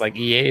 it's just like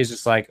EA is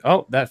just like,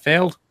 "Oh, that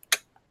failed,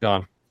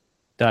 gone,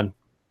 done."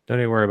 Don't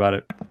even worry about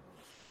it.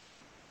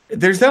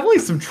 There's definitely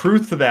some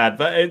truth to that,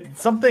 but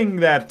it's something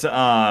that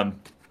I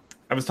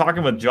was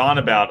talking with John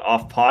about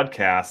off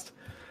podcast.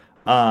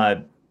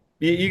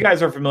 You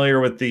guys are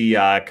familiar with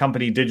the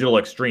company Digital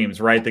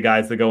Extremes, right? The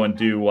guys that go and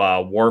do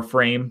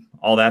Warframe,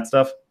 all that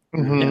stuff.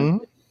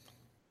 Mm-hmm.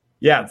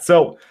 Yeah.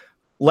 So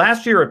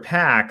last year at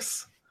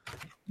PAX,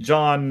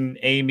 John,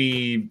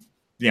 Amy,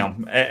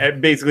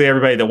 basically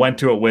everybody that went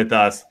to it with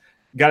us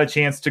got a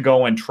chance to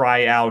go and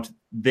try out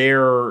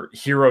their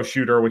hero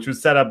shooter, which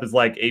was set up as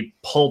like a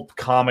pulp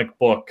comic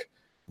book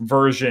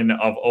version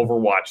of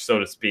Overwatch, so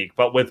to speak,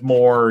 but with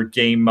more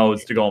game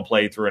modes to go and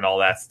play through and all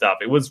that stuff.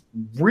 It was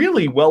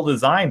really well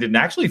designed and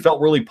actually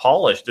felt really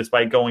polished,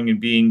 despite going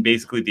and being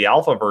basically the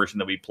alpha version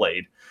that we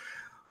played.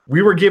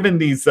 We were given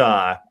these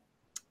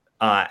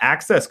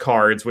access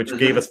cards, which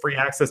gave us free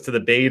access to the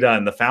beta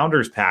and the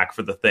founders pack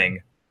for the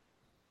thing.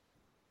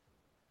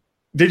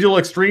 Digital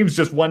Extremes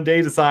just one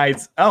day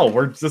decides,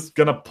 we're just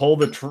going to pull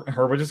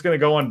we're just going to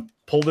go and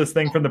pull this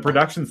thing from the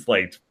production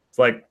slate. It's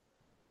like,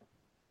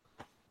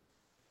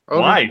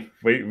 why?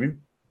 We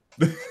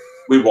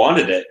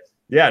wanted it.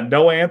 Yeah,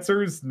 no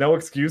answers, no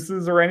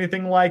excuses or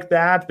anything like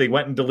that. They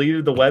went and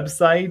deleted the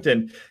website,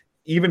 and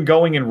even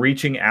going and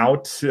reaching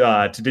out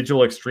to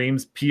Digital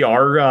Extremes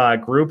PR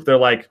group, they're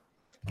like,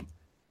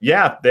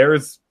 yeah,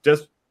 there's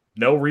just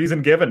no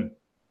reason given.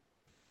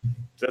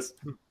 Just...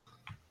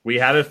 We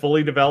had it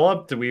fully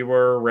developed. We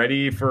were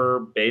ready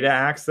for beta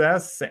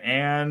access,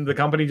 and the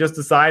company just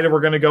decided we're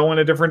going to go in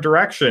a different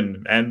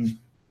direction. And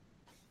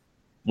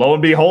lo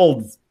and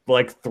behold,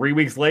 like 3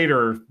 weeks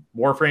later,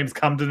 Warframe's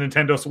come to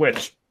Nintendo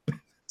Switch.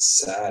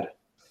 Sad.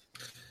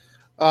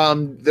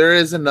 There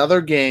is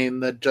another game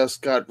that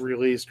just got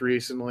released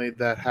recently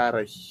that had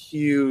a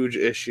huge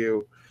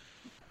issue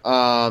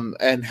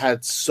and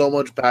had so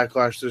much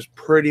backlash. There's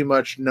pretty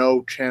much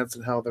no chance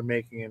in hell they're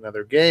making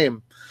another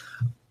game.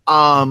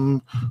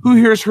 Who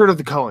here has heard of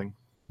The Culling?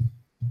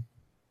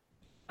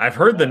 I've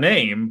heard the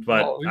name,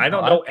 but I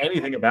don't know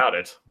anything about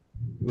it.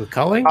 The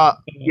Culling?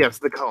 Yes,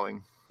 The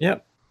Culling.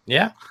 Yep.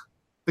 Yeah.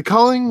 The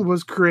Culling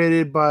was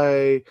created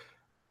by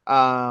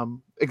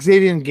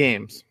Xavian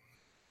Games.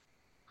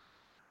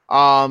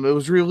 It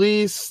was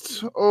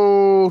released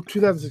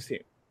 2016.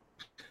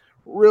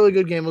 Really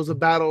good game. It was a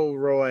battle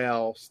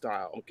royale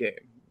style game.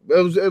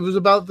 It was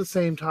about the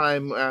same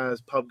time as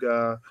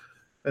PUBG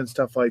and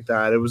stuff like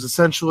that. It was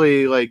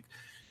essentially like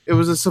it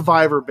was a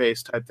survivor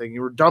based type thing.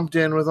 You were dumped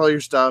in with all your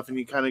stuff, and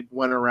you kind of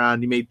went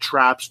around. You made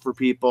traps for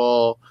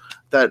people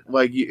that,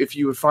 like, if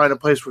you would find a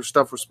place where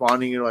stuff was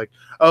spawning, you're like,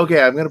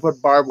 okay, I'm gonna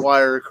put barbed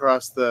wire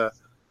across the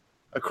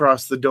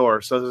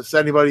door, so that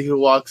anybody who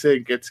walks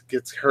in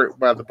gets hurt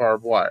by the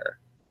barbed wire.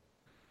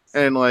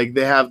 And like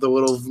they have the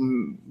little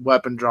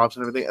weapon drops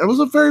and everything. It was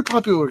a very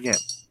popular game.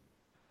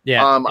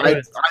 Yeah,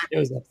 it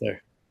was up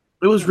there.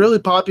 It was really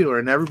popular,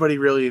 and everybody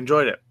really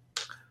enjoyed it.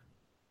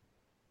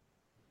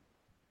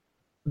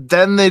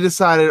 Then they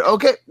decided,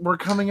 okay, we're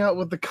coming out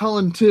with The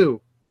Culling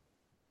 2.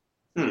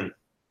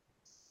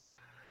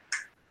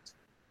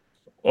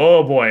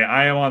 Oh boy,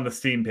 I am on the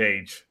Steam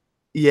page.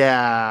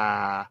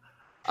 Yeah.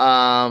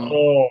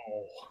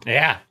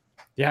 Yeah.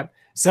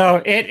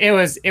 So it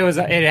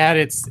had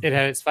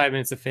its 5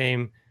 minutes of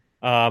fame,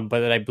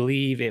 but I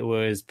believe it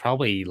was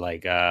probably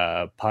like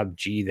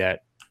PUBG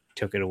that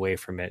took it away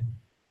from it.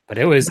 But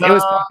it was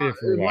popular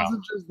for a while.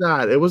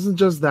 It wasn't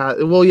just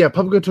that. Well, yeah,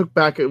 PUBG took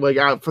back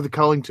out for The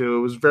Culling 2. It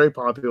was very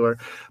popular.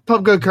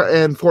 PUBG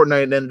and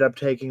Fortnite ended up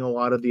taking a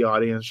lot of the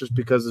audience just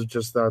because of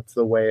that's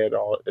the way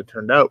it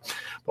turned out.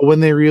 But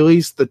when they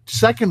released the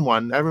second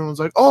one, everyone was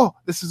like, "Oh,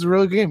 this is a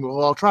real game.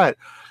 We'll all try it."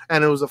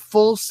 And it was a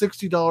full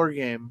 $60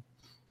 game.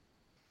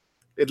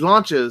 It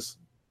launches.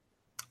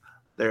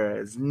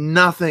 There is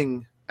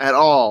nothing at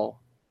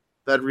all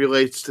that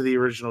relates to the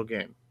original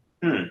game.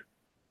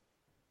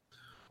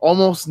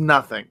 almost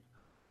nothing.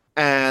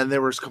 And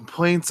there was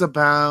complaints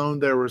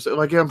abound. There was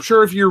like, I'm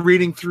sure if you're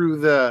reading through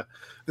the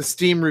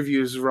Steam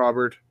reviews,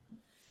 Robert,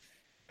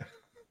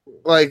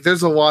 like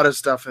there's a lot of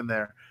stuff in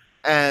there.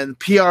 And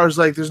PR is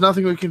like, there's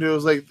nothing we can do. It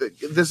was like,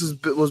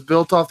 was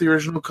built off the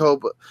original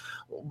code,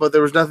 but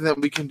there was nothing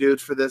that we can do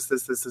for this,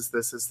 for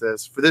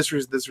this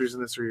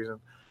reason.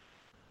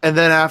 And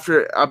then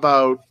after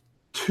about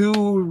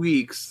 2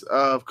 weeks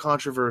of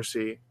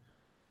controversy,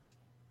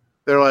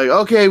 they're like,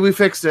 okay, we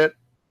fixed it.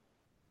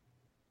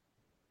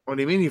 What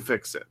do you mean you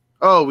fixed it?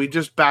 Oh, we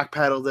just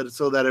backpedaled it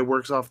so that it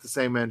works off the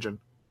same engine.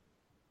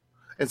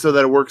 And so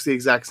that it works the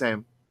exact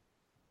same.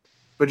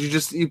 But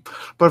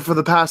but for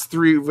the past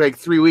 3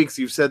 weeks,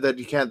 you've said that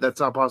you can't, that's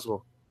not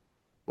possible.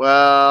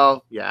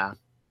 Well, yeah.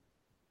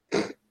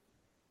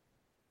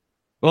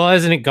 Well,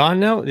 isn't it gone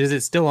now? Is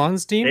it still on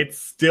Steam? It's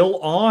still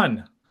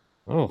on.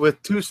 Oh.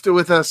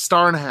 With a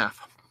star and a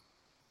half.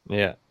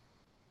 Yeah.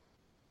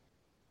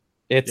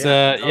 It's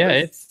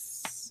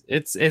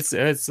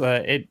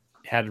it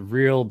had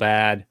real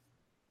bad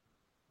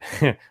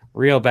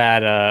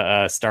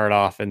start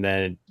off, and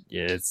then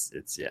it's.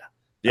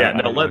 Yeah,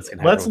 no,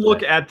 let's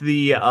look at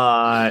the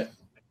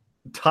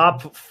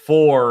top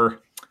 4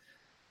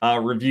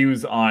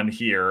 reviews on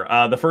here.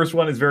 The first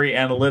one is very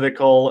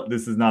analytical.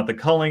 This is not the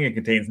culling. It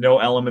contains no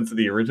elements of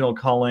the original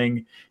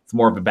culling. It's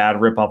more of a bad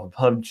ripoff of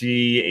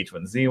PUBG.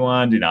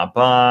 H1Z1, do not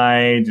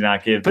buy, do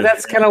not give. But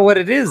that's kind of what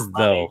it is,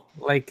 though.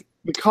 Like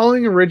the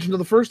culling original,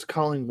 the first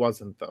culling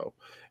wasn't, though.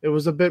 It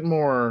was a bit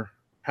more.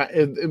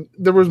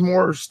 There was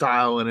more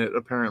style in it.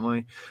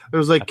 Apparently, there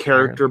was like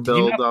character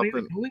build up.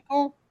 And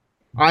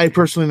I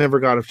personally never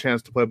got a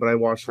chance to play, but I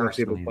watched other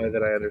people play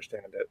that I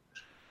understand it.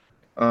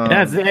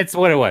 That's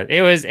what it was.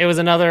 It was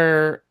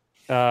another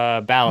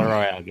battle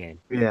royale game.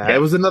 Yeah, it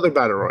was another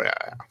battle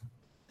royale.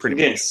 Pretty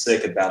getting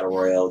sick of battle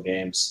royale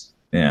games.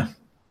 Yeah.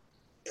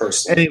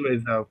 Personally.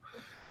 Anyways, though.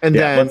 And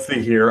then let's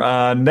see here.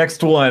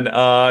 Next one,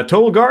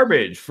 total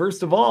garbage.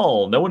 First of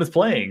all, no one is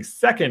playing.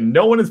 Second,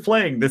 no one is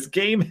playing. This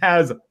game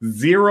has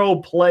 0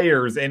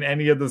 players in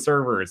any of the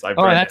servers.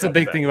 That's a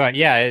big thing about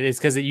it's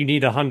because you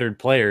need 100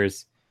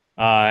 players,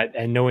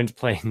 and no one's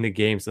playing the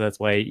game, so that's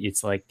why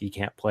it's like you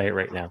can't play it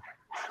right now.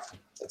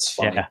 That's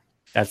funny. Yeah,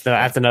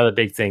 that's another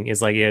big thing.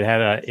 It's like it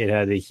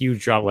had a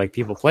huge drop. Like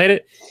people played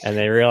it and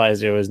they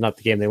realized it was not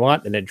the game they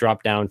want, and it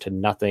dropped down to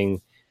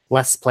nothing,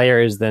 less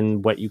players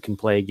than what you can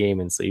play a game,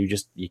 and so you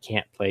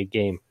can't play a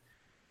game.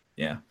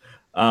 Yeah.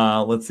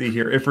 Let's see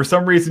here. If for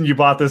some reason you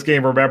bought this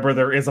game, remember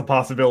there is a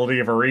possibility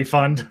of a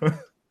refund.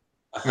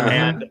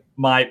 And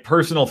my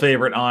personal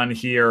favorite on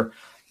here,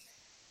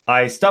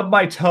 I stubbed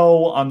my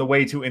toe on the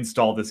way to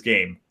install this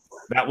game.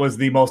 That was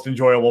the most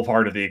enjoyable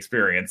part of the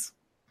experience.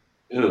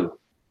 Ooh.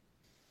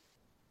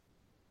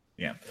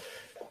 Yeah.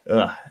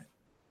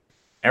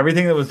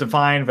 Everything that was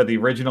defined by the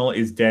original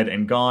is dead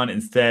and gone.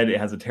 Instead, it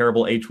has a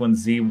terrible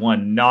H1Z1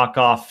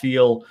 knockoff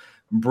feel,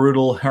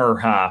 brutal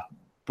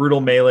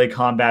melee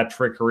combat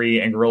trickery,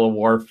 and guerrilla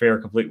warfare,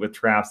 complete with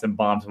traps and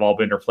bombs, have all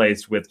been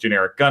replaced with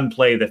generic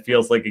gunplay that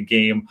feels like a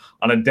game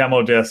on a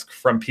demo disc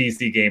from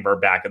PC Gamer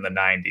back in the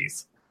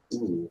 90s.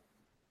 Ooh.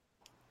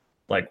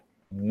 Like,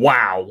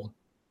 wow.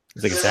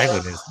 It's like exactly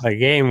this. A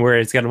game where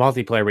it's got a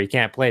multiplayer but you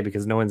can't play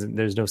because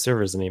there's no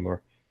servers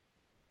anymore.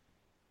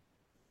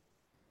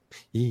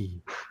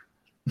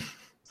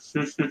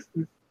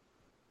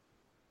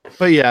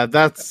 But yeah,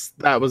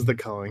 that was the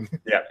culling.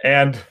 Yeah,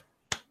 and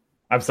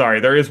I'm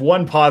sorry, there is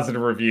one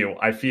positive review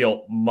I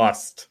feel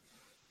must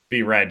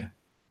be read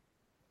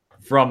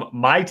from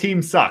My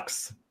Team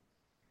Sucks.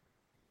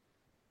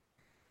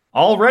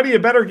 Already a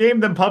better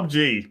game than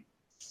PUBG.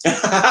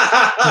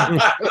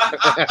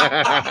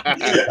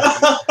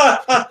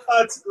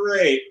 That's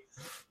great.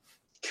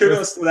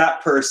 Kudos to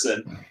that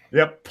person.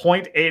 Yep,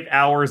 0.8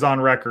 hours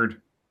on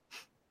record.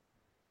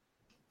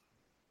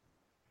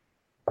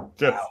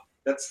 Wow,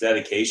 that's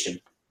dedication.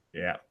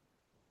 Yeah.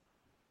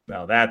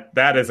 Now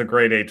that is a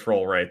grade A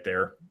troll right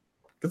there.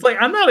 It's like,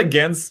 I'm not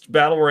against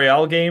Battle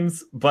Royale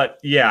games, but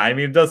yeah, I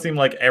mean, it does seem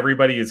like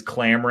everybody is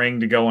clamoring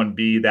to go and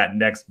be that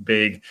next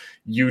big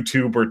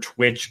YouTube or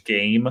Twitch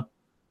game.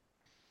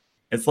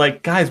 It's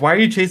like, guys, why are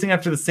you chasing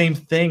after the same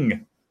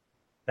thing?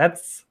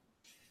 That's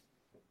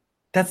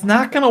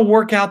not going to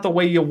work out the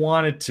way you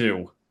want it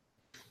to.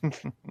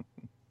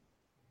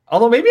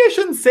 Although maybe I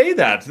shouldn't say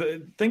that.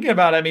 Thinking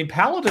about it, I mean,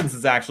 Paladins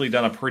has actually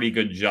done a pretty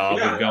good job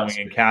of going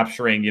and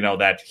capturing,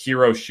 that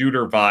hero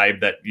shooter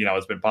vibe that,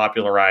 has been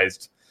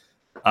popularized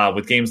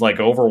with games like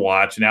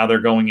Overwatch. Now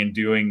they're going and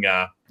doing,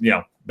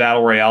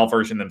 Battle Royale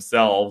version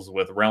themselves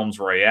with Realms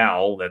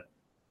Royale that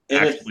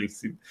actually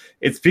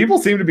people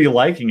seem to be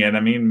liking it. I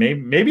mean,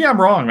 maybe I'm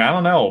wrong. I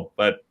don't know,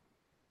 but.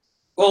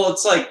 Well,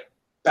 it's like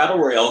Battle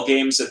Royale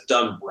games have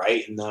done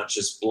right and not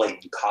just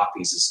blatant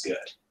copies is good.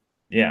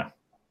 Yeah.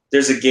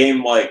 There's a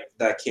game like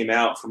that came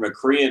out from a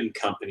Korean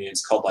company.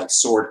 It's called like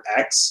Sword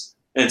X,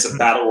 and it's a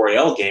battle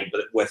royale game,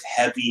 but with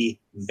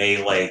heavy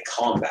melee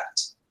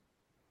combat.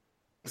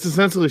 It's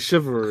essentially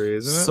chivalry,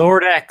 isn't it?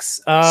 Sword X.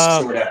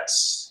 Sword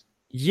X.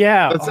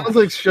 Yeah, that sounds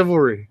like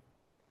chivalry.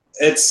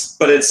 It's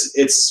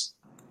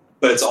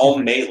But it's all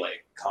melee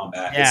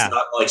combat. Yeah. It's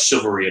not like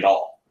chivalry at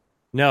all.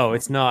 No,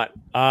 it's not.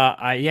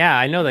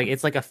 I know. Like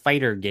it's like a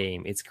fighter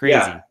game. It's crazy.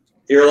 Yeah.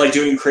 You're like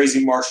doing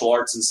crazy martial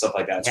arts and stuff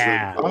like that. It's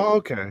Yeah. really cool. Oh,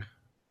 okay.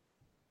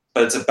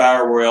 But it's a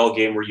battle royale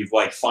game where you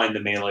like find the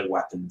melee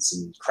weapons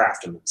and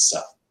craft them and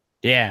stuff.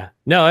 Yeah.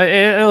 No,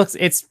 it looks.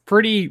 It's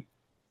pretty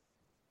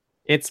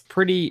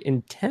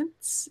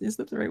intense. Is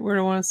that the right word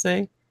I want to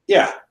say?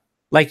 Yeah.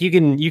 Like you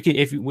can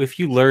if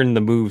you learn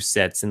the move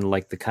sets and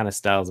like the kind of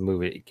styles of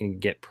move, it can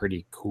get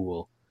pretty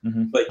cool.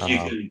 Like you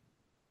can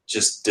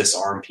just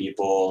disarm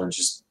people and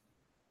just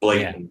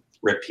blatantly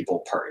rip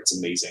people apart. It's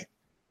amazing.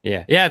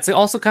 Yeah. Yeah. It's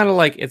also kind of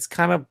like it's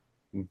kind of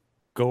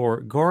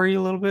gory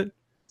a little bit.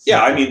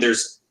 Yeah, I mean,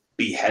 there's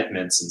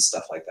beheadments and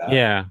stuff like that.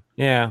 Yeah.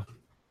 Yeah.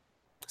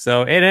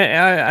 So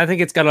I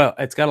think it's got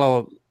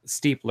a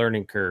steep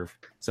learning curve.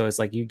 So it's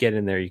like you get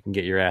in there, you can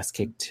get your ass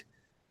kicked.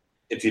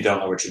 If you don't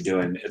know what you're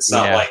doing, it's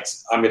not like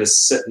I'm going to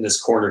sit in this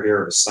corner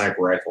here of a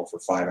sniper rifle for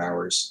 5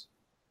 hours.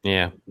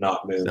 Yeah.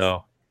 Not move.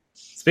 So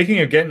speaking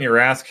of getting your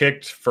ass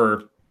kicked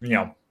for,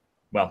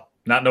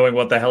 not knowing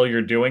what the hell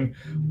you're doing,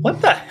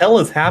 what the hell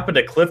has happened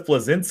to Cliff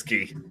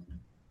Bleszinski?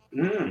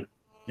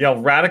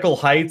 Radical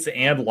Heights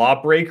and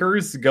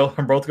Lawbreakers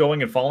are both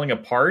going and falling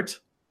apart.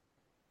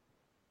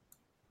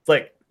 It's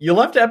like, you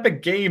left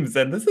Epic Games,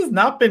 and this has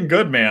not been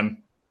good,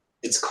 man.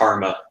 It's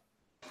karma.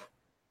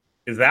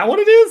 Is that what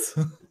it is?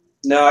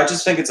 No, I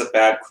just think it's a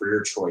bad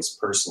career choice,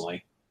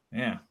 personally.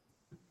 Yeah.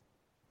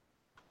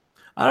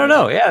 I don't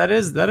know. Yeah, that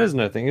is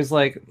another thing. It's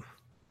like,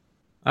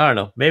 I don't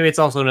know. Maybe it's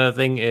also another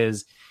thing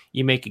is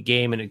you make a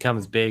game and it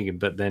comes big,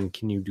 but then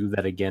can you do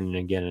that again and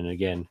again and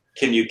again?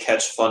 Can you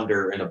catch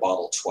thunder in a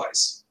bottle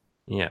twice?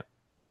 Yeah.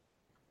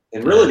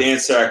 And really the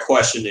answer to that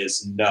question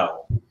is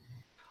no.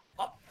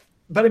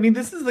 But I mean,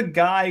 this is a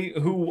guy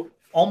who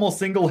almost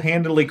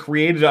single-handedly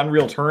created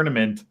Unreal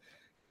Tournament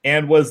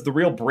and was the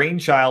real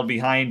brainchild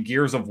behind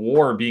Gears of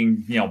War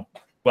being,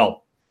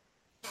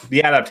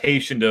 the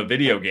adaptation to a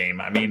video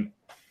game. I mean,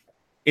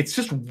 it's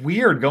just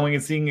weird going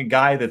and seeing a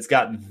guy that's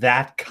got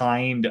that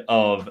kind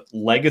of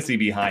legacy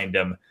behind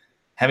him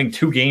having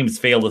 2 games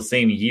fail the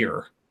same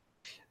year.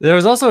 There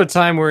was also a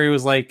time where he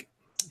was like,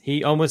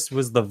 he almost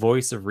was the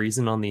voice of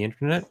reason on the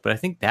internet, but I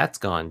think that's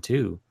gone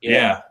too.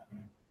 Yeah.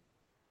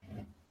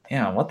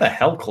 Yeah, what the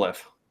hell,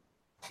 Cliff?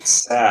 It's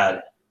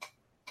sad.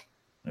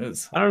 I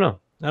don't know,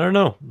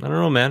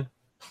 man.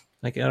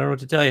 Like, I don't know what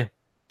to tell you.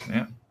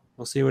 Yeah.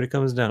 We'll see what it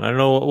comes down. I don't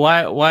know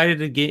why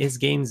did his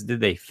games, did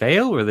they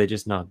fail? Were they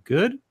just not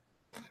good?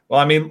 Well,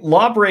 I mean,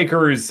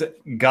 Lawbreakers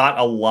got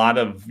a lot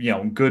of,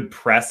 good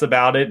press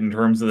about it in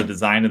terms of the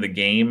design of the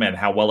game and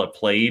how well it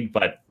played,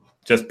 but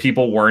just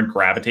people weren't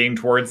gravitating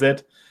towards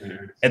it.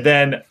 Mm-hmm. And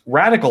then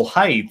Radical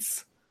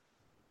Heights,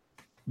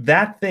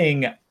 that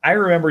thing, I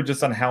remember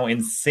just on how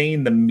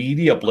insane the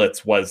media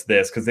blitz was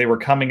this, because they were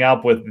coming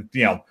up with,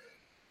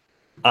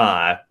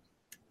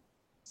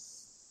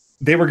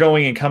 they were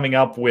going and coming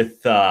up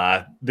with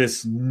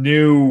this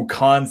new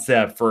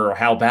concept for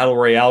how Battle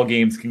Royale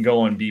games can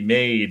go and be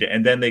made.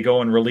 And then they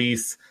go and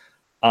release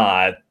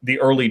the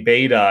early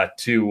beta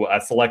to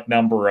a select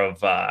number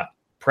of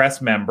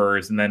press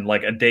members. And then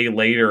like a day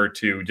later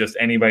to just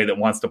anybody that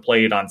wants to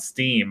play it on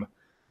Steam.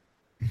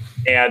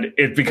 And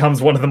it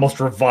becomes one of the most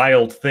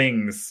reviled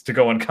things to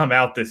go and come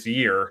out this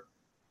year.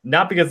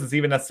 Not because it's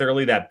even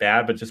necessarily that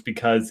bad, but just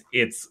because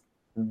it's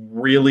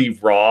really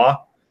raw.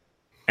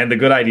 And the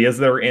good ideas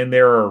that are in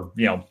there are,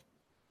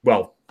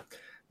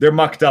 they're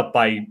mucked up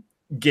by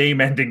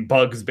game-ending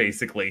bugs,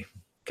 basically.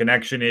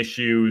 Connection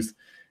issues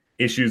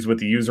with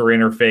the user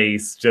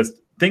interface, just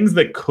things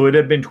that could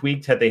have been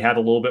tweaked had they had a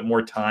little bit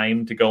more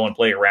time to go and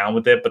play around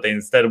with it, but they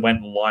instead went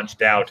and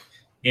launched out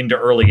into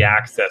early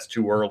access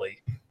too early.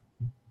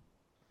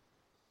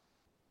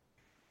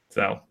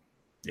 So,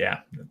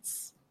 yeah,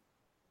 it's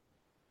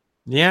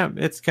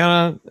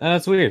kind of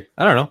that's weird.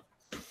 I don't know.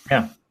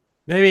 Yeah.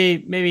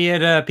 Maybe he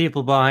had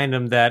people behind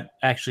him that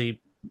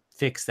actually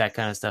fix that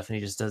kind of stuff, and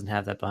he just doesn't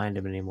have that behind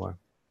him anymore.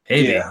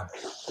 Maybe. Yeah,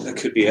 that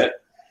could be it.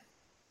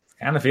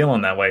 Kind of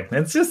feeling that way.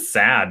 It's just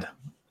sad.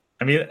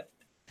 I mean,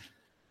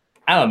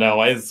 I don't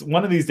know. It's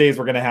one of these days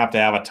we're going to have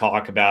a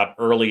talk about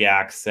early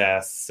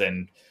access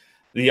and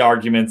the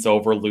arguments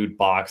over loot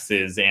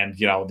boxes and,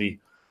 the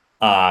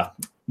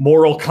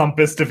moral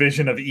compass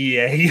division of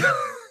EA.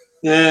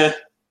 Yeah.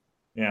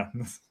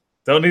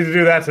 Don't need to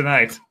do that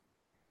tonight.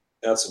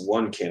 That's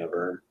one can of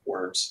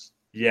worms.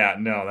 Yeah,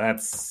 no,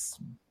 that's...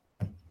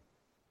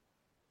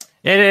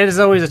 It is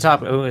always a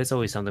topic. It's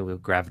always something we'll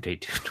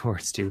gravitate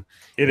towards, too.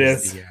 It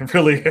is. It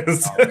really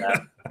is.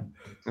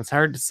 It's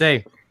hard to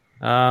say.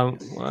 We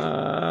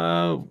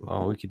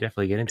could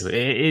definitely get into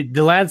it.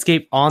 The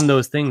landscape on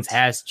those things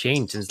has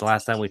changed since the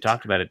last time we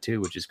talked about it,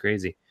 too, which is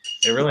crazy.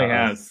 It really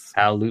has.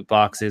 How loot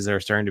boxes are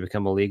starting to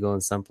become illegal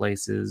in some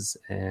places.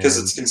 Because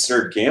it's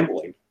considered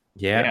gambling.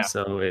 Yeah,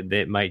 so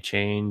it might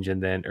change,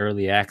 and then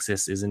early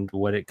access isn't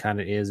what it kind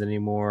of is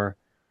anymore.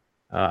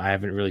 I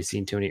haven't really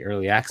seen too many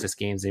early access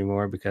games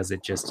anymore because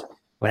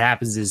what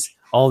happens is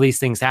all these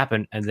things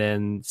happen, and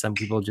then some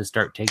people just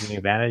start taking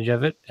advantage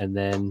of it, and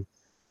then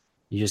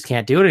you just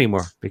can't do it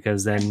anymore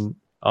because then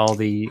all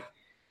the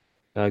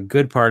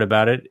good part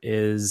about it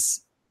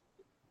is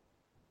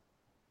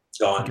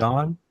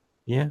gone.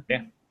 Yeah,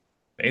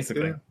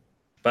 basically. Yeah.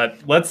 But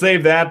let's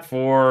save that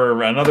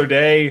for another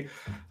day.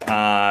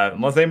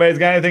 Unless anybody's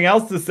got anything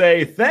else to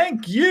say,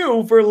 thank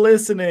you for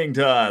listening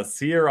to us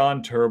here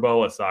on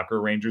Turbo, a Soccer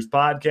Rangers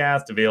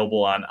podcast,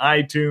 available on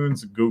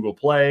iTunes, Google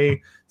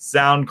Play,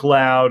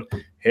 SoundCloud.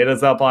 Hit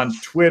us up on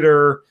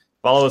Twitter.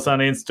 Follow us on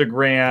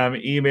Instagram.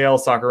 Email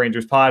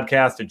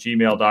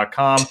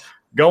soccerrangerspodcast@gmail.com.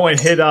 Go and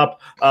hit up,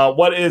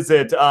 what is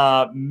it?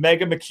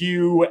 Mega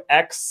McHugh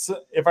X,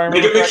 if I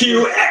remember correctly.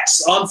 Mega McHugh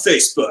X on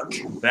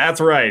Facebook. That's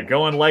right.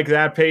 Go and like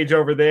that page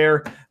over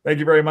there. Thank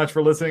you very much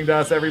for listening to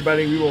us,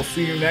 everybody. We will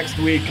see you next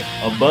week.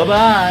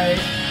 Bye-bye.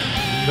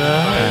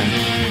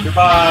 Bye.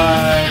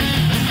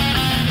 Goodbye.